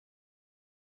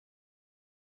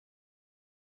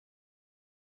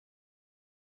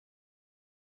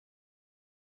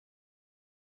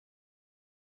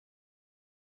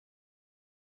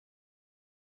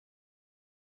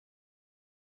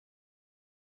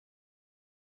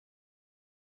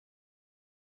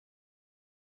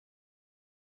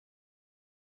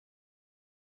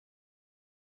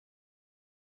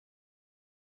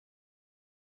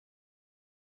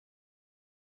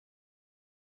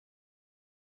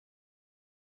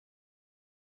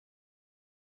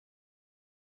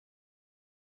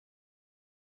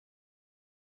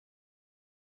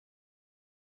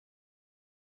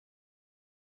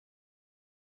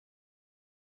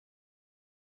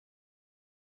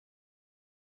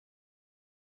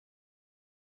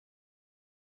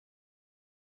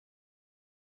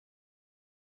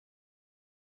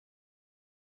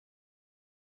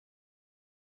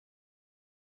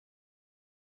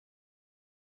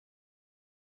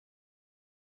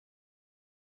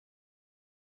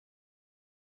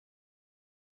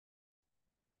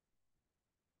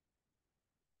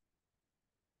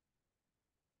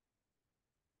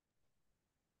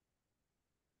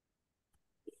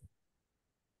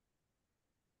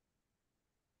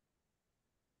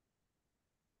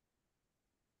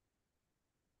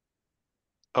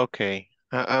Okay,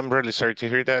 I'm really sorry to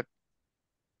hear that.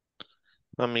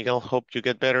 Miguel, hope you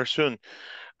get better soon.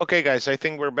 Okay, guys, I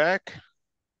think we're back.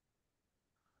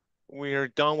 We are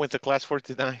done with the class for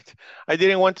tonight. I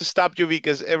didn't want to stop you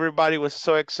because everybody was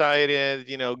so excited,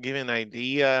 you know, giving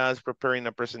ideas, preparing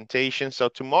a presentation. So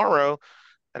tomorrow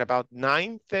at about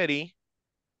 9:30,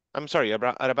 I'm sorry,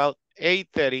 at about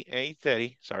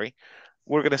 8:30, sorry,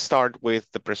 we're gonna start with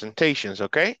the presentations,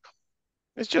 okay?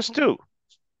 It's just two,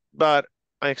 but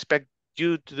I expect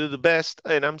you to do the best,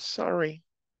 and I'm sorry.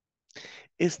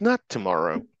 It's not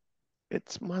tomorrow,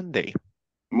 it's Monday.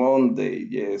 Monday,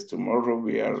 yes, tomorrow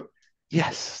we are.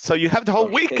 Yes, so you have the whole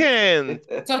weekend.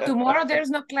 So tomorrow there's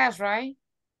no class, right?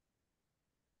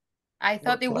 I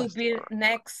thought it would be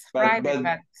next Friday,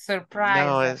 but surprise.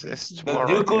 No, it's tomorrow.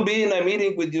 But you could be in a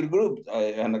meeting with your group,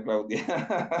 Ana Claudia.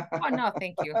 Oh, no,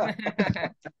 thank you.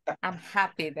 I'm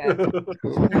happy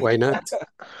that. Why not?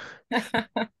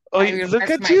 Oh, look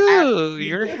at you.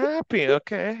 You're happy.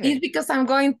 Okay. It's because I'm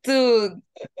going to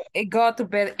go to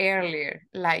bed earlier.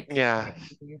 Like, yeah.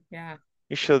 Yeah.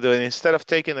 You should do it. Instead of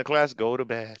taking the class, go to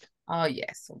bed. Oh,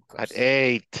 yes, of course. At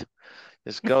 8.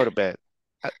 Just go to bed.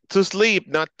 To sleep,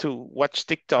 not to watch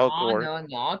TikTok or.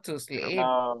 No, to sleep.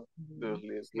 No, to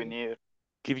sleep. We need.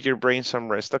 Give your brain some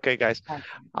rest. Okay, guys.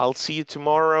 I'll see you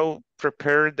tomorrow.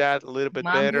 Prepare that a little bit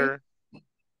better.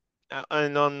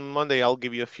 And on Monday, I'll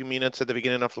give you a few minutes at the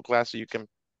beginning of the class so you can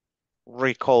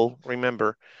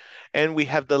remember. And we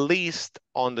have the list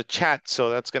on the chat, so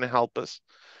that's going to help us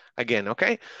again,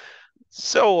 okay?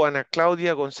 So, Ana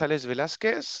Claudia González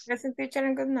Velázquez. Present, teacher,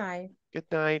 and good night. Good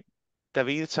night.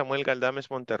 David Samuel Galdames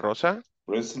Monterrosa.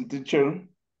 Present, teacher.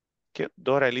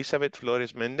 Dora Elizabeth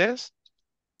Flores Méndez.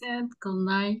 Good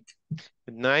night.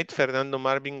 Good night. Fernando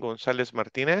Marvin González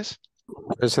Martínez.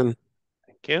 Present.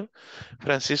 Thank you.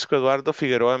 Francisco Eduardo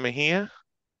Figueroa Mejía.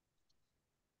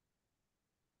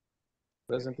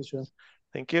 Present, teacher.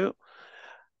 Thank you.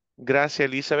 Gracia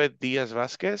Elizabeth Díaz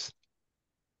Vázquez.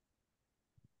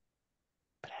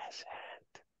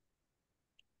 Present.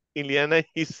 Iliana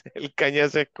Giselle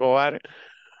Cañas Escobar.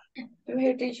 I'm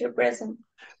here, teacher, present.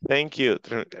 Thank you.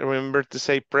 Remember to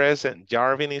say present.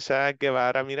 Jarvin Isaac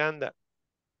Guevara Miranda.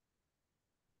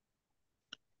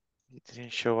 He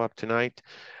didn't show up tonight.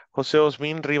 Jose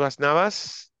Osmin Rivas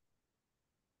Navas.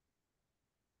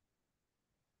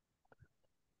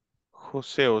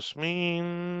 Jose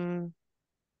Osmin.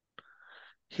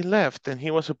 He left and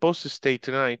he was supposed to stay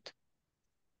tonight.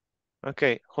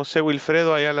 Okay. Jose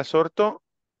Wilfredo Ayala Sorto.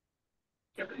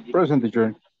 Present,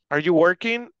 teacher. Are you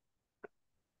working?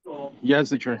 Yes,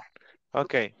 teacher.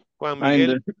 Okay. Juan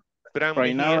Miguel.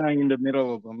 Right now, I'm in the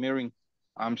middle of a meeting.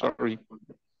 I'm sorry.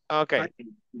 Okay.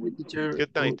 Teacher.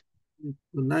 Good night.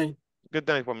 Good night. Good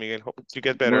night, Juan Miguel. Hope you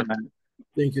get better.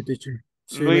 Thank you, teacher.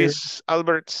 Luis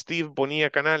Albert Steve Bonilla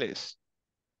Canales.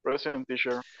 Present,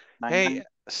 teacher. Hey,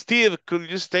 Steve, could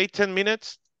you stay 10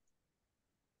 minutes?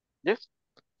 Yes.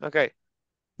 Okay.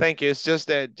 Thank you. It's just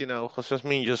that, you know,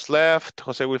 José just left.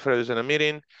 Jose Wilfredo is in a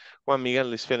meeting. Juan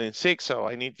Miguel is feeling sick, so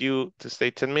I need you to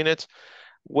stay 10 minutes.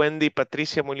 Wendy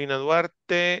Patricia Molina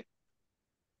Duarte,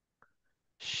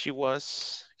 she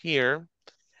was here.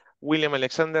 William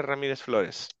Alexander Ramirez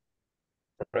Flores.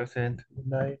 Present. Good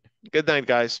night. Good night,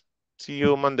 guys. See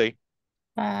you Monday.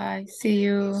 Bye. See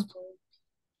you.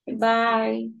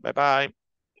 Bye. Bye-bye.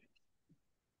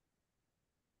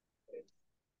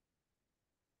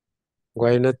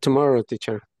 Why not tomorrow,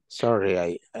 teacher? Sorry,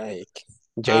 I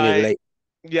joined late.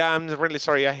 Yeah, I'm really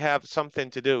sorry. I have something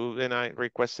to do and I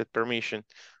requested permission.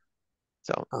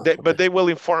 So, but they will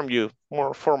inform you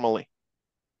more formally.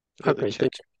 Okay,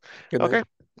 thank you. Good night. Okay,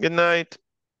 good night.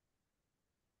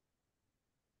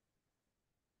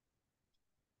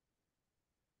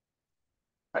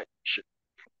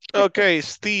 Okay,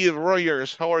 Steve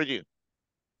Rogers, how are you?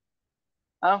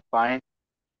 I'm fine.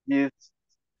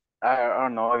 I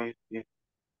don't know, this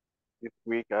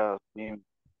week has been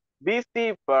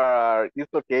busy, but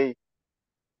it's okay.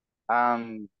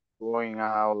 I'm going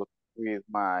out with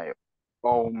my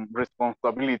own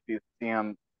responsibilities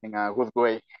in a good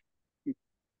way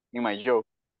in my job.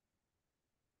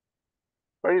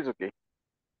 But it's okay.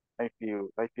 I feel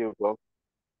well.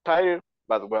 Tired,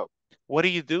 but well. What do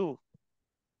you do?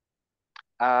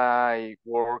 I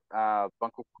work at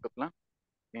Banco Cucatlán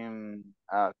in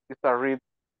it's a read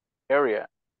area.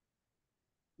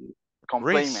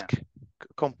 Risk,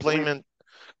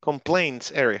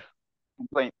 complaints area.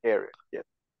 Complaint area, yes.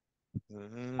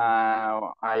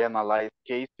 I analyze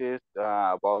cases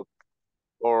about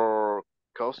our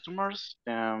customers,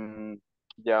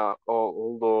 yeah,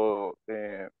 all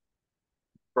the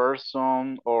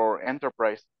person or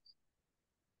enterprise.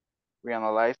 We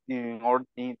analyze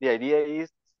the idea is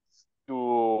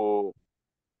to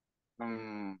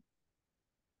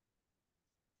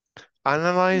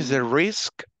analyze the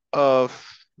risk of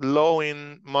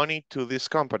loaning money to these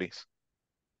companies.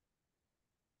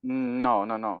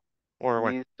 No. Or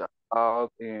what? It's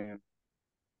about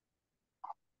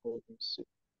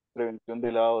prevención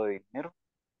del lavado de dinero.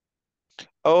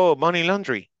 Oh, money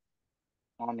laundry.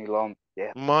 Money laundry,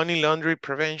 yeah. Money laundry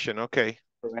prevention, okay.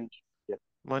 Prevention, yes.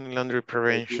 Money laundry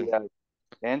prevention.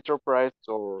 Enterprise,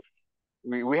 or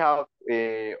we have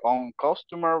a own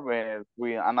customer when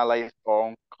we analyze our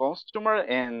own customer,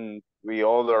 and we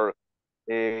other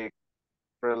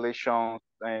relations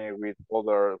with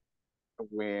other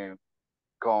we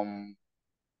come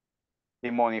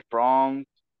the money from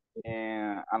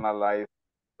and analyze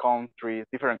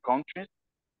different countries,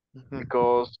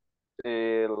 because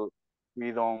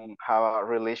we don't have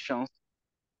relations.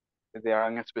 There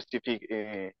are in specific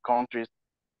countries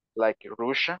like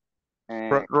Russia,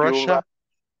 Russia,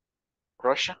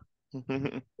 Russia,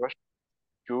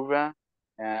 Cuba,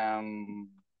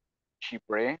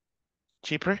 Chipre,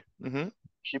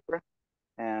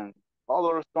 and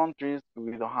other countries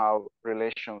we don't have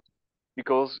relations,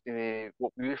 because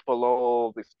we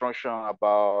follow the instruction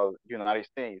about United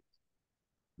States.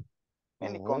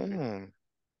 Any country.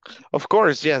 Of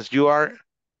course, yes, you are.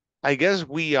 I guess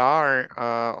we are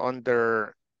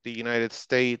under the United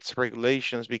States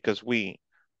regulations because we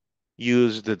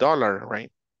use the dollar,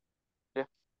 right? Yeah.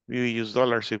 We use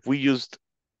dollars. If we used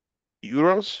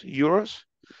euros,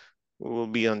 we will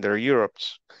be under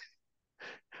Europe's.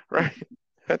 Right?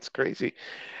 That's crazy.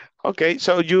 Okay,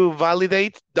 so you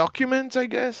validate documents, I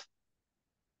guess?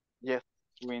 Yes,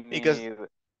 we need. Because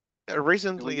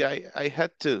recently I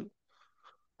had to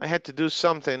do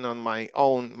something on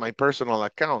my personal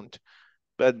account,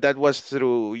 but that was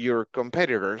through your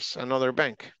competitors, another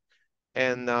bank.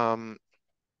 And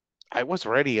I was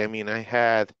ready. I mean, I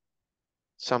had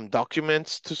some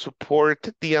documents to support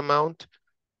the amount,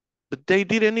 but they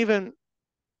didn't even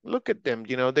look at them.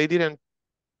 You know, they didn't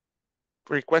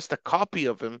request a copy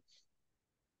of them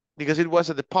because it was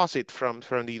a deposit from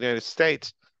the United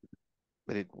States,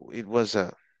 but it was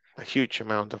a huge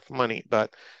amount of money,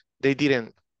 but they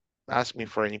didn't ask me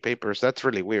for any papers. That's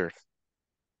really weird.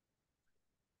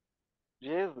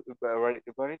 Yes, but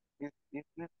it's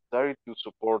necessary to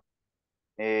support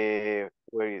where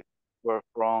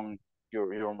from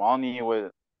your money,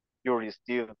 where you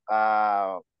receive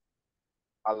a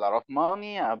lot of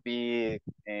money, a big,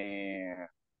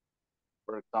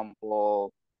 for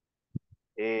example,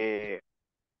 I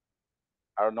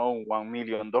don't know, $1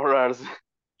 million.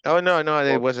 Oh no,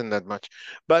 it wasn't that much.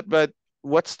 But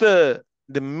what's the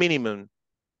minimum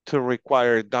to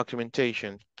require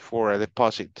documentation for a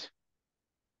deposit?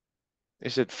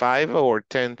 Is it $5,000 or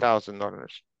 $10,000?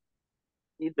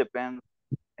 It depends.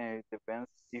 it depends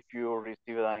if you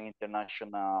receive an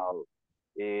international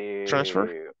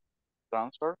Transfer?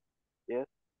 transfer. Yes,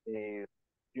 we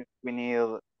need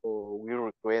or we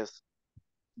request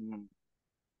mm,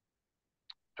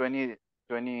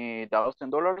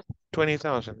 $20,000.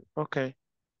 20,000. Okay.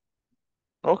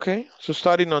 Okay. So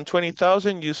starting on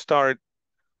 20,000, you start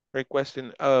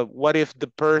requesting, what if the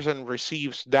person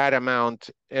receives that amount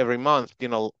every month, you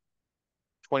know,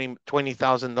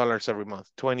 $20,000 every month,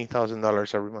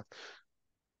 $20,000 every month.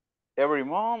 Every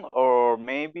month, or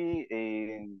maybe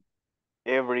in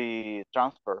every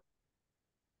transfer.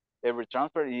 Every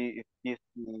transfer, if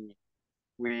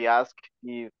we ask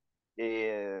if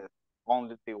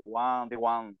only the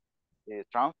one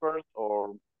transfers,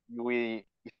 or we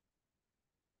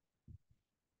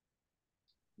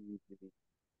the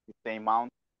same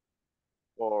amount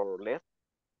or less.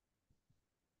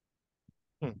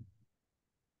 Hmm.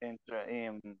 And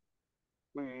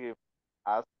we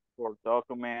ask for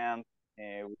documents,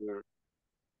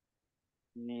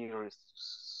 we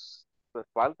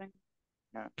respalding.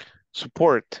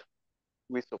 Support.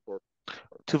 We support.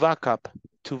 To back up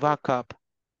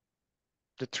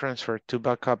the transfer, to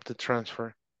back up the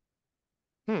transfer.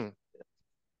 Yes,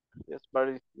 but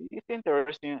it's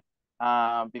interesting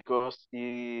because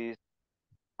I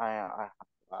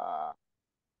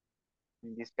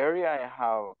in this area I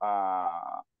have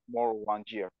more 1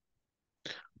 year.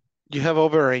 You have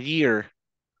over a year,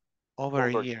 Over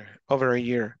on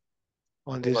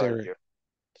this a area. year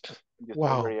in this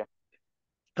Wow. area.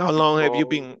 How long have you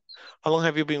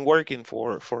Because been working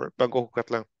for Banco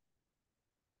Jucatlan?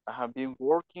 I have been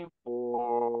working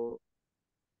for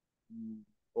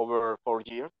over 4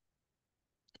 years.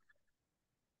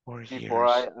 4 Before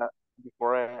years.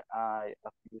 I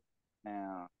assist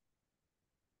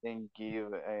and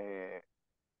give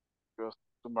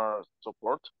customer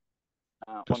support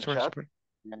on Customer chat support.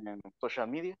 and social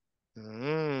media.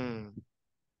 Mm.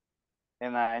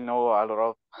 And I know a lot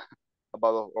of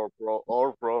about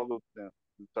our products and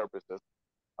services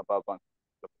about bank.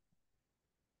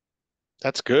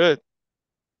 That's good.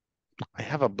 I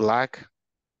have a black.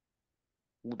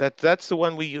 That's the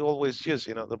one we always use,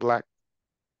 you know, the black.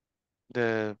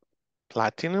 The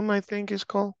platinum, I think is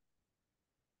called.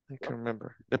 I can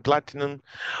remember. The platinum.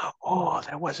 Oh,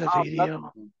 there was a video.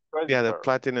 Platinum credit Yeah,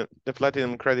 card. the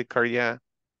platinum credit card, yeah.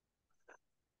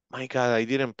 My God, I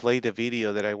didn't play the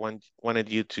video that I wanted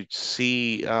you to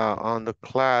see on the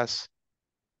class.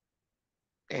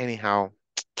 Anyhow,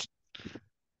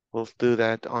 we'll do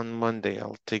that on Monday.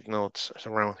 I'll take notes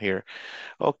around here.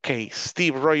 Okay,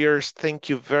 Steve Rogers, thank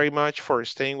you very much for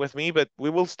staying with me, but we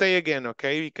will stay again,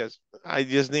 okay? Because I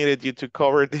just needed you to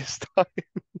cover this time.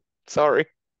 Sorry.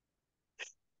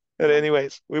 But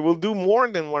anyways, we will do more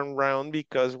than one round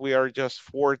because we are just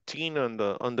 14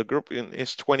 on the group, and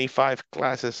it's 25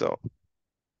 classes, so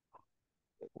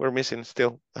we're missing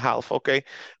still half. Okay.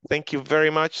 Thank you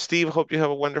very much, Steve. Hope you have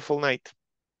a wonderful night.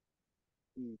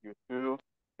 You too.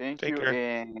 Thank Take you, care.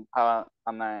 and have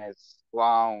a nice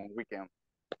long weekend.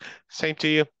 Same to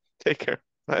you. Take care.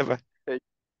 Bye bye.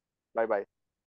 Bye bye.